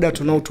na muda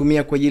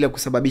tunaotumia kwa ajili ya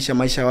kusababisha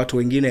maisha ya watu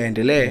wengine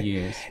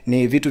yaendelee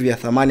ni vitu vya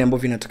thamani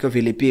ambavyo vinatakiwa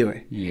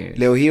vilipiwe.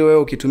 Leo hii wewe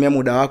ukitumia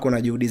muda wako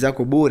na juhudi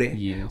zako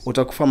bure,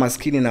 utakufa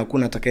maskini na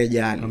hakuna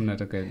atakayejali.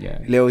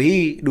 Leo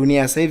hii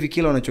dunia sasa hivi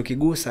kila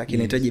unachokigusa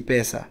kinahitaji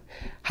pesa.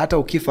 Hata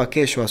ukifa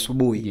kesho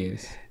asubuhi,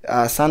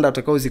 sanda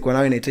utakao ziko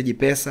nayo inahitaji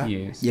pesa,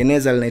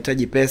 jeneza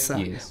linahitaji pesa,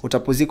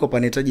 utapoziko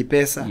panahitaji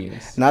pesa,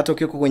 na hata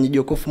ukiwa kwenye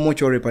jokofu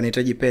mochori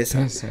panahitaji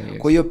pesa.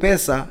 Kwa hiyo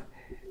pesa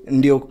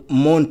ndio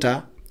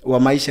monta wa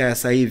maisha ya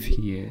sasa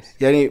hivi.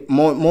 Yaani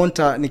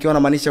monta nikiwa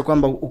namaanisha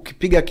kwamba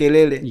ukipiga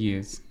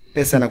kelele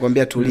pesa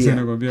inakwambia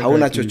tulia,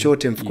 hauna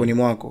chochote mfukoni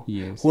mwako.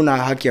 Huna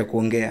haki ya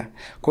kuongea.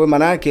 Kwa hiyo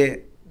maana yake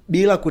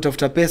bila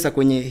kutafuta pesa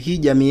kwenye hii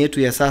jamii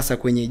yetu ya sasa,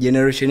 kwenye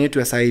generation yetu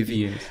ya sasa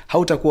hivi,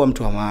 hautakuwa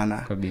mtu wa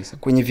maana.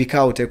 Kwenye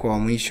vikao utakuwa wa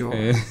mwisho.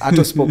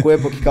 Hata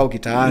usipokuepo kikao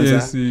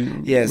kitaanza.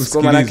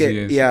 Kwa maana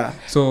yake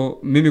So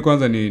mimi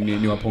kwanza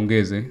ni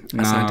wapongeze.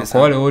 Na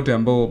kwa wale wote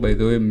ambao by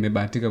the way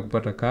mmebahatika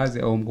kupata kazi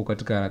au mko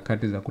katika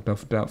harakati za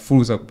kutafuta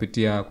fursa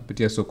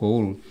kupitia Soko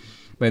Huru,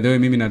 by the way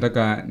mimi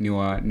nataka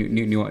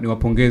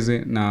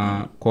niwapongeze.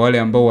 Na kwa wale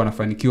ambao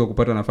wanafanikiwa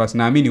kupata nafasi,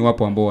 naamini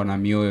wapo ambao wana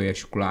mioyo ya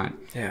shukrani.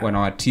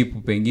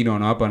 Wanawatipu, pengine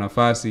wanawapa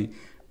nafasi.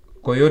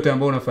 Kwa yote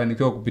ambao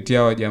unafanikiwa kupitia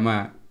hawa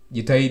jamaa,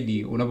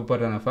 jitahidi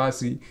unapopata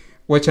nafasi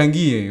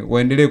wachangie,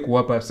 waendelee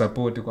kuwapa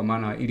support, kwa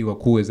maana ili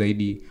wakue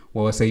zaidi,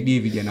 wawasaidie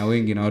vijana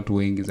wengi na watu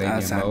wengi zaidi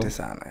ambao. Asante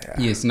sana.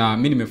 Na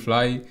mimi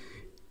nimefurahi.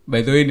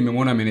 By the way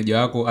nimemwona manager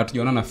wako,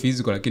 hatujaona na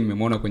physical lakini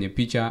nimemwona kwenye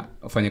picha.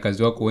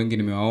 Wafanyakazi wako wengi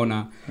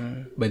nimewaona.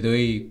 By the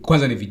way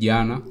kwanza ni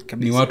vijana,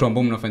 ni watu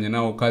ambao mnafanya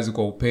nao kazi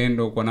kwa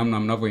upendo, kwa namna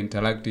mnavyo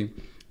interact.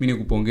 Mimi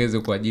nikupongeze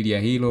kwa ajili ya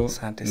hilo.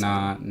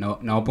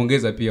 Na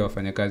wapongeza pia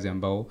wafanyakazi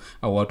ambao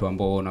au watu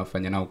ambao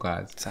wanafanya nao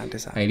kazi. Asante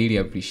sana. I really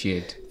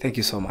appreciate. Thank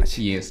you so much.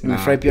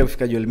 Nimefurahi pia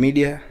kufika Joel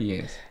Media.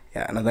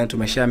 Nadhani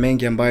tumeshare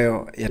mengi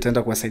ambayo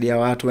yataenda kuwasaidia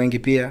watu wengi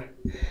pia.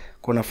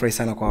 Kuna furahi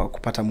sana kwa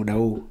kupata muda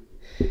huu.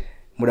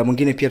 Muda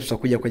mwingine pia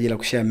tutakuja kwa ajili ya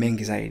kushare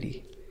mengi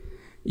zaidi.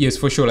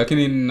 For sure,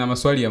 lakini na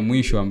maswali ya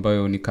mwisho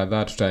ambayo ni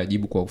kadhaa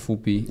tutajibu kwa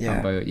ufupi,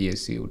 ambayo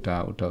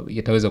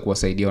yataweza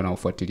kuwasaidia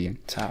wanaofuatilia.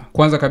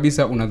 Kwanza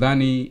kabisa,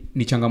 unadhani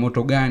ni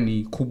changamoto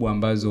gani kubwa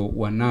ambazo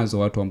wanazo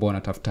watu ambao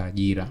wanatafuta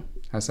ajira,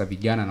 hasa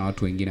vijana na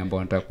watu wengine ambao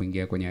wanataka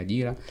kuingia kwenye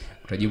ajira?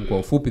 Utajibu kwa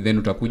ufupi, then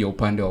utakuja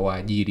upande wa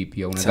waajiri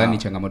pia. Unadhani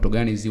changamoto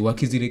gani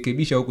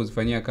wakizirekebisha au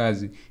kuzifanyia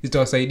kazi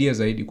zitawasaidia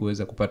zaidi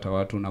kuweza kupata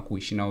watu na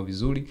kuishi nao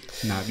vizuri,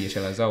 na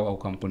biashara zao au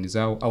kampuni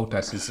zao au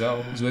taasisi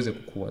zao ziweze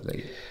kukua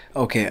zaidi?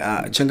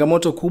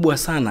 Changamoto kubwa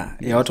sana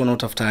ya watu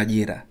wanaotafuta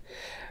ajira,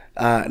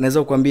 naweza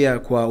kukuambia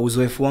kwa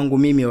uzoefu wangu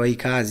mimi wa hii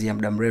kazi ya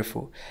muda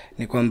mrefu,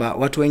 ni kwamba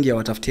watu wengi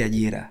hawatafuti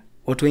ajira.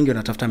 Watu wengi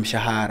wanatafuta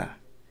mshahara.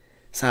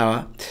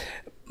 Sawa?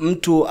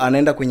 Mtu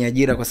anaenda kwenye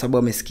ajira kwa sababu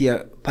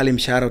amesikia pale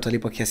mshahara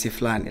utalipwa kiasi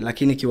fulani,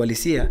 lakini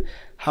kiuhalisia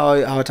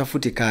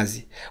hawatafuti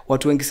kazi.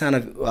 Watu wengi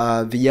sana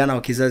vijana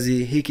wa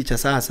kizazi hiki cha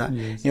sasa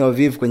ni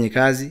wavivu kwenye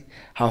kazi,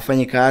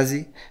 hawafanyi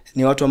kazi.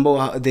 Ni watu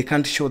ambao they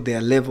can't show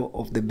their level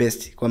of the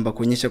best, kwamba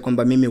kuonyesha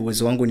kwamba mimi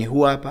uwezo wangu ni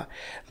huu hapa,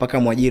 mpaka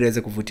mwajiri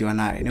aweze kuvutiwa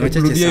naye. Ni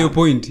wachache sana. Hiyo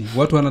point.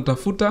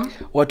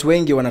 Watu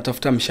wengi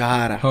wanatafuta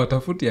mshahara,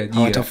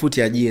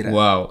 hawatafuti ajira.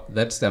 Wow,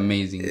 that's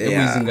amazing.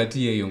 Hebu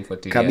zingatie hiyo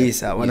mfuatiliaji.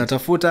 Kabisa,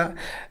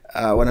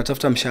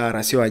 wanatafuta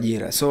mshahara sio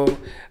ajira. So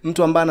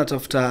mtu ambaye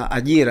anatafuta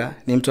ajira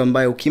ni mtu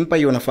ambaye ukimpa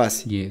hiyo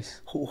nafasi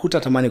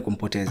hutatamani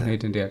kumpoteza.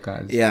 Anaitendea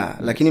kazi.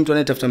 Lakini mtu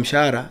anayetafuta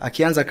mshahara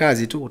akianza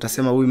kazi tu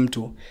utasema huyu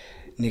mtu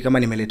ni kama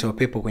nimeletewa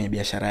pepo kwenye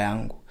biashara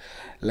yangu.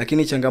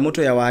 Lakini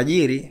changamoto ya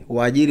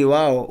waajiri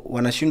wao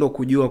wanashindwa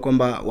kujua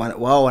kwamba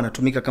wao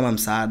wanatumika kama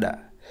msaada.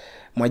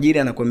 Mwajiri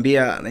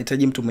anakuambia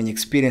nahitaji mtu mwenye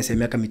experience ya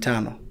miaka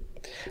 5.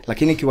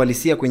 Lakini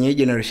kiwalisia kwenye hii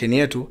generation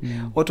yetu,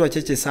 watu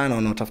wachache sana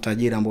wanaotafuta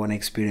ajira ambao wana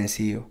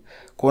experience hiyo.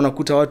 Kwa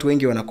unakuta watu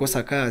wengi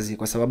wanakosa kazi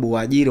kwa sababu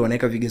waajiri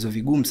wanaweka vigezo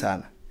vigumu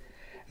sana.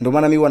 Ndio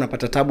maana mimi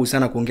wanapata tabu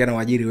sana kuongea na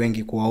waajiri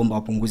wengi kuwaomba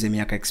wapunguze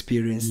miaka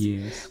experience.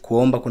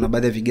 Kuomba kuna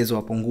baadhi ya vigezo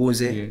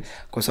wapunguze.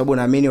 Kwa sababu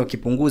naamini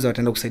wakipunguza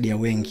wataenda kusaidia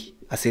wengi.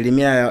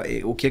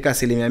 Ukiweka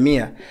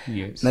 100%,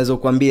 naweza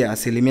kukuambia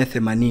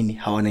 80%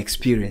 hawana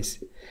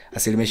experience.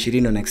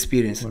 20% wana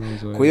experience.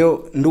 Kwa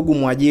hiyo ndugu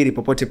mwajiri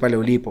popote pale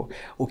ulipo,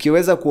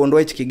 ukiweza kuondoa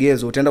hichi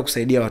kigezo utaenda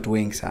kusaidia watu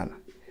wengi sana.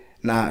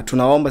 Na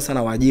tunaomba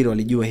sana waajiri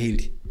walijue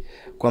hili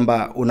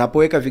kwamba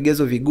unapoweka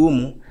vigezo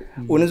vigumu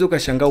unaweza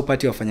ukashangaa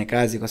upate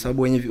wafanyakazi kwa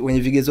sababu wenye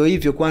vigezo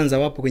hivyo kwanza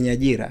wapo kwenye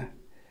ajira.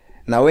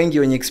 Na wengi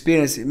wenye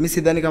experience, mimi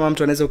sidhani kama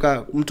mtu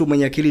anaweza mtu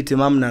mwenye akili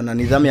timamu na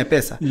nidhamu ya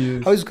pesa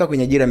hawezi kukaa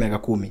kwenye ajira miaka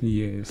 10. Kwa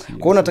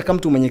hiyo unataka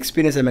mtu mwenye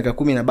experience ya miaka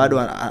 10 na bado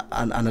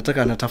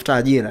anatafuta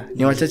ajira,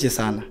 ni wachache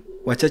sana.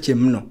 Wachache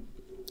mno.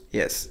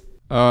 Yes.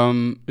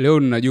 Leo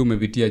ninajua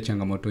umepitia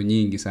changamoto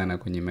nyingi sana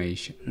kwenye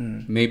maisha.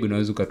 Maybe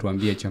unaweza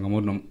ukatuambia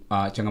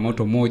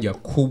changamoto moja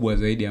kubwa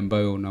zaidi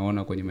ambayo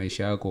unaona kwenye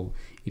maisha yako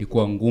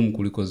ilikuwa ngumu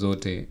kuliko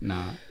zote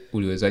na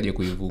uliwezaje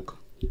kuivuka?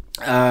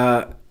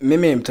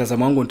 Mimi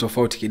mtazamo wangu ni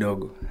tofauti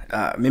kidogo.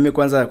 Mimi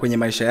kwanza kwenye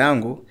maisha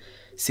yangu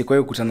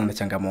sikuwahi kukutana na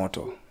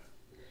changamoto.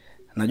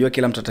 Najua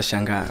kila mtu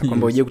atashangaa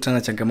kwamba uje kukutana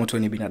na changamoto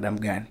ni binadamu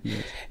gani.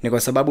 Ni kwa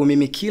sababu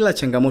mimi kila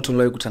changamoto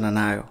niliyowahi kukutana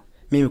nayo,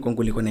 mimi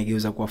kwangu nilikuwa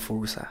naigeuza kuwa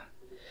fursa.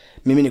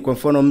 Mimi ni kwa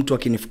mfano mtu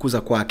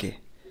akinifukuza kwake,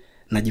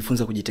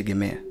 najifunza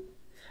kujitegemea.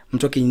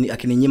 Mtu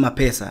akininyima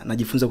pesa,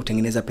 najifunza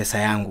kutengeneza pesa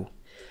yangu.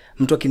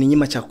 Mtu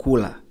akininyima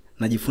chakula,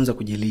 najifunza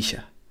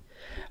kujilisha.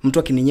 Mtu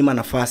akininyima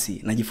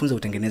nafasi, najifunza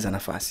kutengeneza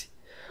nafasi.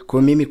 Kwa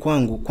hiyo mimi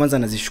kwangu kwanza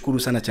nazishukuru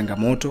sana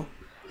changamoto,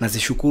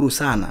 nazishukuru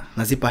sana,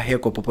 nazipa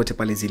heko popote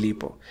pale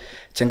zilipo.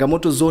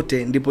 Changamoto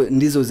zote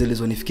ndizo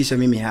zilizonifikisha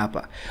mimi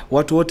hapa.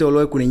 Watu wote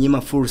waliowahi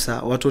kuninyima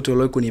fursa, watu wote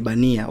waliowahi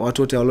kunibania,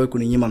 watu wote waliowahi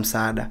kuninyima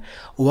msaada,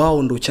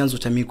 wao ndio chanzo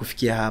cha mimi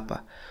kufikia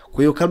hapa. Kwa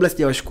hiyo kabla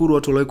sijawashukuru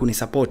watu waliowahi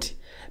kunisupport,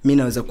 mimi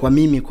naweza kwa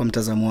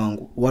mtazamo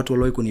wangu, watu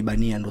waliowahi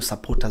kunibania ndio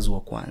supporters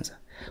wa kwanza.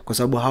 Kwa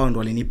sababu hao ndio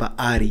walinipa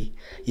ari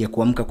ya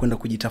kuamka kwenda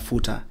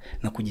kujitafuta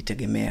na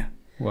kujitegemea.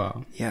 Wow.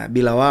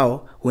 Bila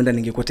wao huenda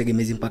ningekuwa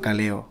tegemezi mpaka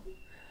leo.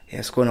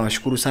 Yes, kwa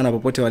nawashukuru sana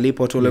popote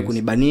walipo watu wale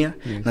kunibania.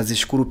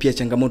 Nazishukuru pia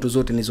changamoto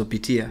zote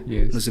nilizopitia.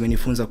 Ndio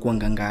zimenifunza kuwa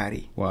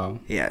ngangari. Wow.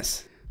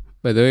 Yes.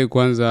 By the way,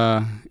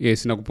 kwanza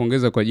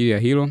nakupongeza kwa ajili ya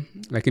hilo,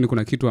 lakini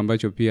kuna kitu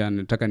ambacho pia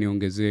nataka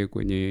niongezee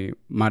kwenye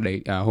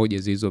mada hoja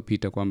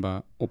zilizopita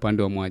kwamba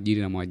upande wa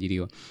mwajiri na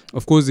mwajiriwa.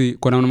 Of course,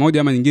 kwa namna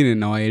moja ama nyingine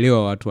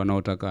nawaelewa watu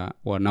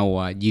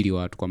wanaowaajiri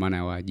watu kwa maana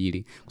ya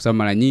waajiri. Kwa sababu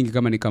mara nyingi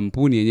kama ni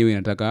kampuni yenyewe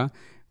inataka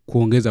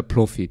kuongeza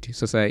profit.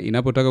 Sasa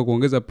inapotaka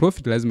kuongeza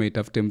profit lazima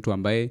itafute mtu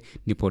ambaye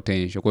ni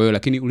potential. Kwa hiyo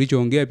lakini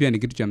ulichoongea pia ni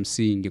kitu cha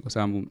msingi kwa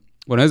sababu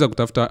wanaweza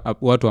kutafuta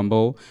watu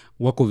ambao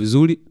wako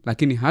vizuri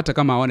lakini hata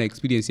kama hawana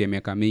experience ya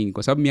miaka mingi,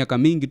 kwa sababu miaka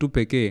mingi tu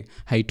pekee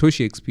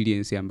haitoshi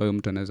experience ambayo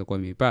mtu anaweza kuwa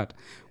ameipata.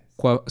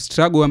 Kwa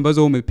struggle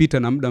ambazo umepita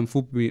na muda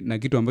mfupi na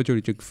kitu ambacho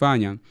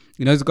ulichokifanya,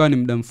 inaweza kuwa ni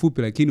muda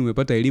mfupi lakini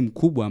umepata elimu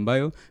kubwa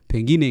ambayo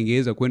pengine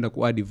ingeweza kwenda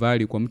kuadd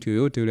value kwa mtu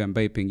yoyote yule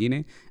ambaye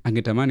pengine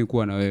angetamani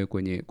kuwa na wewe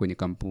kwenye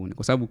kampuni.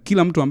 Kwa sababu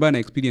kila mtu ambaye ana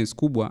experience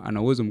kubwa,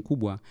 ana uwezo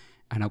mkubwa,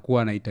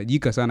 anakuwa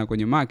anahitajika sana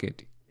kwenye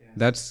market.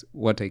 That's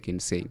what I can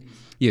say.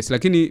 Yes,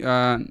 lakini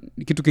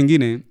kitu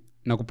kingine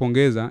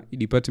nakupongeza,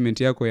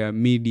 department yako ya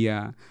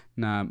media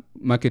na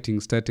marketing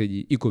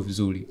strategy iko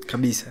vizuri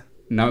kabisa.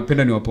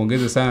 Napenda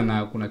niwapongeze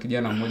sana. Kuna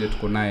kijana mmoja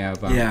tuko naye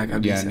hapa.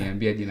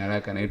 Niambia jina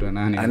lake anaitwa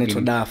nani?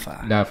 Anaitwa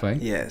Dafa.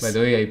 Yes. By the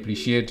way, I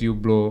appreciate you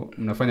bro.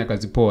 Mnafanya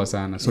kazi poa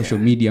sana. Social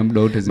media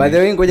muda wote By the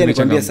way, ngoja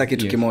nikwambie sasa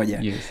kitu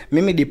kimoja.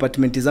 Mimi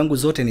department zangu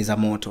zote ni za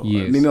moto.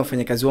 Mimi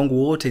wafanyakazi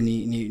wangu wote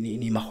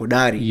ni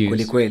mahodari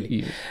kweli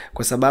kweli.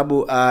 Kwa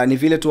sababu ni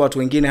vile tu watu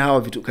wengine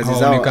hawa kazi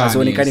zao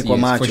hazionekani kwa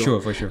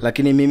macho. For sure.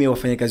 Lakini mimi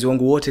wafanyakazi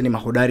wangu wote ni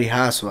mahodari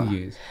haswa.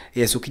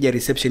 Yes, ukija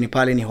reception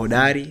pale ni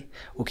hodari,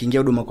 ukiingia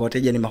huduma kwa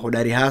wateja ni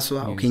mahodari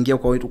haswa, ukiingia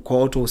kwa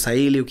watu wa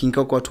usaili,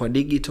 ukiingia kwa watu wa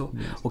digital,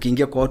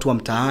 ukiingia kwa watu wa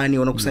mtaani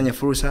wanakusanya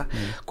fursa.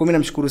 Kwa mimi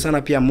namshukuru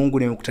sana pia Mungu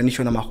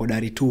nimekutanishwa na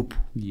mahodari tupu.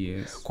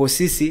 Kwa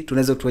sisi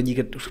tunaweza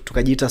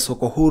tukajiita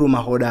soko huru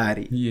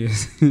mahodari.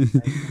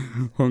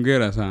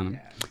 Hongera sana.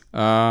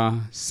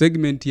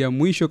 Segment ya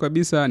mwisho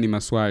kabisa ni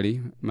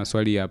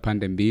maswali ya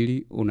pande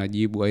mbili,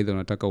 unajibu aidha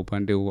unataka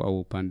upande huu au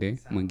upande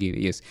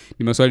mwingine. Yes,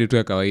 ni maswali tu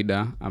ya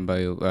kawaida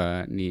ambayo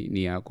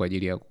ni ya kwa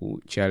ajili ya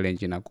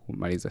kuchallenge na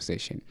kumaliza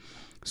session.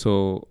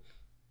 So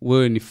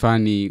wewe ni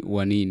fani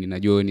wa nini?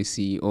 Najua wewe ni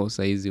CEO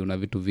saizi, una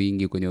vitu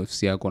vingi kwenye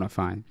ofisi yako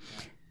unafanya.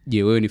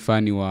 Je, wewe ni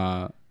fani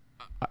wa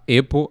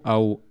Apple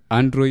au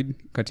Android?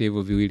 Kati ya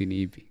hivyo viwili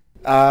ni ipi?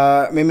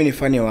 Mimi ni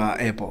fani wa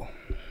Apple.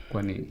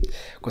 Kwa nini?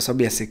 Kwa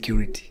sababu ya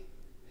security.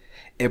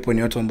 Apple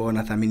ni watu ambao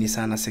wanathamini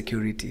sana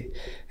security.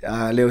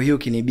 Leo hii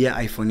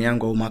ukinibia iPhone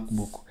yangu au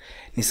MacBook,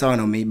 ni sawa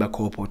na umeiba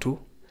kopo tu,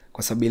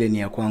 kwa sababu ile ni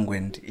ya kwangu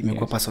and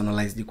imekuwa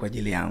personalized kwa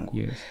ajili yangu.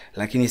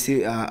 Lakini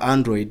si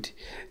Android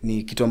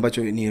ni kitu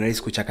ambacho ni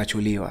rahisi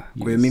kuchakachuliwa.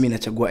 Kwa hiyo mimi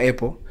nachagua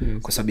Apple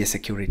kwa sababu ya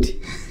security.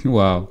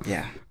 Wow.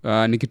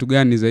 Ni kitu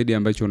gani zaidi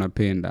ambacho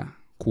unapenda,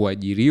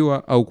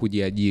 kuajiriwa au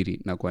kujiajiri,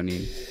 na kwa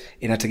nini?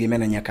 Inategemea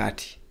na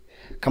nyakati.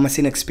 Kama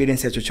sina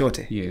experience ya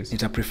chochote,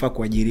 nita prefer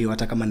kuajiriwa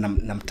hata kama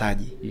na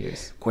mtaji.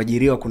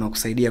 Kuajiriwa kuna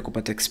kusaidia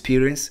kupata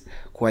experience,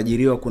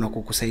 kuajiriwa kuna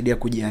kukusaidia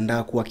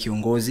kujiandaa kuwa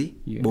kiongozi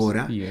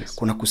bora,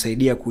 kuna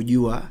kusaidia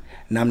kujua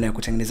namna ya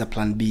kutengeneza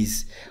plan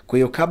Bs. Kwa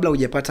hiyo kabla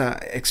hujapata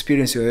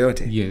experience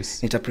yoyote,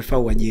 nita prefer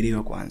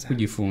uajiriwa kwanza.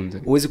 Kujifunza.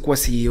 Huwezi kuwa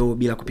CEO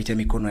bila kupitia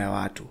mikono ya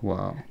watu.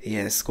 Wow.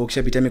 Kwa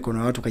ukishapitia mikono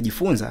ya watu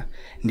ukajifunza,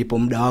 ndipo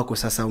muda wako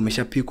sasa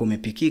umeshapika,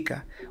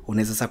 umepikika,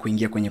 unaweza sasa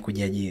kuingia kwenye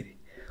kujiajiri.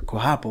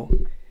 Kwa hapo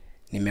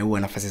nimeua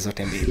nafasi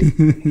zote mbili.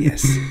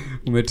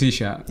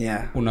 Umetisha.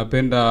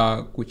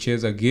 Unapenda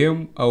kucheza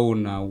game au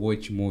una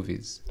watch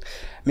movies?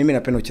 Mimi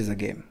napenda kucheza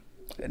game.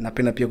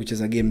 Napenda pia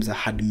kucheza game za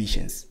hard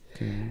missions.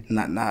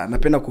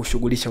 Napenda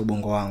kushughulisha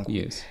ubongo wangu.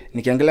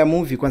 Nikiangalia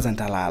movie kwanza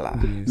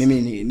nitalala.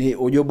 Mimi ni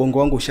ujue ubongo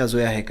wangu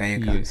ushazoea heka.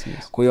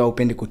 Kwa hiyo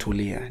haupendi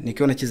kutulia.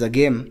 Nikiwa nacheza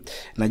game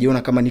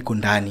najiona kama niko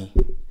ndani.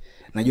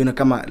 Najiona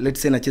kama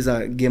let's say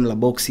nacheza game la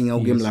boxing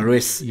au game la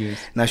race,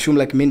 na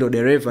assume like mimi ndo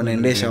dereva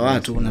naendesha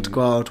watu,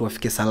 nataka watu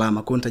wafike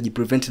salama. Kwa hiyo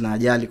nitajiprevent na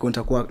ajali, kwa hiyo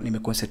nitakuwa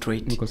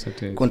nimeconcentrate. Kwa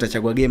hiyo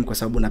nitachagua game kwa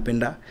sababu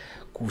napenda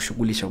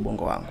kushughulisha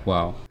ubongo wangu.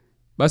 Wow.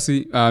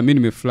 Basi mimi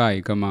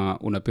nimefly kama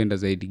unapenda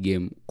zaidi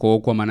game.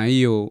 Kwa maana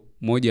hiyo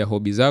moja ya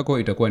hobby zako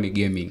itakuwa ni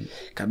gaming.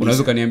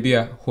 Unaweza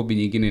kuniambia hobby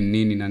nyingine ni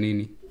nini na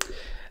nini?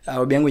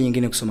 Hobby yangu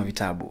nyingine kusoma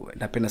vitabu.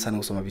 Napenda sana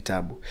kusoma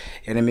vitabu.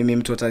 Yaani mimi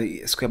mtu hata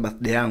siku ya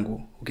birthday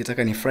yangu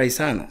ukitaka ni fry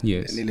sana,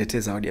 niletee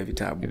zawadi ya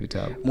vitabu.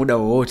 Muda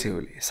wowote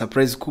ule.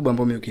 Surprise kubwa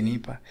ambayo mimi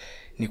ukinipa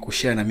ni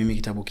kushare na mimi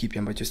kitabu kipi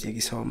ambacho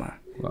sijakisoma.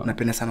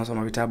 Napenda sana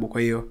kusoma vitabu,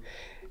 kwa hiyo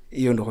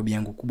ndio hobby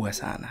yangu kubwa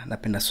sana.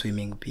 Napenda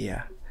swimming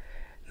pia.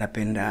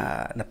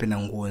 Napenda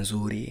nguo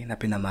nzuri,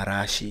 napenda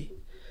marashi.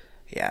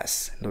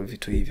 Ndio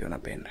vitu hivyo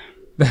napenda.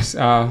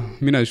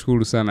 Mimi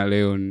nashukuru sana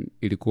Leon.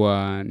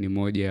 Ilikuwa ni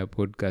moja ya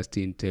podcast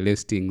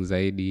interesting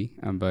zaidi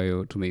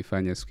ambayo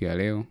tumeifanya siku ya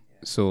leo.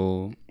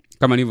 So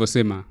kama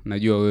nilivyosema,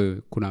 najua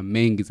wewe kuna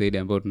mengi zaidi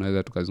ambayo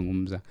tunaweza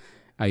tukazungumza.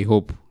 I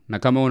hope. Na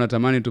kama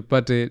unatamani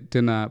tupate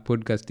tena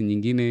podcast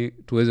nyingine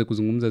tuweze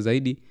kuzungumza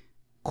zaidi,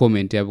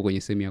 comment hapo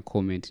kwenye sehemu ya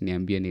comment,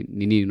 niambie ni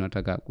nini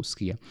unataka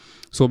kusikia.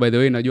 So by the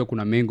way, najua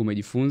kuna mengi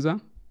umejifunza.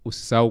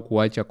 Usisahau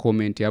kuacha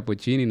comment hapo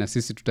chini na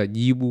sisi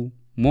tutajibu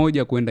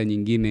moja kwenda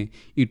nyingine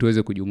ili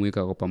tuweze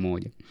kujumuika kwa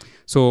pamoja.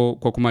 So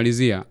kwa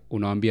kumalizia,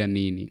 unawaambia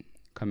nini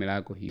kamera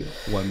yako hiyo?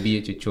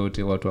 Waambie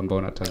chochote watu ambao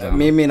wanatazama.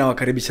 Mimi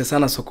nawakaribisha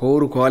sana Soko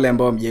Huru. Kwa wale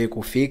ambao hamjawahi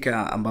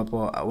kufika, ambapo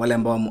wale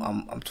ambao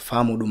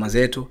hamtufahamu huduma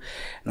zetu,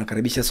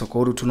 nakaribisha Soko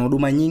Huru. Tuna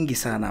huduma nyingi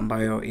sana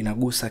ambayo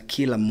inagusa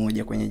kila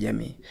mmoja kwenye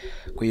jamii.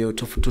 Kwa hiyo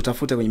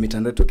tutafute kwenye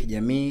mitandao yetu ya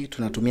kijamii,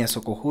 tunatumia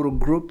Soko Huru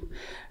Group,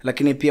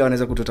 lakini pia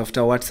wanaweza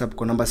kututafuta WhatsApp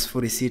kwa namba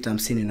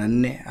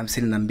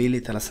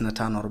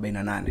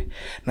 0654523548.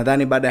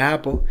 Nadhani baada ya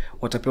hapo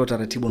watapewa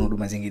taratibu na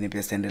huduma zingine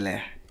pia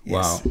zitaendelea.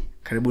 Wow.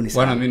 Karibuni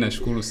sana. Bwana, mimi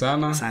nashukuru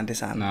sana. Asante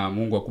sana. Na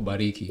Mungu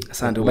akubariki.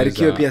 Asante,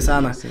 ubarikiwe pia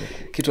sana.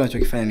 Kitu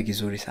unachokifanya ni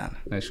kizuri sana.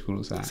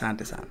 Nashukuru sana.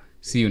 Asante sana.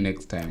 See you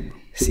next time.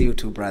 See you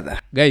too, brother.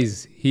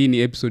 Guys, hii ni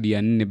episode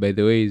ya 4 by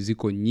the way,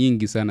 ziko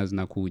nyingi sana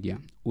zinakuja.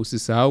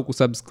 Usisahau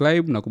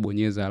kusubscribe na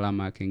kubonyeza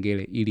alama ya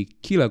kengele ili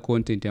kila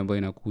content ambayo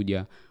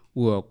inakuja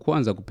uwe wa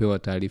kwanza kupewa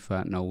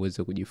taarifa na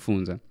uweze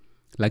kujifunza.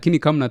 Lakini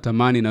kama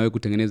unatamani na wewe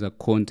kutengeneza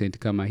content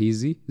kama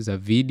hizi za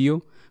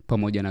video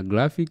pamoja na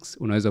graphics,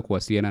 unaweza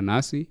kuwasiliana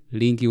nasi.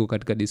 Link iko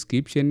katika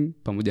description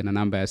pamoja na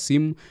namba ya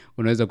simu.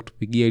 Unaweza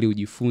kutupigia ili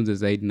ujifunze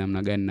zaidi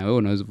namna gani na wewe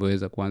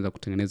unaweza kuanza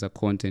kutengeneza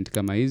content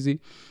kama hizi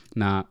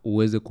na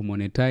uweze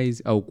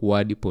kumonetize au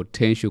kuadd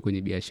potential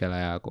kwenye biashara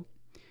yako.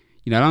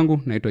 Jina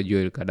langu naitwa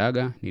Joel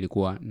Kadaga,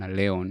 nilikuwa na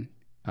Leon,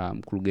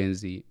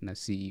 mkurugenzi na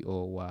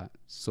CEO wa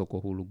Soko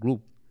Huru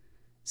Group.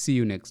 See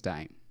you next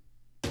time.